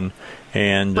on,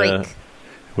 and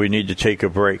we need to take a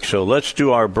break. So let's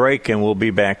do our break, and we'll be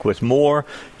back with more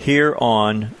here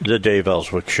on The Dave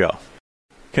Elswick Show.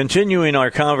 Continuing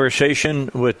our conversation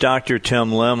with Dr.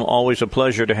 Tim Lim, always a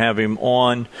pleasure to have him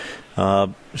on.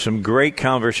 Some great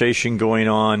conversation going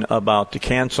on about the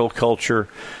cancel culture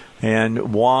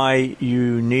and why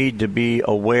you need to be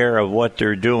aware of what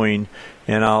they're doing.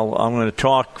 And I'm going to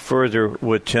talk further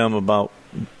with Tim about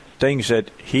things that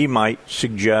he might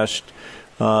suggest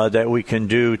that we can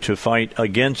do to fight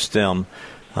against them.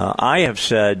 I have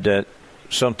said that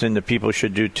something that people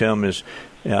should do, Tim, is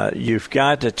you've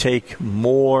got to take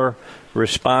more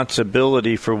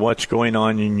responsibility for what's going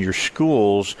on in your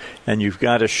schools, and you've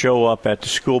got to show up at the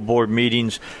school board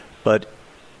meetings. But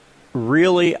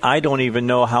really, I don't even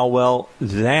know how well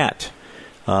that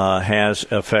has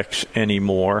effects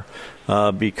anymore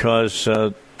because,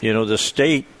 the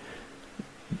state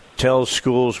tells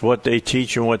schools what they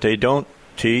teach and what they don't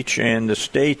teach, and the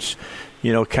states,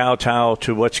 kowtow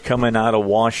to what's coming out of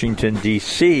Washington,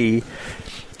 D.C.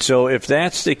 So if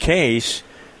that's the case,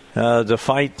 the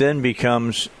fight then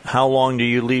becomes, how long do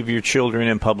you leave your children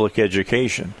in public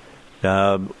education?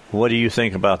 What do you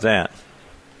think about that?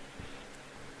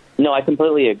 No, I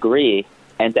completely agree.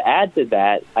 And to add to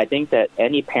that, I think that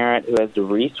any parent who has the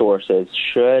resources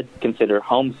should consider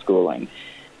homeschooling.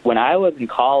 When I was in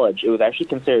college, it was actually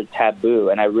considered taboo,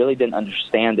 and I really didn't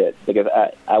understand it because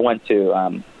I was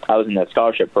in a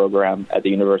scholarship program at the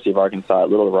University of Arkansas at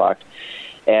Little Rock,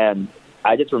 and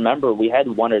I just remember we had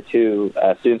 1 or 2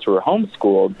 students who were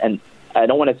homeschooled, and I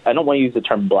don't want to use the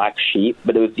term black sheep,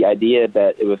 but it was the idea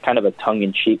that it was kind of a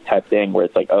tongue-in-cheek type thing where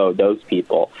it's like, oh, those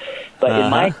people. But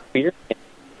in my experience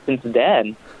since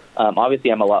then,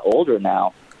 obviously I'm a lot older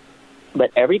now,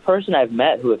 but every person I've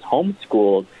met who is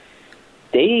homeschooled,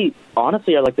 they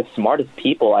honestly are like the smartest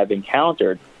people I've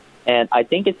encountered. And I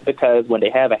think it's because when they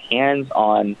have a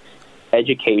hands-on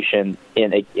education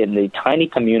in the tiny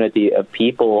community of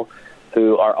people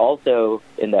who are also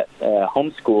in that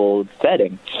homeschooled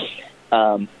setting,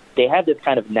 they have this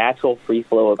kind of natural free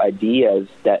flow of ideas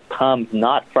that comes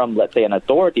not from, let's say, an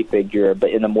authority figure, but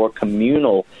in a more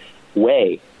communal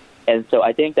way. And so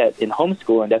I think that in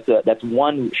homeschooling, that's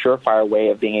one surefire way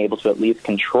of being able to at least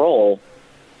control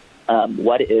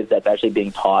what it is that's actually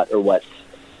being taught or what's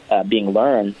being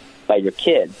learned by your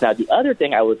kids. Now, the other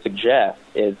thing I would suggest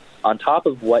is, on top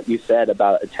of what you said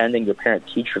about attending your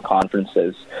parent-teacher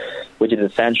conferences, which is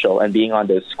essential, and being on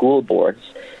those school boards,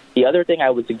 the other thing I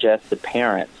would suggest to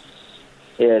parents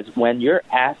is when you're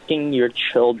asking your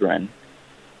children,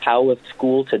 how was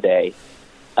school today,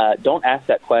 don't ask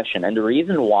that question. And the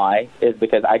reason why is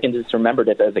because I can just remember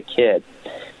this as a kid.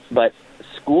 But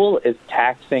school is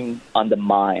taxing on the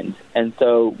mind. And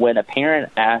so when a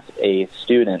parent asks a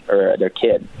student or their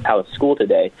kid, how was school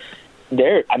today,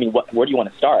 where do you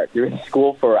want to start? You're in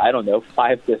school for,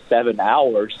 5 to 7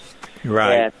 hours.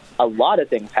 Right. And a lot of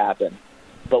things happen.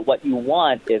 But what you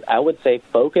want is, I would say,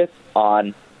 focus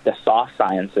on the soft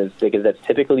sciences, because that's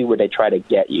typically where they try to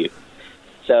get you.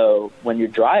 So when you're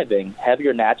driving, have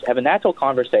a natural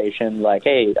conversation like,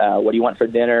 hey, what do you want for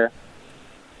dinner?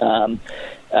 How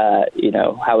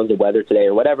was the weather today,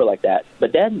 or whatever like that.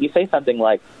 But then you say something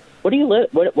like, what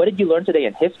did you learn today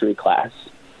in history class?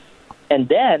 And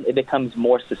then it becomes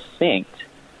more succinct,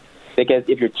 because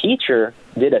if your teacher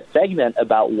did a segment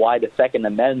about why the Second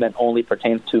Amendment only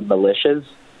pertains to militias,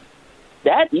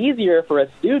 that's easier for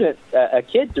a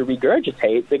kid to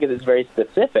regurgitate, because it's very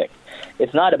specific.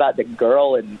 It's not about the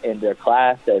girl in their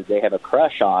class that they have a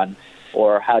crush on,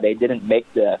 or how they didn't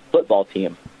make the football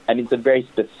team. I mean, it's a very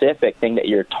specific thing that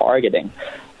you're targeting.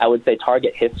 I would say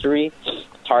target history,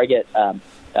 target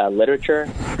literature,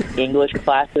 English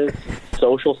classes,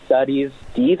 social studies.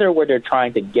 These are where they're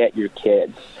trying to get your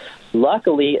kids.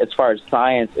 Luckily, as far as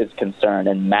science is concerned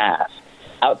and math,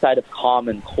 outside of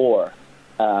Common Core,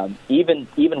 even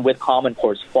with Common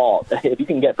Core's fault, if you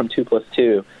can get from 2 +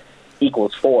 2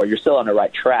 = 4, you're still on the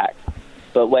right track.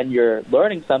 But when you're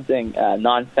learning something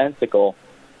nonsensical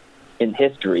in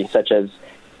history, such as,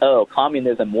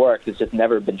 communism works, it's just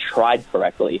never been tried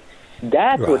correctly,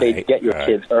 that's where they get your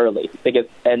kids early. Because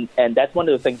and that's one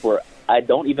of those things where I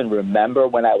don't even remember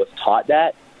when I was taught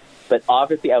that, but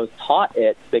obviously I was taught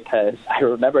it because I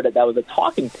remember that was a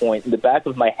talking point in the back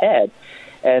of my head.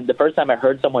 And the first time I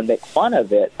heard someone make fun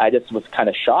of it, I just was kind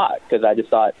of shocked, because I just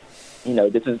thought,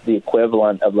 this is the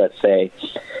equivalent of, let's say,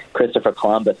 Christopher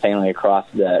Columbus sailing across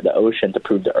the ocean to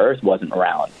prove the Earth wasn't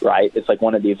round, right? It's like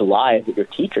one of these lies that your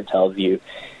teacher tells you,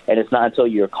 and it's not until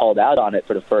you're called out on it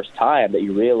for the first time that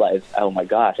you realize, oh my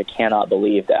gosh, I cannot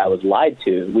believe that I was lied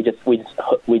to. We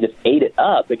just ate it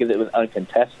up because it was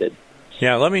uncontested.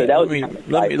 Yeah, let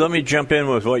me jump in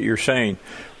with what you're saying.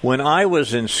 When I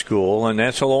was in school, and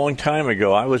that's a long time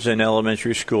ago, I was in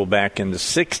elementary school back in the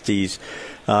 60s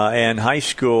and high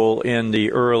school in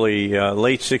the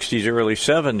late 60s, early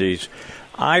 70s.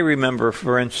 I remember,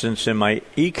 for instance, in my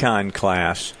econ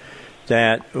class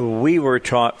that we were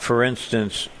taught, for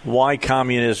instance, why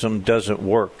communism doesn't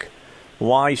work,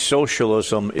 why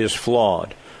socialism is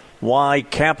flawed, why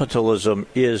capitalism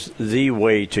is the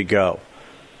way to go.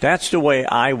 That's the way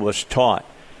I was taught.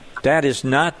 That is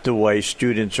not the way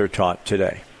students are taught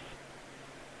today.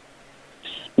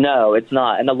 No, it's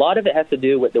not. And a lot of it has to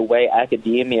do with the way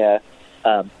academia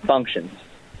functions.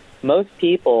 Most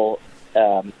people,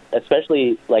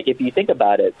 especially, like, if you think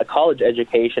about it, a college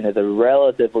education is a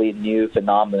relatively new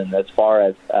phenomenon as far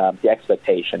as the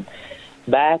expectation.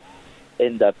 Back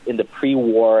in the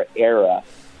pre-war era,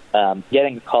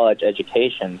 getting a college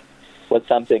education was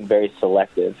something very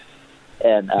selective.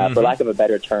 And for lack of a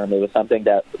better term, it was something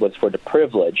that was for the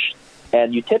privileged.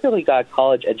 And you typically got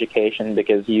college education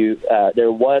because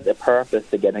there was a purpose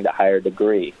to getting the higher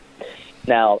degree.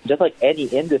 Now, just like any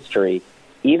industry,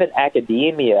 even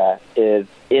academia is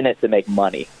in it to make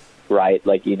money, right?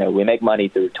 Like, we make money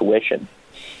through tuition.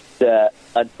 The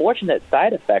unfortunate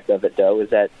side effect of it, though,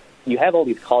 is that you have all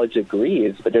these college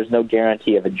degrees, but there's no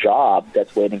guarantee of a job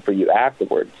that's waiting for you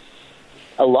afterwards.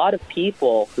 A lot of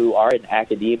people who are in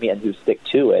academia and who stick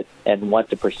to it and want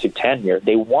to pursue tenure,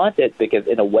 they want it because,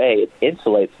 in a way, it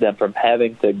insulates them from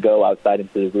having to go outside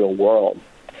into the real world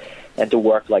and to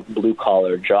work like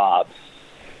blue-collar jobs.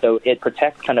 So it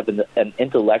protects kind of an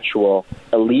intellectual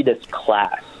elitist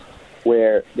class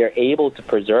where they're able to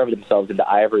preserve themselves in the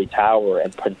ivory tower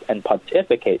and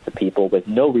pontificate to people with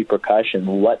no repercussion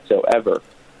whatsoever.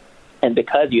 And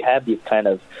because you have these kind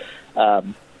of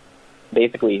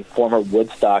basically former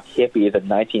Woodstock hippies of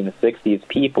 1960s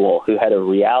people who had a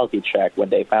reality check when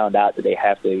they found out that they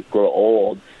have to grow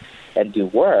old and do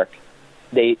work,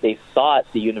 they sought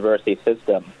the university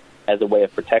system as a way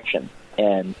of protection.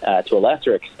 And to a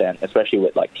lesser extent, especially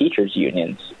with like teachers'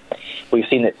 unions, we've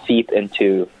seen it seep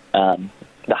into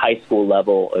the high school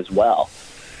level as well.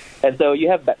 And so you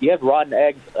have rotten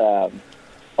eggs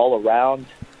all around,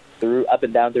 up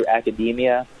and down through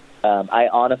academia. I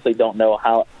honestly don't know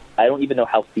how. I don't even know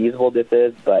how feasible this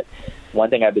is, but one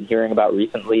thing I've been hearing about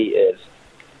recently is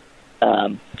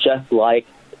just like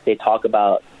they talk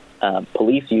about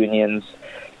police unions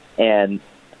and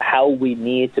how we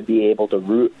need to be able to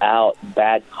root out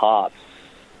bad cops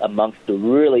amongst the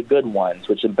really good ones,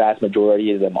 which the vast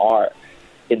majority of them are.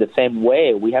 In the same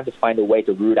way, we have to find a way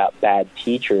to root out bad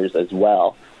teachers as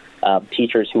well.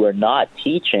 Teachers who are not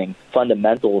teaching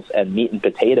fundamentals and meat and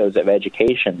potatoes of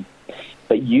education,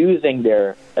 but using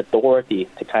their authority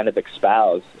to kind of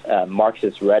espouse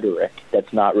Marxist rhetoric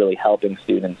that's not really helping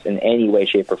students in any way,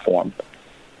 shape, or form.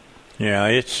 Yeah,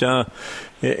 it's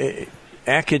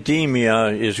academia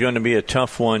is going to be a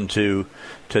tough one to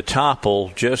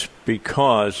topple just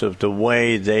because of the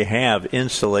way they have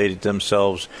insulated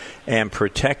themselves and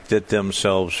protected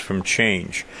themselves from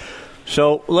change.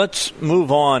 So let's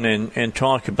move on and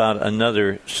talk about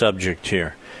another subject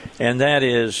here, and that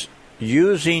is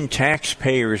using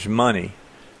taxpayers' money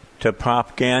to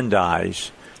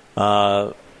propagandize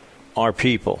our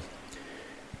people.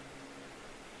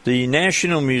 The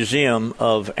National Museum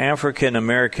of African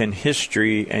American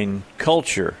History and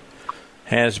Culture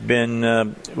has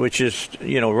been, which is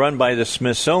run by the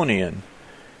Smithsonian,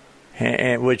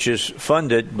 which is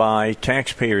funded by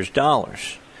taxpayers'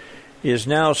 dollars, is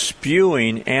now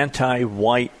spewing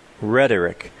anti-white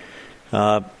rhetoric.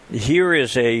 Here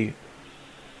is an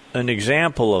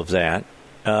example of that.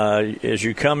 As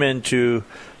you come into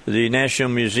the National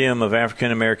Museum of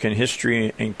African American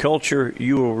History and Culture,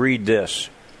 you will read this.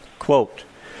 Quote,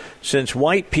 "Since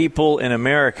white people in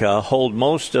America hold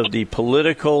most of the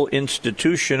political,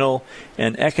 institutional,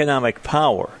 and economic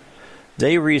power,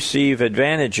 they receive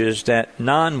advantages that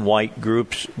non-white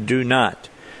groups do not.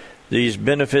 These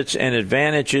benefits and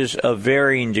advantages of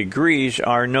varying degrees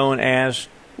are known as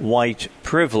white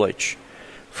privilege.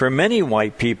 For many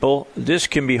white people, this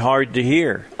can be hard to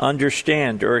hear,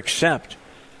 understand, or accept,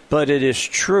 but it is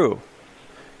true.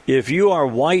 If you are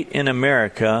white in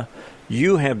America,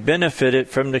 you have benefited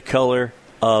from the color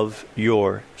of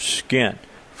your skin."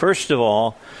 First of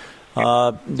all,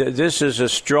 this is a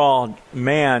straw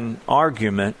man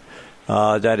argument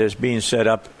that is being set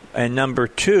up. And number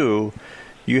two,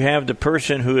 you have the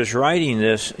person who is writing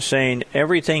this saying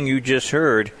everything you just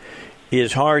heard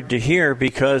is hard to hear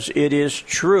because it is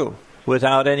true,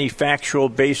 without any factual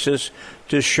basis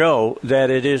to show that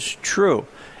it is true.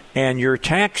 And your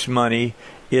tax money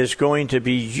is going to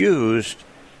be used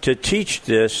to teach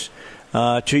this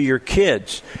to your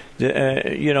kids,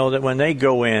 that when they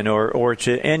go in, or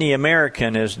to any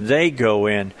American as they go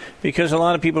in, because a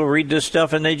lot of people read this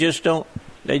stuff and they just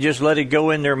let it go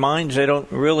in their minds. They don't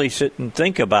really sit and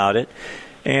think about it.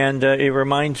 And it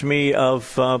reminds me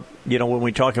of, when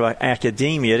we talk about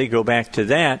academia, to go back to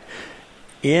that,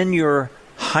 in your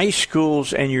high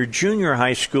schools and your junior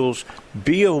high schools,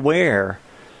 be aware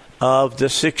of the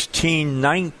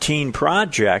 1619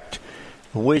 Project,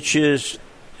 which is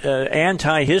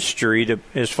anti-history,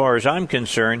 as far as I'm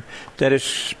concerned, that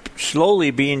is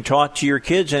slowly being taught to your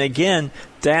kids. And again,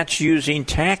 that's using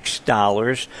tax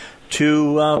dollars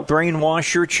to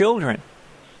brainwash your children.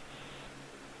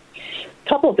 A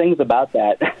couple things about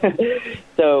that.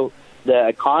 So the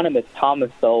economist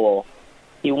Thomas Sowell,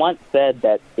 he once said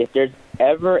that if there's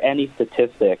ever any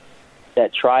statistic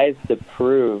that tries to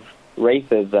prove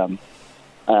racism,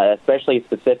 especially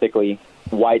specifically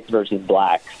whites versus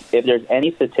blacks, if there's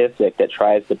any statistic that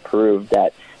tries to prove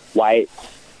that whites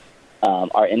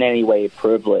are in any way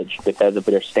privileged because of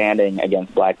their standing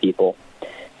against black people,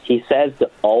 he says to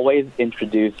always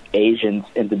introduce Asians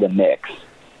into the mix,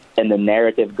 and the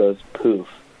narrative goes poof.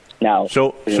 Now,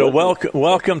 so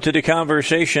welcome to the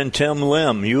conversation, Tim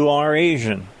Lim. You are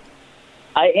Asian.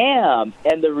 I am,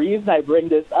 and the reason I bring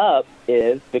this up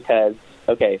is because,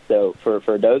 okay, so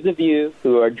for those of you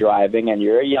who are driving and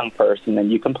you're a young person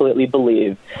and you completely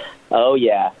believe, oh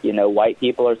yeah, white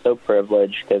people are so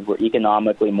privileged because we're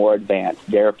economically more advanced,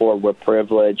 therefore we're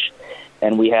privileged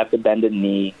and we have to bend a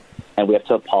knee and we have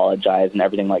to apologize and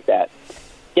everything like that.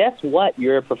 Guess what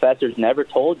your professors never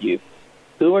told you?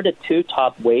 Who are the two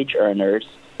top wage earners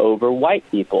over white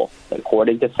people,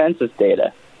 according to census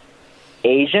data?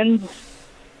 Asians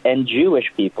and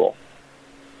Jewish people.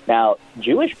 Now,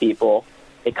 Jewish people,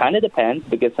 it kind of depends,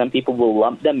 because some people will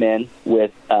lump them in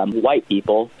with white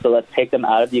people, so let's take them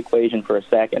out of the equation for a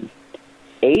second.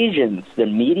 Asians, the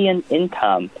median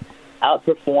income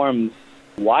outperforms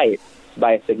whites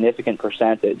by a significant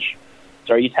percentage.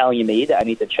 So are you telling me that I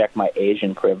need to check my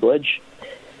Asian privilege?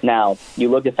 Now, you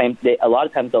look at a lot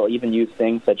of times they'll even use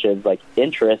things such as like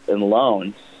interest and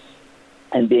loans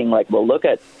and being like, well, look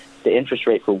at the interest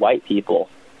rate for white people.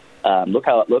 Look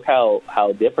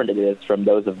how different it is from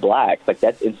those of blacks. Like,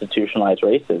 that's institutionalized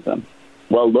racism.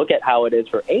 Well, look at how it is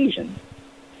for Asians.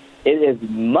 It is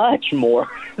much more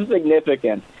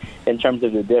significant in terms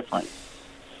of the difference.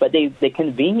 But they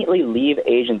conveniently leave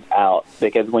Asians out,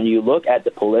 because when you look at the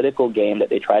political game that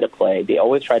they try to play, they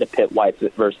always try to pit whites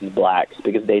versus blacks,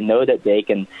 because they know that they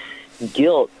can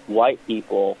guilt white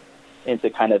people into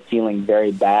kind of feeling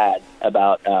very bad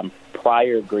about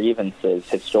prior grievances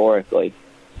historically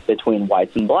between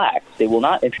whites and blacks. They will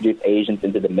not introduce Asians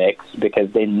into the mix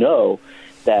because they know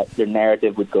that their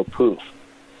narrative would go poof.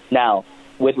 Now,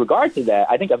 with regard to that,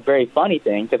 I think a very funny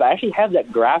thing, because I actually have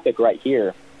that graphic right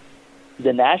here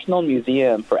the National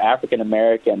Museum for African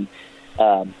American.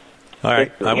 All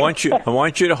right, I want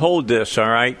you to hold this, all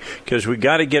right, because we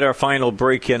got to get our final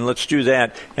break in. Let's do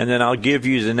that, and then I'll give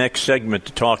you the next segment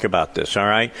to talk about this, all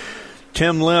right?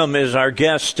 Tim Lim is our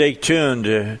guest. Stay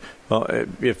tuned.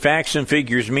 If facts and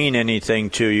figures mean anything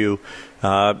to you,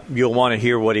 you'll want to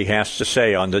hear what he has to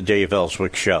say on the Dave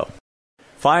Elswick Show.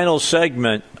 Final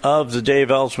segment of the Dave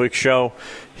Elswick Show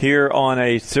here on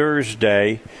a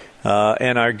Thursday.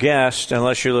 And our guest,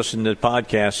 unless you're listening to the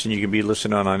podcast, and you can be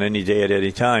listening on any day at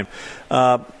any time,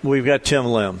 we've got Tim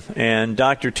Lim. And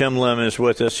Dr. Tim Lim is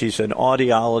with us. He's an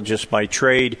audiologist by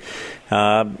trade.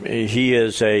 He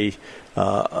is a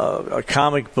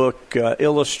comic book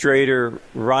illustrator,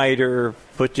 writer,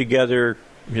 put together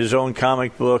his own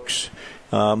comic books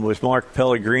with Mark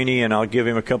Pellegrini, and I'll give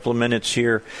him a couple of minutes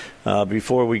here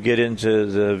before we get into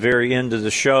the very end of the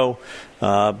show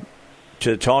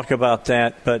to talk about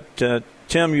that. But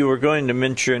Tim, you were going to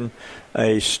mention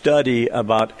a study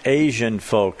about Asian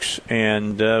folks,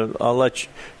 and I'll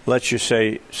let you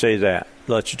say that.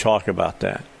 Let you talk about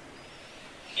that.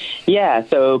 Yeah,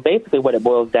 so basically what it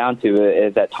boils down to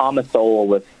is that Thomas Sowell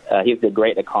was a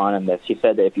great economist. He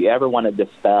said that if you ever want to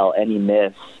dispel any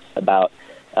myths about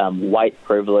white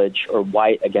privilege or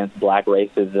white against black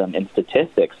racism in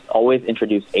statistics, always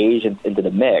introduce Asians into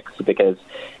the mix, because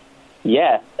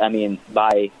yes, I mean,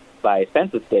 by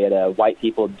census data, white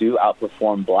people do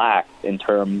outperform blacks in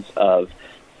terms of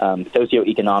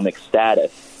socioeconomic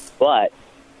status. But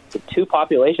the two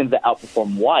populations that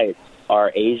outperform whites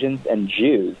are Asians and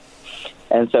Jews.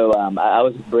 And so I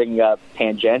was bringing up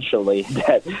tangentially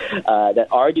that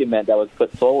argument that was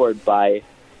put forward by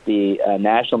the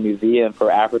National Museum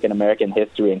for African American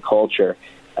History and Culture.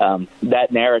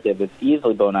 That narrative is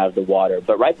easily blown out of the water.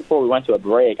 But right before we went to a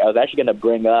break, I was actually going to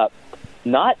bring up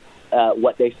not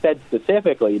what they said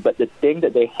specifically, but the thing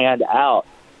that they hand out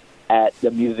at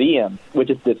the museum, which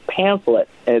is this pamphlet.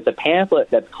 And it's a pamphlet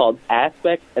that's called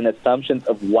Aspects and Assumptions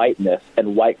of Whiteness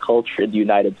and White Culture in the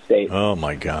United States. Oh,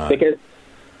 my God. Because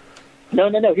No.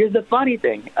 Here's the funny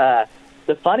thing.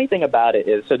 The funny thing about it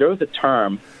is, so there was a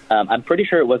term, I'm pretty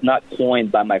sure it was not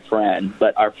coined by my friend,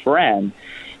 but our friend,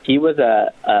 he was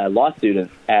a law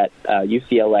student at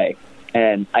UCLA,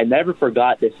 and I never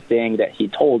forgot this thing that he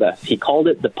told us. He called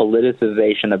it the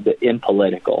politicization of the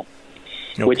impolitical,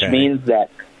 which means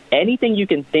that anything you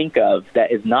can think of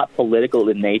that is not political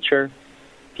in nature,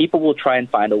 people will try and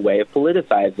find a way of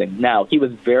politicizing. Now, he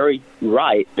was very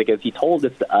right, because he told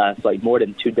this to us like more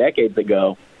than 2 decades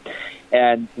ago.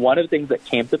 And one of the things that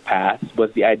came to pass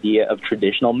was the idea of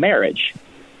traditional marriage.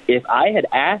 If I had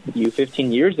asked you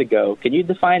 15 years ago, can you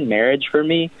define marriage for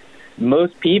me?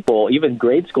 Most people, even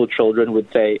grade school children,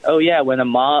 would say, "Oh yeah, when a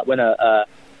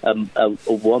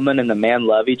woman and a man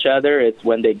love each other, it's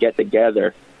when they get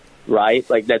together." Right?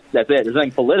 Like that's it. There's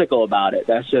nothing political about it.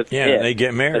 That's just it. They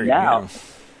get married. But now,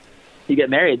 you get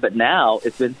married, but now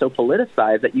it's been so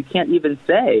politicized that you can't even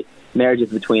say marriage is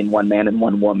between one man and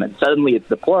one woman. Suddenly it's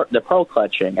the pearl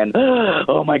clutching, and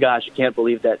oh my gosh, I can't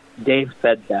believe that Dave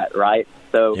said that, right?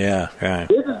 So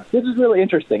this is really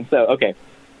interesting. So, okay,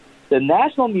 the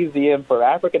National Museum for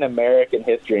African American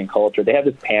History and Culture, they have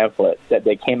this pamphlet that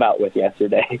they came out with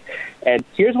yesterday, and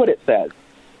here's what it says.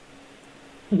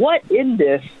 What in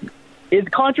this is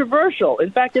controversial?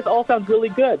 In fact, this all sounds really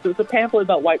good. So it's a pamphlet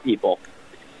about white people.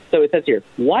 So it says here,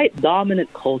 white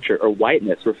dominant culture or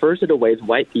whiteness refers to the ways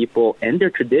white people and their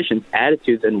traditions,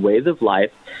 attitudes, and ways of life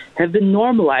have been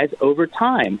normalized over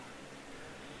time.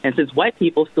 And since white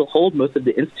people still hold most of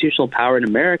the institutional power in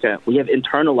America, we have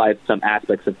internalized some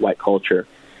aspects of white culture,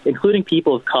 including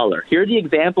people of color. Here are the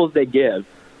examples they give.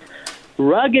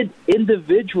 Rugged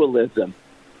individualism,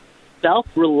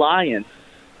 self-reliance,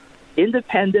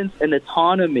 independence and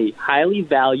autonomy, highly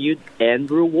valued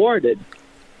and rewarded.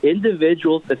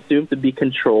 Individuals assumed to be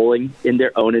controlling in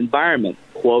their own environment.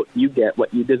 Quote, you get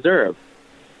what you deserve.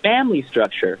 Family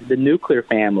structure, the nuclear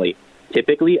family,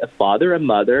 typically a father, a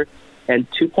mother, and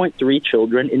 2.3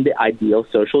 children in the ideal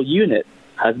social unit.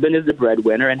 Husband is the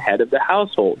breadwinner and head of the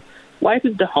household. Wife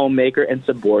is the homemaker and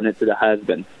subordinate to the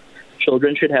husband.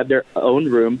 Children should have their own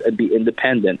rooms and be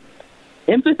independent.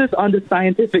 Emphasis on the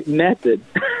scientific method.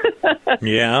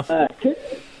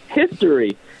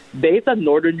 History. Based on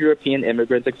Northern European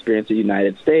immigrants' experience in the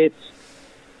United States,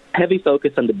 heavy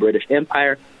focus on the British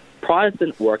Empire,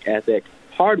 Protestant work ethic,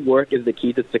 hard work is the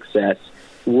key to success,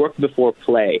 work before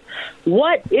play.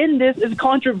 What in this is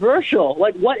controversial?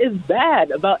 Like, what is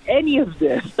bad about any of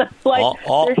this? Like,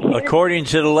 according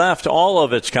to the left, all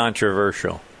of it's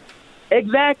controversial.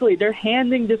 Exactly. They're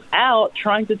handing this out,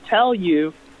 trying to tell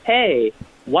you, hey,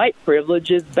 white privilege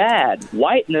is bad.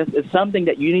 Whiteness is something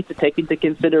that you need to take into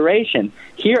consideration.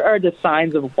 Here are the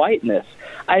signs of whiteness.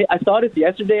 I saw this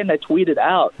yesterday and I tweeted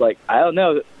out, like, I don't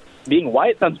know, being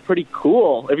white sounds pretty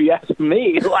cool if you ask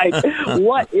me. Like,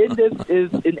 what in this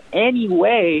is in any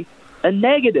way a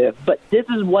negative? But this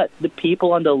is what the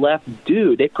people on the left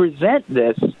do. They present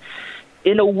this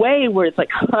in a way where it's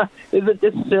like, isn't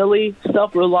this silly?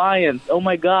 Self-reliance. Oh,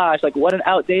 my gosh. Like, what an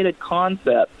outdated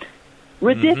concept.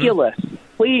 Ridiculous.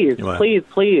 Please,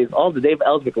 please, all the Dave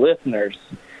Elswick listeners,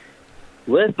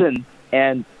 listen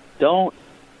and don't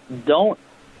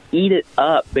eat it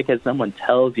up because someone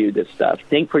tells you this stuff.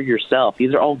 Think for yourself.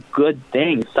 These are all good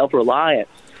things. Self-reliance,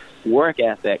 work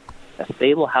ethic, a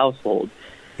stable household.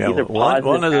 Yeah,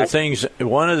 one of the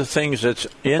things that's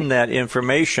in that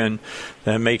information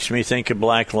that makes me think of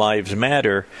Black Lives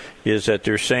Matter is that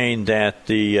they're saying that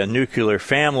the nuclear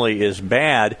family is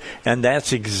bad, and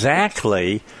that's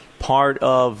exactly part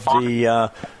of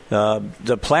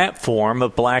the platform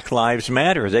of Black Lives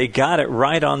Matter. They got it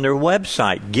right on their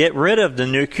website. Get rid of the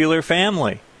nuclear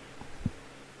family.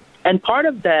 And part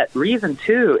of that reason,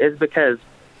 too, is because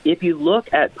if you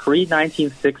look at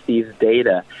pre-1960s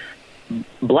data,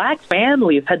 Black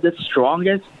families had the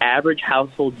strongest average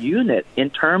household unit in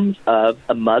terms of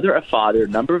a mother, a father,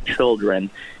 number of children,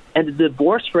 and the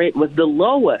divorce rate was the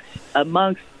lowest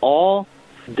amongst all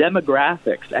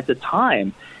demographics at the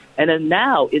time. And then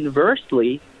now,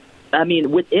 inversely, I mean,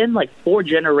 within like 4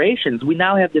 generations, we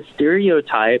now have the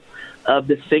stereotype of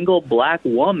the single Black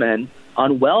woman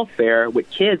on welfare with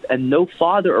kids and no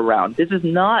father around. This is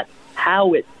not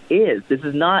how it is. This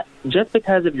is not, just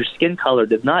because of your skin color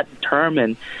does not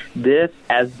determine this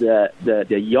as the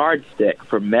yardstick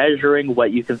for measuring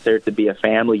what you consider to be a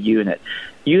family unit.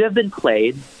 You have been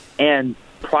played, and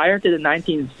prior to the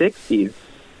 1960s,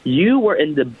 you were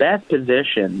in the best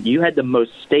position. You had the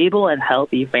most stable and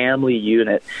healthy family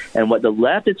unit. And what the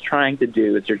left is trying to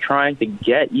do is they're trying to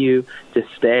get you to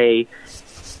stay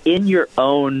in your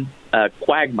own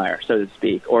quagmire, so to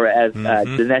speak, or as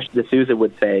Dinesh D'Souza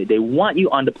would say, they want you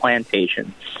on the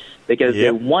plantation because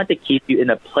they want to keep you in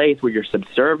a place where you're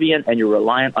subservient and you're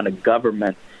reliant on a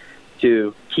government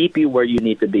to keep you where you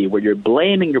need to be, where you're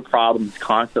blaming your problems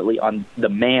constantly on the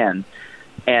man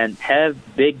and have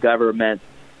big government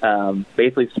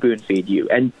basically spoon-feed you.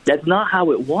 And that's not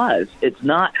how it was. It's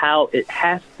not how it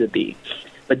has to be.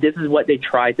 But this is what they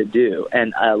try to do.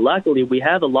 And luckily, we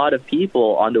have a lot of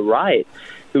people on the right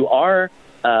who are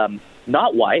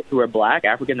not white, who are Black,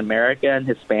 African-American,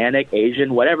 Hispanic,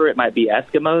 Asian, whatever it might be,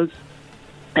 Eskimos.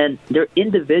 And they're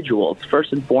individuals,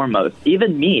 first and foremost.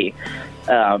 Even me,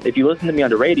 if you listen to me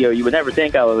on the radio, you would never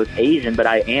think I was Asian, but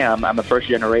I am. I'm a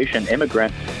first-generation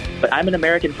immigrant. But I'm an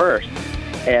American first.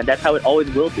 And that's how it always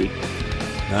will be.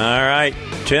 All right.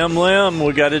 Tim Lim,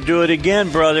 we got to do it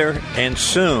again, brother, and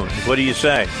soon. What do you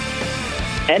say?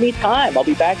 Anytime. I'll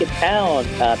be back in town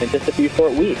in just a few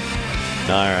short weeks.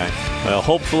 All right. Well,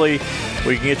 hopefully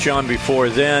we can get you on before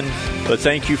then. But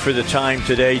thank you for the time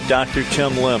today, Dr.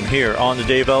 Tim Lim, here on the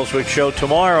Dave Elswick Show.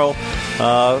 Tomorrow,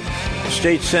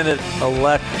 State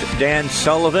Senate-elect Dan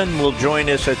Sullivan will join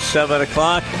us at 7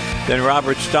 o'clock. Then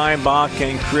Robert Steinbach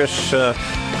and Chris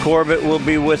Corbett will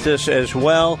be with us as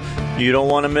well. You don't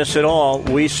want to miss it all.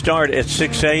 We start at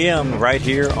 6 a.m. right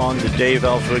here on the Dave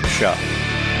Elswick Show.